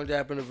yet. It's going to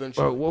happen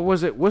eventually. What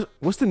was it?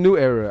 What's the new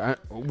era?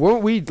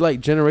 Weren't we like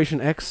Generation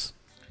X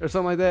or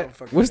something like I that? don't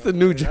fucking What's know, the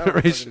new man. I don't fucking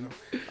generation?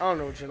 know. I don't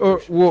know what Or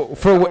generation. well,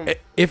 for I what, don't-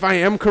 if I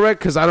am correct,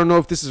 because I don't know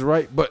if this is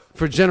right, but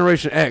for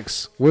Generation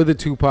X, we're the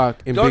Tupac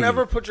and Don't Biggie.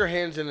 ever put your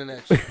hands in an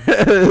X.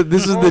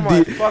 This is Oh the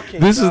my D,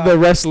 fucking this is God. the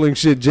wrestling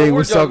shit Jay No, we're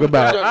was done. talking We're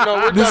about. done. No,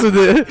 we're This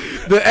done.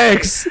 is the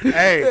X.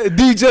 Hey.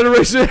 D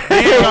Generation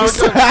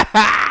X.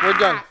 We're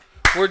done.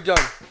 We're done.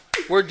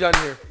 We're done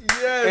here.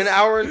 Yes. An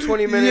hour and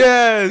 20 minutes.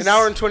 Yes. An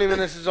hour and 20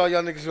 minutes is all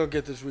y'all niggas gonna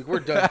get this week. We're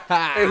done.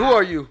 Hey, who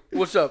are you?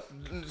 What's up?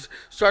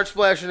 Start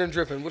splashing and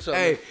dripping. What's up?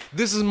 Hey, man?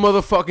 this is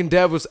motherfucking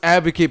Devil's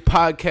Advocate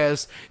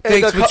podcast.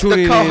 Hey, Thanks for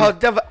tuning in.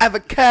 Devil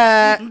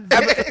Advocate.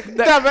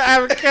 Devil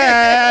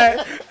Advocate.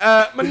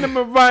 My name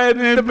is Ryan.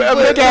 Devil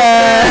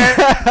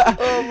Advocate.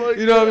 Oh my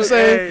You know what I'm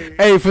saying?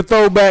 Hey, for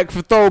throwback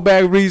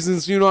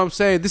reasons, you know what I'm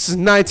saying? This is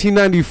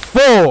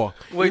 1994.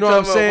 Wait, you know what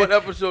I'm saying? what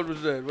episode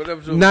was that? What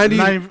episode?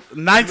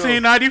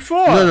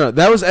 1994. No,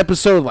 that was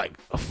episode like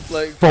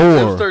Like 4.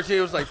 It was 13.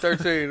 It was like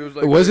 13. It was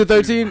like. Was it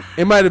 13?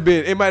 It might have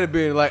been. It might have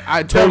been. Like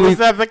I totally.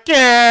 Devil's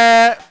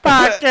Advocate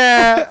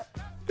podcast.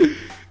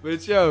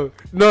 But yo,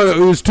 no, it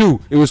was 2.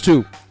 It was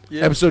 2.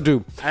 Yeah. Episode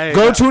 2. Hey,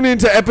 Go tune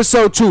into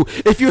episode 2.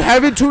 If you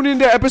haven't tuned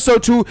into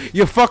episode 2,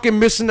 you're fucking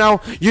missing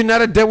out. You're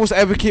not a Devil's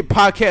Advocate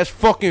podcast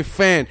fucking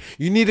fan.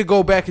 You need to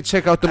go back and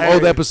check out them Hey.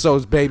 old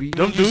episodes, baby.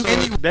 Them dudes,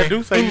 that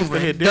dude say used to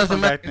hit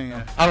different back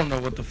then. I don't know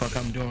what the fuck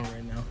I'm doing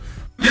right now.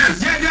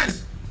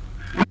 Yes.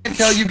 I can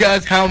tell you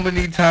guys how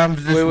many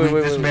times this Wait, week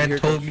wait, this wait, man here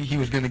it told me he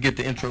was gonna get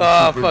the intro.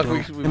 Ah, super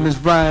fuck. dope. We- And Miss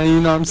Brian,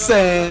 you know what I'm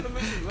saying?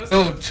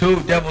 So, two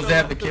Devil's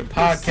Advocate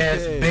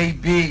podcast,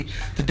 baby.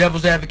 The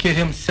Devil's Advocate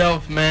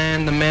himself,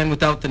 man. The man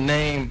without the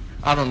name.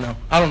 I don't know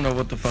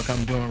what the fuck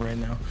I'm doing right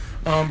now.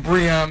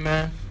 Breon,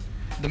 man.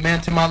 The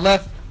man to my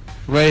left.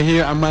 Right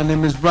here, my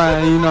name is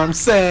Brian, you know what I'm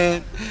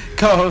saying?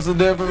 Co-host of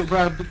Devil's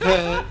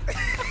Advocate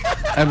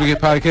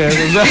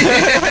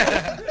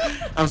podcast.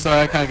 I'm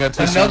sorry, I kind of got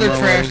too Another slow,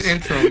 trash boys.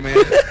 intro, man.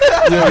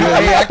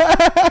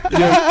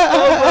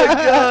 Oh my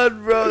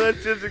god, bro,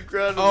 that's just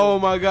incredible. Oh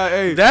my god,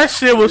 hey. That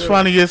shit was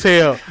funny as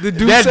hell. The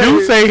dude That say-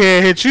 dude say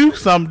had hit you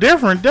something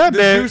different, doesn't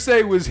The it? dude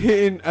say was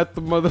hitting at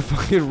the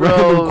motherfucking Bro,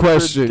 random the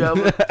question.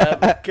 Devil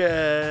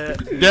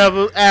Advocate.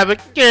 Devil's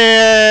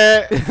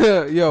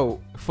Advocate. Yo,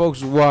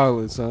 folks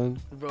wildin', son.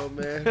 Bro,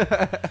 man.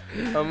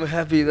 I'm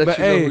happy that But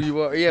you hey, know who you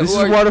are. Yeah, this who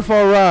is are you?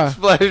 Waterfall Rye.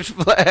 Splash,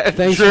 splash.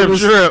 Thanks Drip, for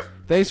drip.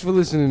 Thanks for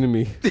listening to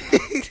me.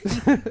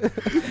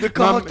 The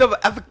co-host Devil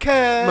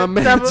Advocate. My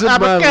man Devil to my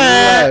Advocate.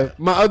 left,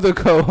 my other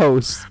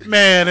co-host.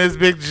 Man, it's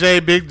Big J,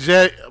 Big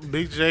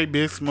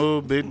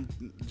Smooth, Big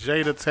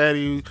J the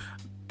Teddy,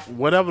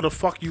 whatever the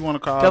fuck you want to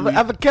call Devil me.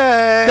 Advocate.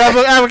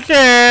 Devil Advocate.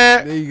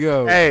 There you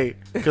go. Hey,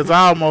 because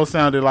I almost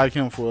sounded like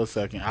him for a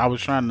second. I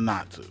was trying to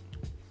not to.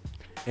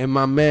 And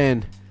my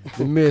man,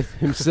 the myth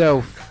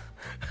himself.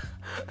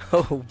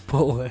 Oh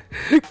boy,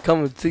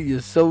 coming to you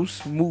so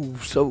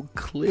smooth, so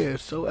clear,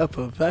 so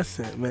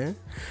effervescent, man.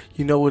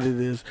 You know what it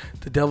is.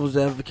 The Devil's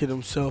Advocate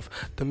himself,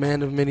 the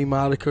man of many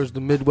monikers, the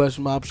Midwest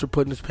mobster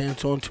putting his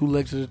pants on 2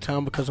 legs at a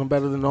time because I'm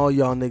better than all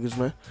y'all niggas,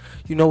 man.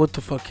 You know what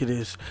the fuck it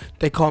is.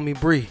 They call me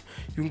Bree.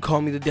 You can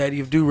call me the daddy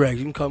of do-rags.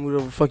 You can call me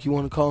whatever the fuck you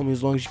want to call me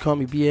as long as you call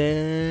me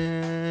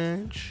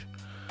bitch.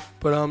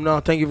 But no,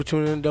 thank you for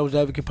tuning in to Devil's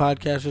Advocate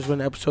Podcast. This has been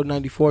episode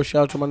 94.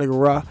 Shout out to my nigga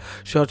Ra.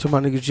 Shout out to my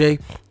nigga Jay.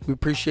 We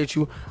appreciate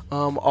you.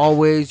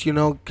 Always,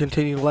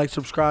 continue to like,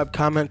 subscribe,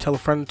 comment, tell a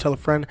friend,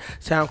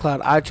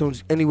 SoundCloud,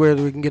 iTunes, anywhere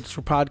that we can get this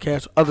for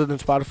podcasts other than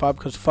Spotify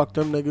because fuck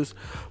them niggas.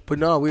 But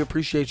no, we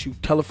appreciate you.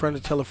 Tell a friend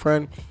to tell a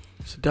friend.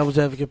 It's the Devil's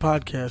Advocate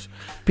Podcast.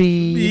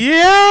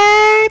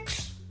 Yeah.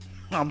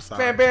 I'm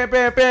sorry.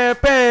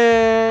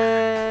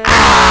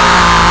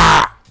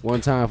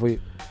 One time for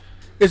you.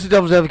 It's the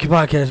Devil's Advocate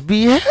Podcast.